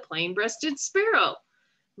 it's a plain-breasted sparrow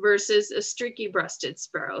versus a streaky-breasted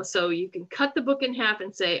sparrow. So you can cut the book in half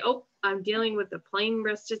and say, oh, I'm dealing with a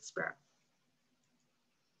plain-breasted sparrow.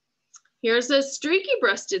 Here's a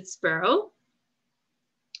streaky-breasted sparrow.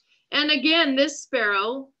 And again, this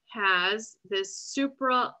sparrow has this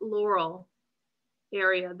supraloral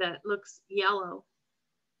area that looks yellow.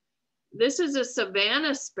 This is a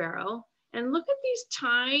savanna sparrow. And look at these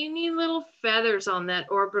tiny little feathers on that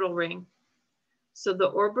orbital ring. So the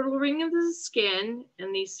orbital ring of the skin,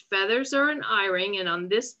 and these feathers are an eye ring. And on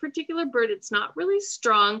this particular bird, it's not really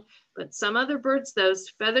strong, but some other birds, those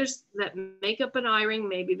feathers that make up an eye ring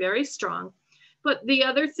may be very strong. But the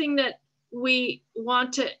other thing that we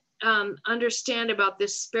want to understand about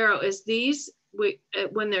this sparrow is these,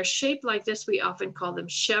 when they're shaped like this, we often call them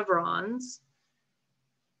chevrons.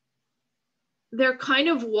 They're kind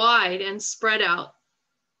of wide and spread out.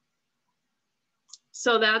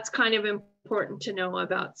 So that's kind of important to know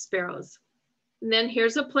about sparrows. And then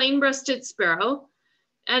here's a plain-breasted sparrow.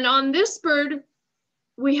 And on this bird,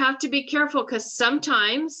 we have to be careful because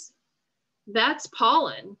sometimes that's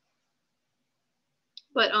pollen.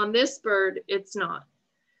 But on this bird, it's not.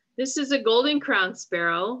 This is a golden crown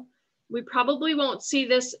sparrow. We probably won't see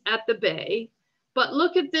this at the bay, but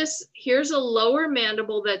look at this. Here's a lower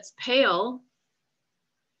mandible that's pale,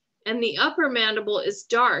 and the upper mandible is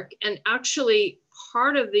dark, and actually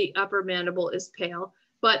part of the upper mandible is pale,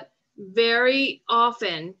 but very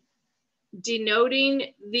often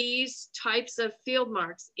denoting these types of field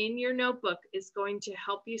marks in your notebook is going to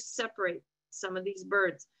help you separate some of these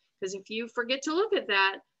birds. Because if you forget to look at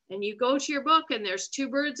that and you go to your book and there's two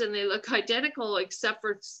birds and they look identical except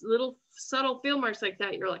for little subtle field marks like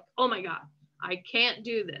that, you're like, oh my God, I can't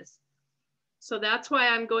do this. So that's why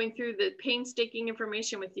I'm going through the painstaking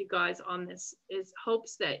information with you guys on this, is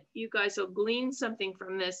hopes that you guys will glean something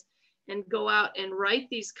from this and go out and write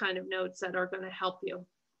these kind of notes that are going to help you.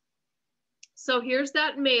 So here's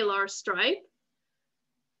that malar stripe,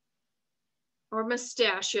 or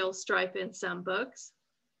mustachioal stripe in some books.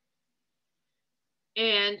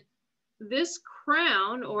 And this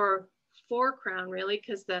crown, or forecrown really,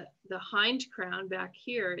 because the hind crown back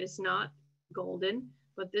here is not golden,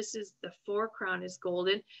 but this is the forecrown is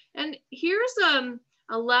golden. And here's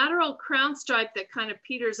a lateral crown stripe that kind of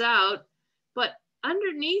peters out, but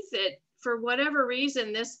underneath it, for whatever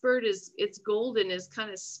reason, this bird it's golden is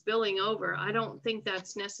kind of spilling over. I don't think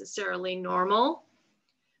that's necessarily normal,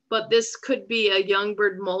 but this could be a young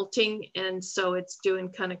bird molting, and so it's doing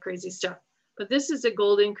kind of crazy stuff. But this is a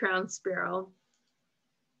golden crown sparrow.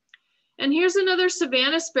 And here's another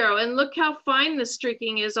savanna sparrow, and look how fine the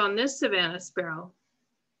streaking is on this savanna sparrow.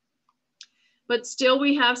 But still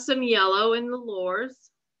we have some yellow in the lores,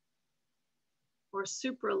 or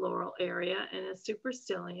supraloral area, and a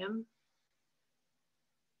supercilium.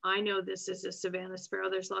 I know this is a savanna sparrow.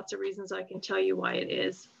 There's lots of reasons I can tell you why it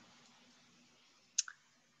is.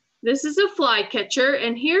 This is a flycatcher,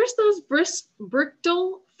 and here's those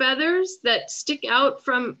bristol feathers that stick out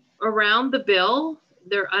from around the bill.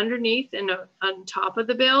 They're underneath and on top of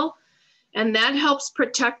the bill. And that helps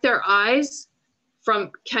protect their eyes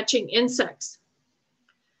from catching insects.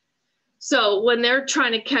 So when they're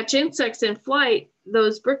trying to catch insects in flight,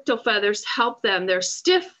 those bricktail feathers help them. They're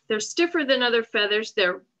stiff. They're stiffer than other feathers.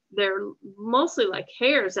 They're mostly like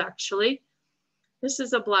hairs, actually. This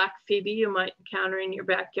is a black phoebe you might encounter in your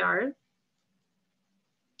backyard.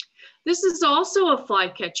 This is also a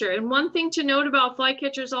flycatcher. And one thing to note about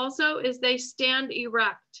flycatchers also is they stand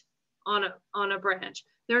erect on a branch.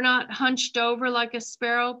 They're not hunched over like a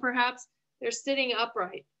sparrow, perhaps. They're sitting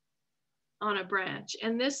upright on a branch.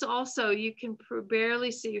 And this also, you can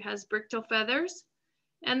barely see, has bricktail feathers.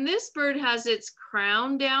 And this bird has its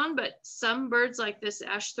crown down, but some birds like this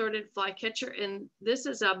ash-throated flycatcher, and this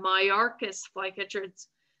is a Myarchus flycatcher. It's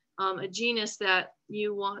a genus that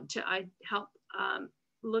you want to help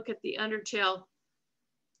look at the undertail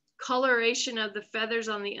coloration of the feathers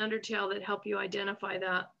on the undertail that help you identify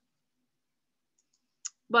that.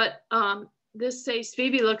 But this Sace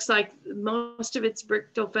phoebe looks like most of its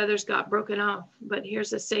bricktail feathers got broken off, but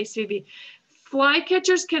here's a Sace phoebe.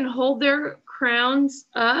 Flycatchers can hold their crowns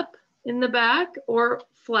up in the back or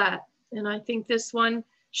flat. And I think this one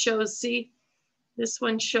shows, see, this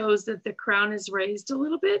one shows that the crown is raised a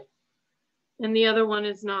little bit and the other one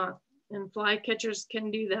is not. And flycatchers can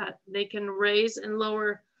do that. They can raise and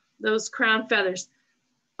lower those crown feathers.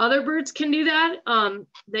 Other birds can do that.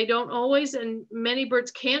 They don't always, and many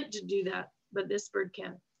birds can't do that, but this bird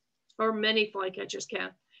can, or many flycatchers can.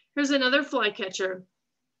 Here's another flycatcher.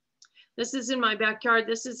 This is in my backyard.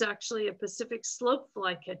 This is actually a Pacific slope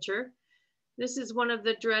flycatcher. This is one of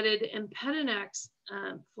the dreaded Empedonax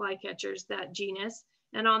flycatchers, that genus.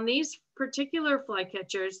 And on these particular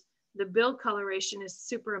flycatchers, the bill coloration is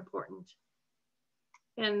super important.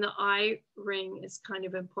 And the eye ring is kind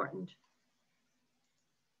of important.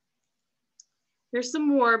 Here's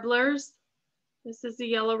some warblers. This is the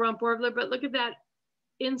yellow rump warbler, but look at that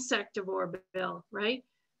insectivore bill, right?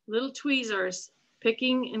 Little tweezers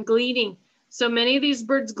picking and gleaning. So many of these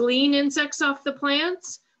birds glean insects off the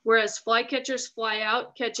plants, whereas flycatchers fly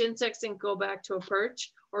out, catch insects and go back to a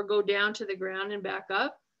perch or go down to the ground and back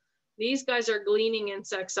up. These guys are gleaning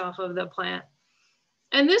insects off of the plant.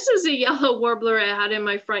 And this is a yellow warbler I had in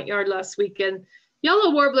my front yard last weekend.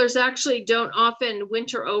 Yellow warblers actually don't often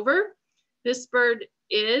winter over. This bird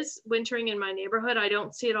is wintering in my neighborhood. I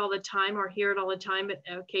don't see it all the time or hear it all the time, but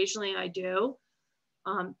occasionally I do.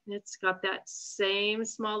 It's got that same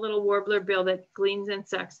small little warbler bill that gleans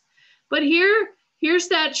insects. But here's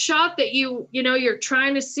that shot that you're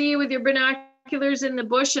trying to see with your binoculars in the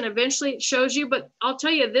bush, and eventually it shows you. But I'll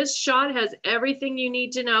tell you, this shot has everything you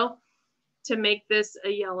need to know to make this a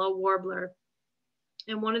yellow warbler.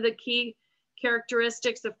 And one of the key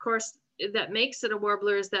characteristics, of course, that makes it a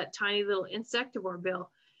warbler is that tiny little insectivore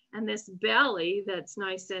bill and this belly that's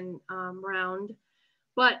nice and round.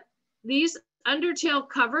 But these undertail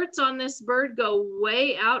coverts on this bird go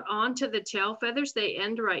way out onto the tail feathers. They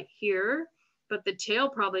end right here, but the tail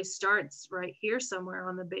probably starts right here somewhere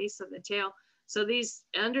on the base of the tail. So these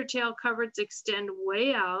undertail coverts extend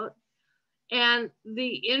way out, and the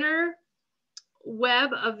inner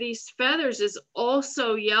web of these feathers is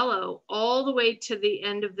also yellow all the way to the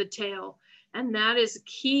end of the tail. And that is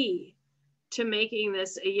key to making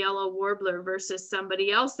this a yellow warbler versus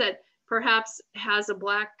somebody else that perhaps has a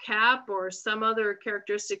black cap or some other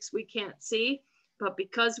characteristics we can't see. But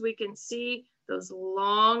because we can see those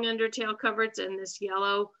long undertail coverts and this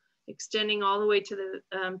yellow extending all the way to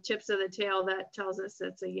the tips of the tail, that tells us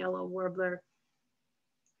it's a yellow warbler.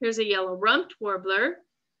 Here's a yellow rumped warbler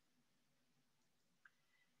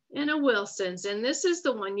and a Wilson's. And this is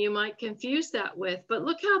the one you might confuse that with, but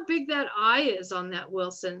look how big that eye is on that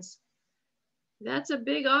Wilson's. That's a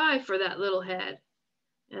big eye for that little head.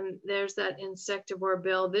 And there's that insectivore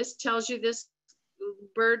bill. This tells you this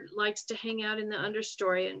bird likes to hang out in the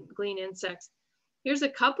understory and glean insects. Here's a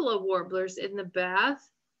couple of warblers in the bath.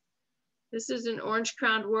 This is an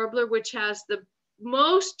orange-crowned warbler, which has the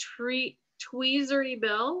most tweezery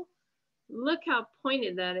bill. Look how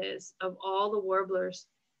pointed that is of all the warblers.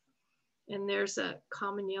 And there's a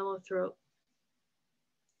common yellow throat.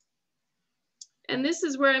 And this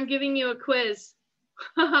is where I'm giving you a quiz.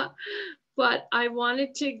 But I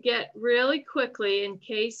wanted to get really quickly, in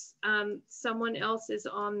case someone else is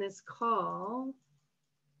on this call,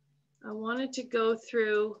 I wanted to go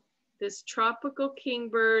through this tropical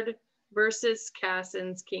kingbird versus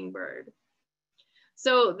Casson's kingbird.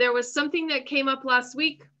 So there was something that came up last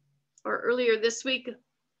week or earlier this week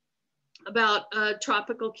about a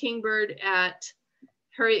tropical kingbird at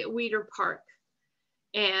Harriet Weeder Park.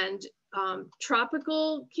 And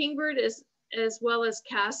tropical kingbird as well as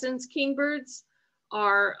Cassin's kingbirds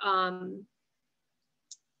are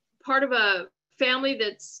part of a family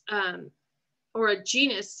that's, or a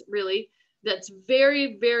genus really, that's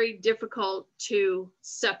very, very difficult to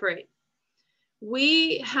separate.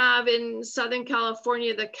 We have in Southern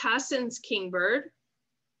California, the Cassin's kingbird.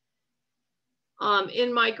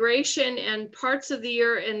 In migration and parts of the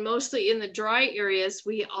year, and mostly in the dry areas,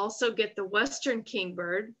 we also get the Western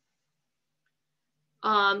kingbird.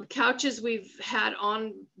 Couches we've had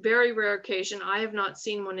on very rare occasion. I have not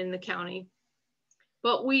seen one in the county.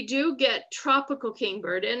 But we do get tropical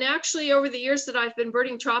kingbird. And actually over the years that I've been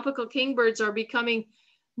birding, tropical kingbirds are becoming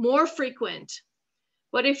more frequent.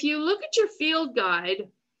 But if you look at your field guide,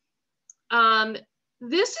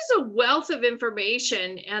 this is a wealth of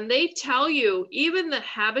information, and they tell you even the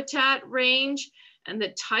habitat range and the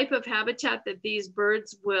type of habitat that these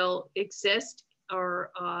birds will exist or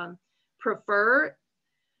prefer.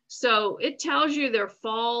 So it tells you their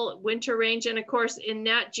fall, winter range. And of course, in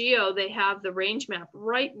Nat Geo, they have the range map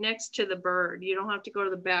right next to the bird. You don't have to go to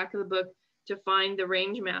the back of the book to find the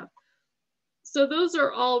range map. So those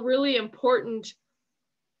are all really important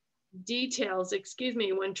details, excuse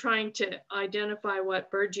me, when trying to identify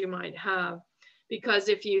what bird you might have. Because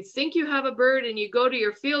if you think you have a bird and you go to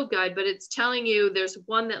your field guide, but it's telling you there's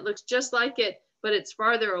one that looks just like it, but it's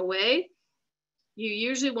farther away, you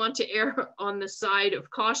usually want to err on the side of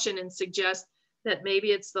caution and suggest that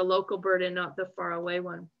maybe it's the local bird and not the far away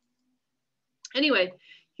one. Anyway,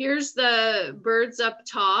 here's the birds up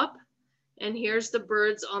top, and here's the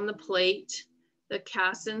birds on the plate: the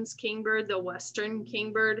Cassin's kingbird, the Western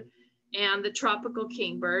kingbird, and the tropical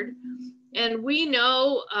kingbird. And we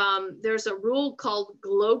know there's a rule called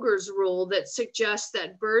Gloger's rule that suggests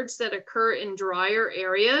that birds that occur in drier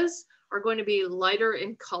areas are going to be lighter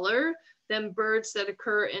in color than birds that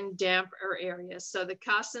occur in damper areas. So the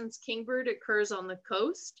Cassin's kingbird occurs on the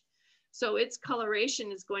coast, so its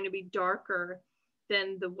coloration is going to be darker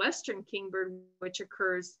than the Western kingbird, which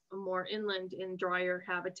occurs more inland in drier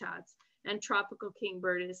habitats. And tropical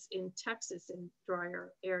kingbird is in Texas in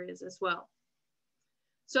drier areas as well.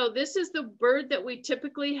 So this is the bird that we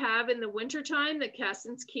typically have in the wintertime, the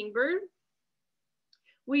Cassin's kingbird.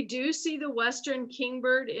 We do see the Western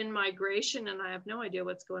kingbird in migration, and I have no idea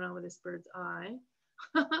what's going on with this bird's eye.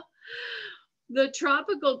 The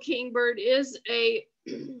tropical kingbird is a,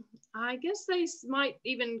 I guess they might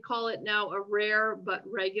even call it now a rare but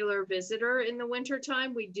regular visitor in the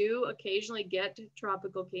wintertime. We do occasionally get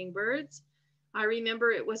tropical kingbirds. I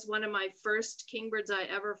remember it was one of my first kingbirds I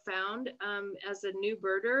ever found as a new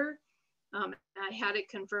birder. I had it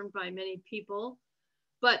confirmed by many people.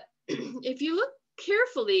 But if you look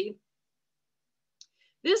carefully,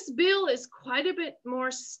 this bill is quite a bit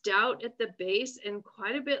more stout at the base and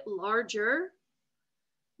quite a bit larger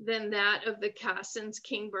than that of the Cassin's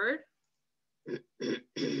kingbird.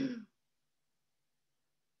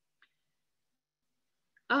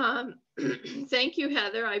 Thank you,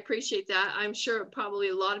 Heather. I appreciate that. I'm sure probably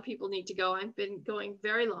a lot of people need to go. I've been going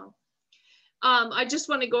very long. I just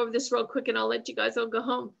want to go over this real quick and I'll let you guys all go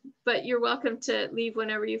home, but you're welcome to leave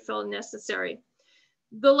whenever you feel necessary.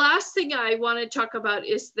 The last thing I want to talk about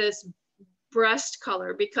is this breast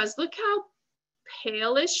color, because look how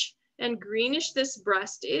palish and greenish this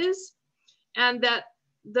breast is, and that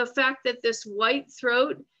the fact that this white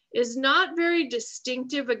throat is not very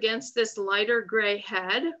distinctive against this lighter gray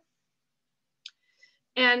head.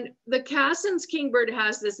 And the Cassin's kingbird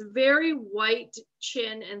has this very white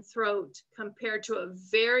chin and throat compared to a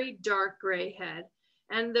very dark gray head.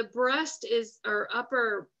 And the breast is, or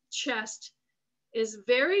upper chest is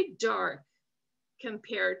very dark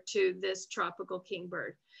compared to this tropical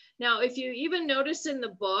kingbird. Now, if you even notice in the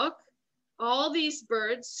book, all these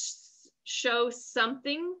birds show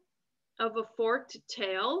something of a forked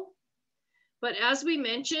tail. But as we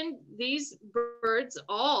mentioned, these birds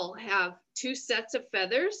all have two sets of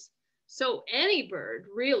feathers. So any bird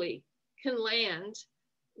really can land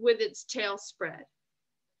with its tail spread.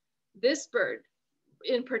 This bird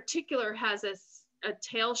in particular has a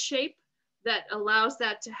tail shape that allows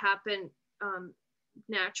that to happen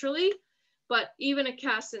naturally, but even a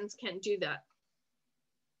Cassin's can do that.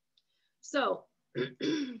 So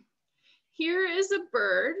here is a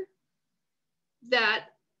bird that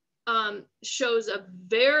shows a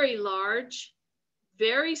very large,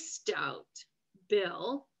 very stout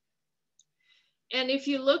bill. And if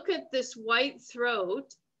you look at this white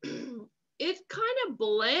throat, it kind of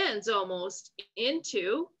blends almost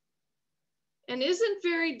into and isn't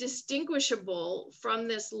very distinguishable from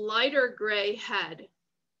this lighter gray head,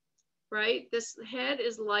 right? This head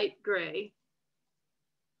is light gray.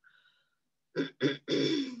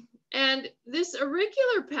 And this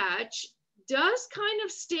auricular patch does kind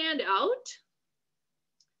of stand out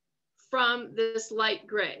from this light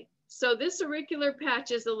gray. So this auricular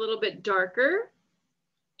patch is a little bit darker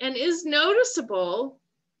and is noticeable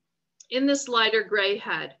in this lighter gray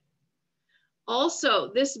head.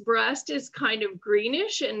 Also, this breast is kind of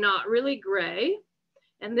greenish and not really gray.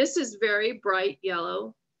 And this is very bright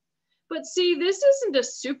yellow. But see, this isn't a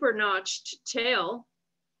super notched tail.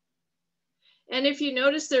 And if you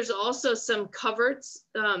notice, there's also some coverts,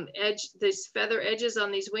 these feather edges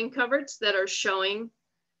on these wing coverts that are showing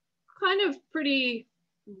kind of pretty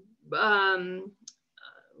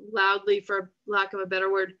loudly, for lack of a better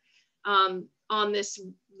word, on this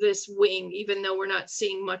wing, even though we're not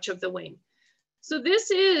seeing much of the wing. So this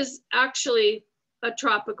is actually a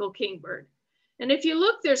tropical kingbird. And if you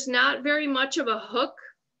look, there's not very much of a hook,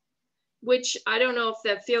 which I don't know if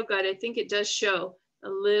that field guide, I think it does show a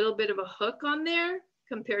little bit of a hook on there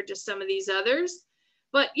compared to some of these others.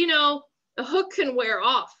 But you know, a hook can wear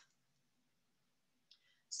off.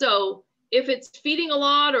 So if it's feeding a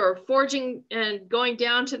lot or foraging and going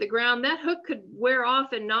down to the ground, that hook could wear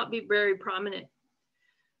off and not be very prominent.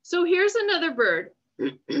 So here's another bird.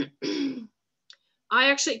 I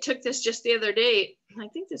actually took this just the other day. I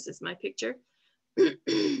think this is my picture.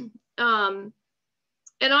 And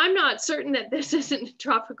I'm not certain that this isn't a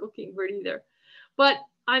tropical kingbird either, but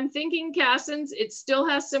I'm thinking Cassins. It still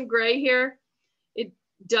has some gray here. It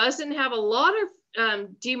doesn't have a lot of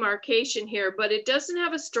demarcation here, but it doesn't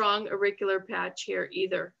have a strong auricular patch here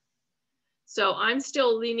either. So I'm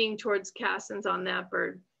still leaning towards Cassins on that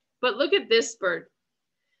bird. But look at this bird.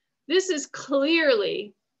 This is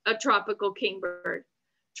clearly a tropical kingbird.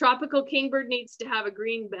 Tropical kingbird needs to have a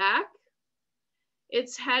green back.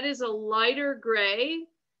 Its head is a lighter gray,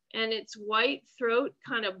 and its white throat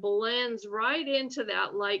kind of blends right into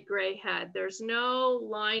that light gray head. There's no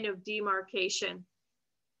line of demarcation.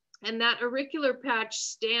 And that auricular patch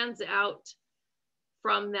stands out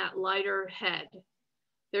from that lighter head.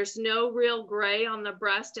 There's no real gray on the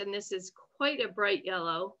breast, and this is quite a bright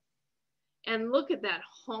yellow. And look at that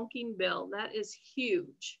honking bill. That is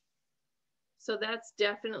huge. So that's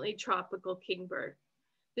definitely tropical kingbird.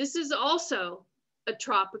 This is also a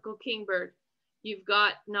tropical kingbird. You've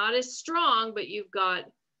got not as strong, but you've got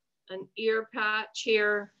an ear patch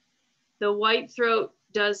here. The white throat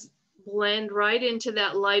does blend right into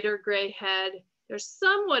that lighter gray head. There's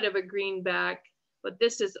somewhat of a green back, but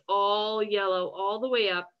this is all yellow all the way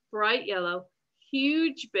up, bright yellow,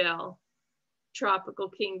 huge bill, tropical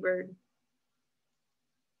kingbird.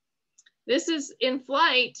 This is in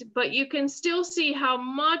flight, but you can still see how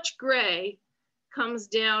much gray comes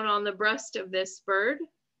down on the breast of this bird.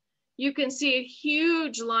 You can see a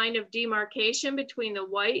huge line of demarcation between the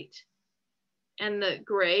white and the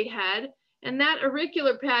gray head. And that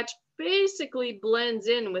auricular patch basically blends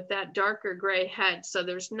in with that darker gray head. So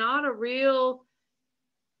there's not a real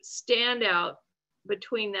standout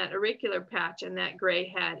between that auricular patch and that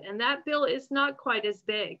gray head. And that bill is not quite as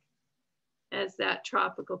big as that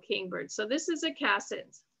tropical kingbird. So this is a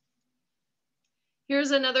Cassins.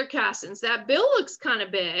 Here's another Cassins. That bill looks kind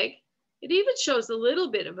of big. It even shows a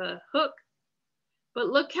little bit of a hook, but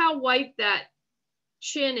look how white that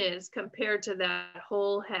chin is compared to that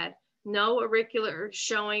whole head. No auricular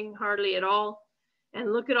showing hardly at all.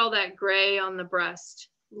 And look at all that gray on the breast.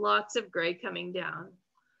 Lots of gray coming down.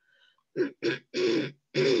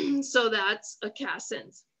 So that's a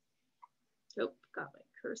Cassins. Oh, got my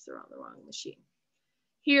cursor on the wrong machine.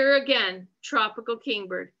 Here again, tropical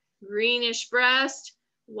kingbird. Greenish breast,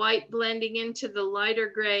 white blending into the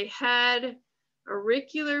lighter gray head.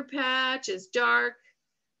 Auricular patch is dark.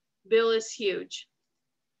 Bill is huge.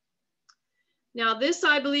 Now this,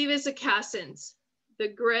 I believe, is a Cassins. The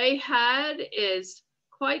gray head is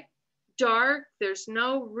quite dark. There's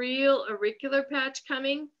no real auricular patch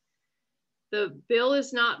coming. The bill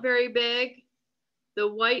is not very big. The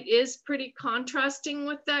white is pretty contrasting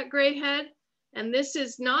with that gray head. And this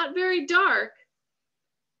is not very dark,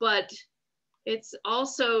 but it's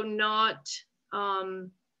also not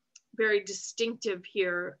very distinctive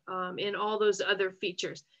here in all those other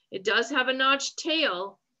features. It does have a notched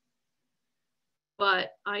tail,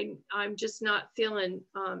 but I'm just not feeling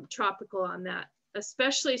tropical on that,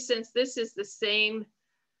 especially since this is the same.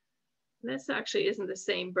 This actually isn't the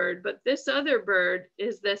same bird, but this other bird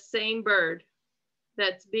is the same bird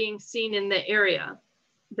that's being seen in the area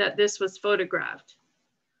that this was photographed.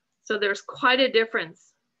 So there's quite a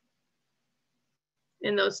difference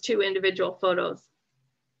in those two individual photos.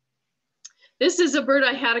 This is a bird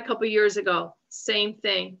I had a couple years ago. Same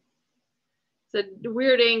thing. It's a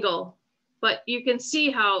weird angle. but you can see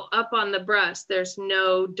how up on the breast, there's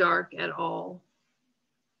no dark at all.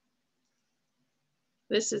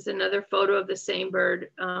 This is another photo of the same bird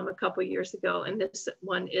a couple years ago, and this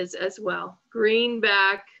one is as well. Green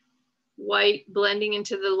back, white blending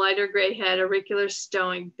into the lighter gray head, auricular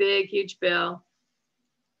stowing, big, huge bill.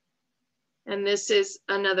 And this is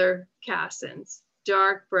another Cassins,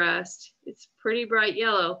 dark breast. It's pretty bright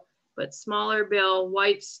yellow, but smaller bill,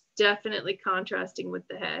 white's definitely contrasting with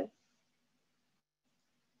the head.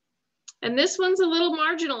 And this one's a little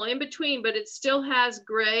marginal in between, but it still has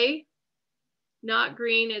gray, not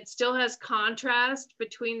green. It still has contrast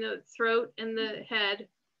between the throat and the head.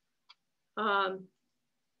 And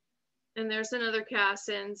there's another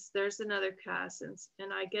Cassins, there's another Cassins.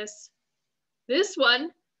 And I guess this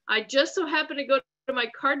one, I just so happened to go to my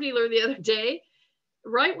car dealer the other day,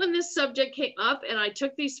 right when this subject came up, and I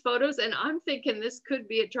took these photos, and I'm thinking this could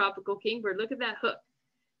be a tropical kingbird. Look at that hook.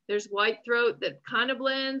 There's white throat that kind of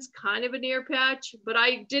blends, kind of an ear patch, but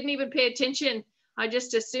I didn't even pay attention. I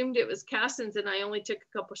just assumed it was Cassins, and I only took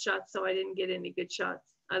a couple shots, so I didn't get any good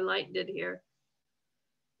shots. I lightened it here.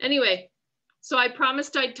 Anyway, so I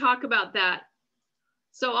promised I'd talk about that.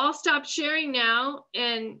 So I'll stop sharing now,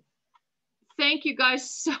 and thank you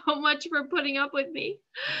guys so much for putting up with me,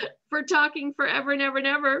 for talking forever and ever and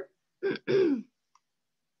ever.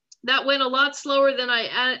 That went a lot slower than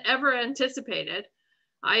I ever anticipated.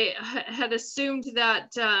 I had assumed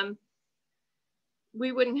that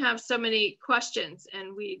we wouldn't have so many questions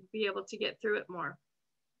and we'd be able to get through it more.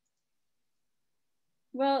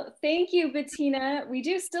 Well, thank you, Bettina. We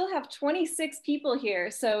do still have 26 people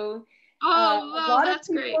here, so a lot of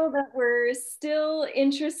people great. that were still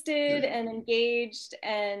interested and engaged,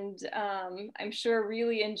 and I'm sure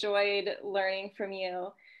really enjoyed learning from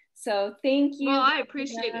you. So thank you. Well, I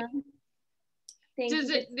appreciate it. Thank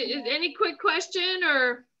you. Bettina. Any quick question,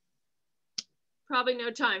 or probably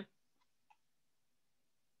no time?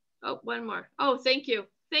 Oh, one more. Oh, thank you.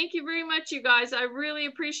 Thank you very much, you guys. I really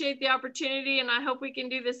appreciate the opportunity, and I hope we can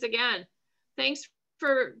do this again. Thanks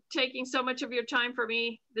for taking so much of your time for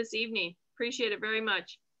me this evening. Appreciate it very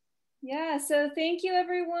much. Yeah, so thank you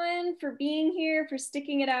everyone for being here, for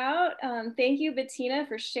sticking it out. Thank you, Bettina,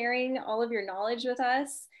 for sharing all of your knowledge with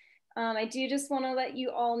us. I do just want to let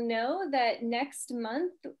you all know that next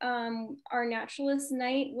month, our Naturalist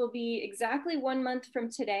Night will be exactly 1 month from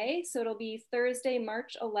today. So it'll be Thursday,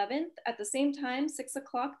 March 11th at the same time,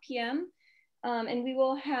 6:00 p.m. And we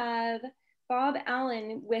will have Bob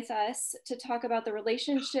Allen with us to talk about the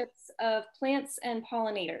relationships of plants and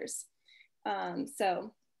pollinators.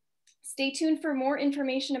 So stay tuned for more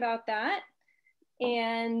information about that,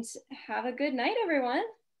 and have a good night, everyone.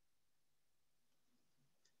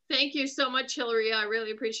 Thank you so much, Hillary. I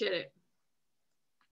really appreciate it.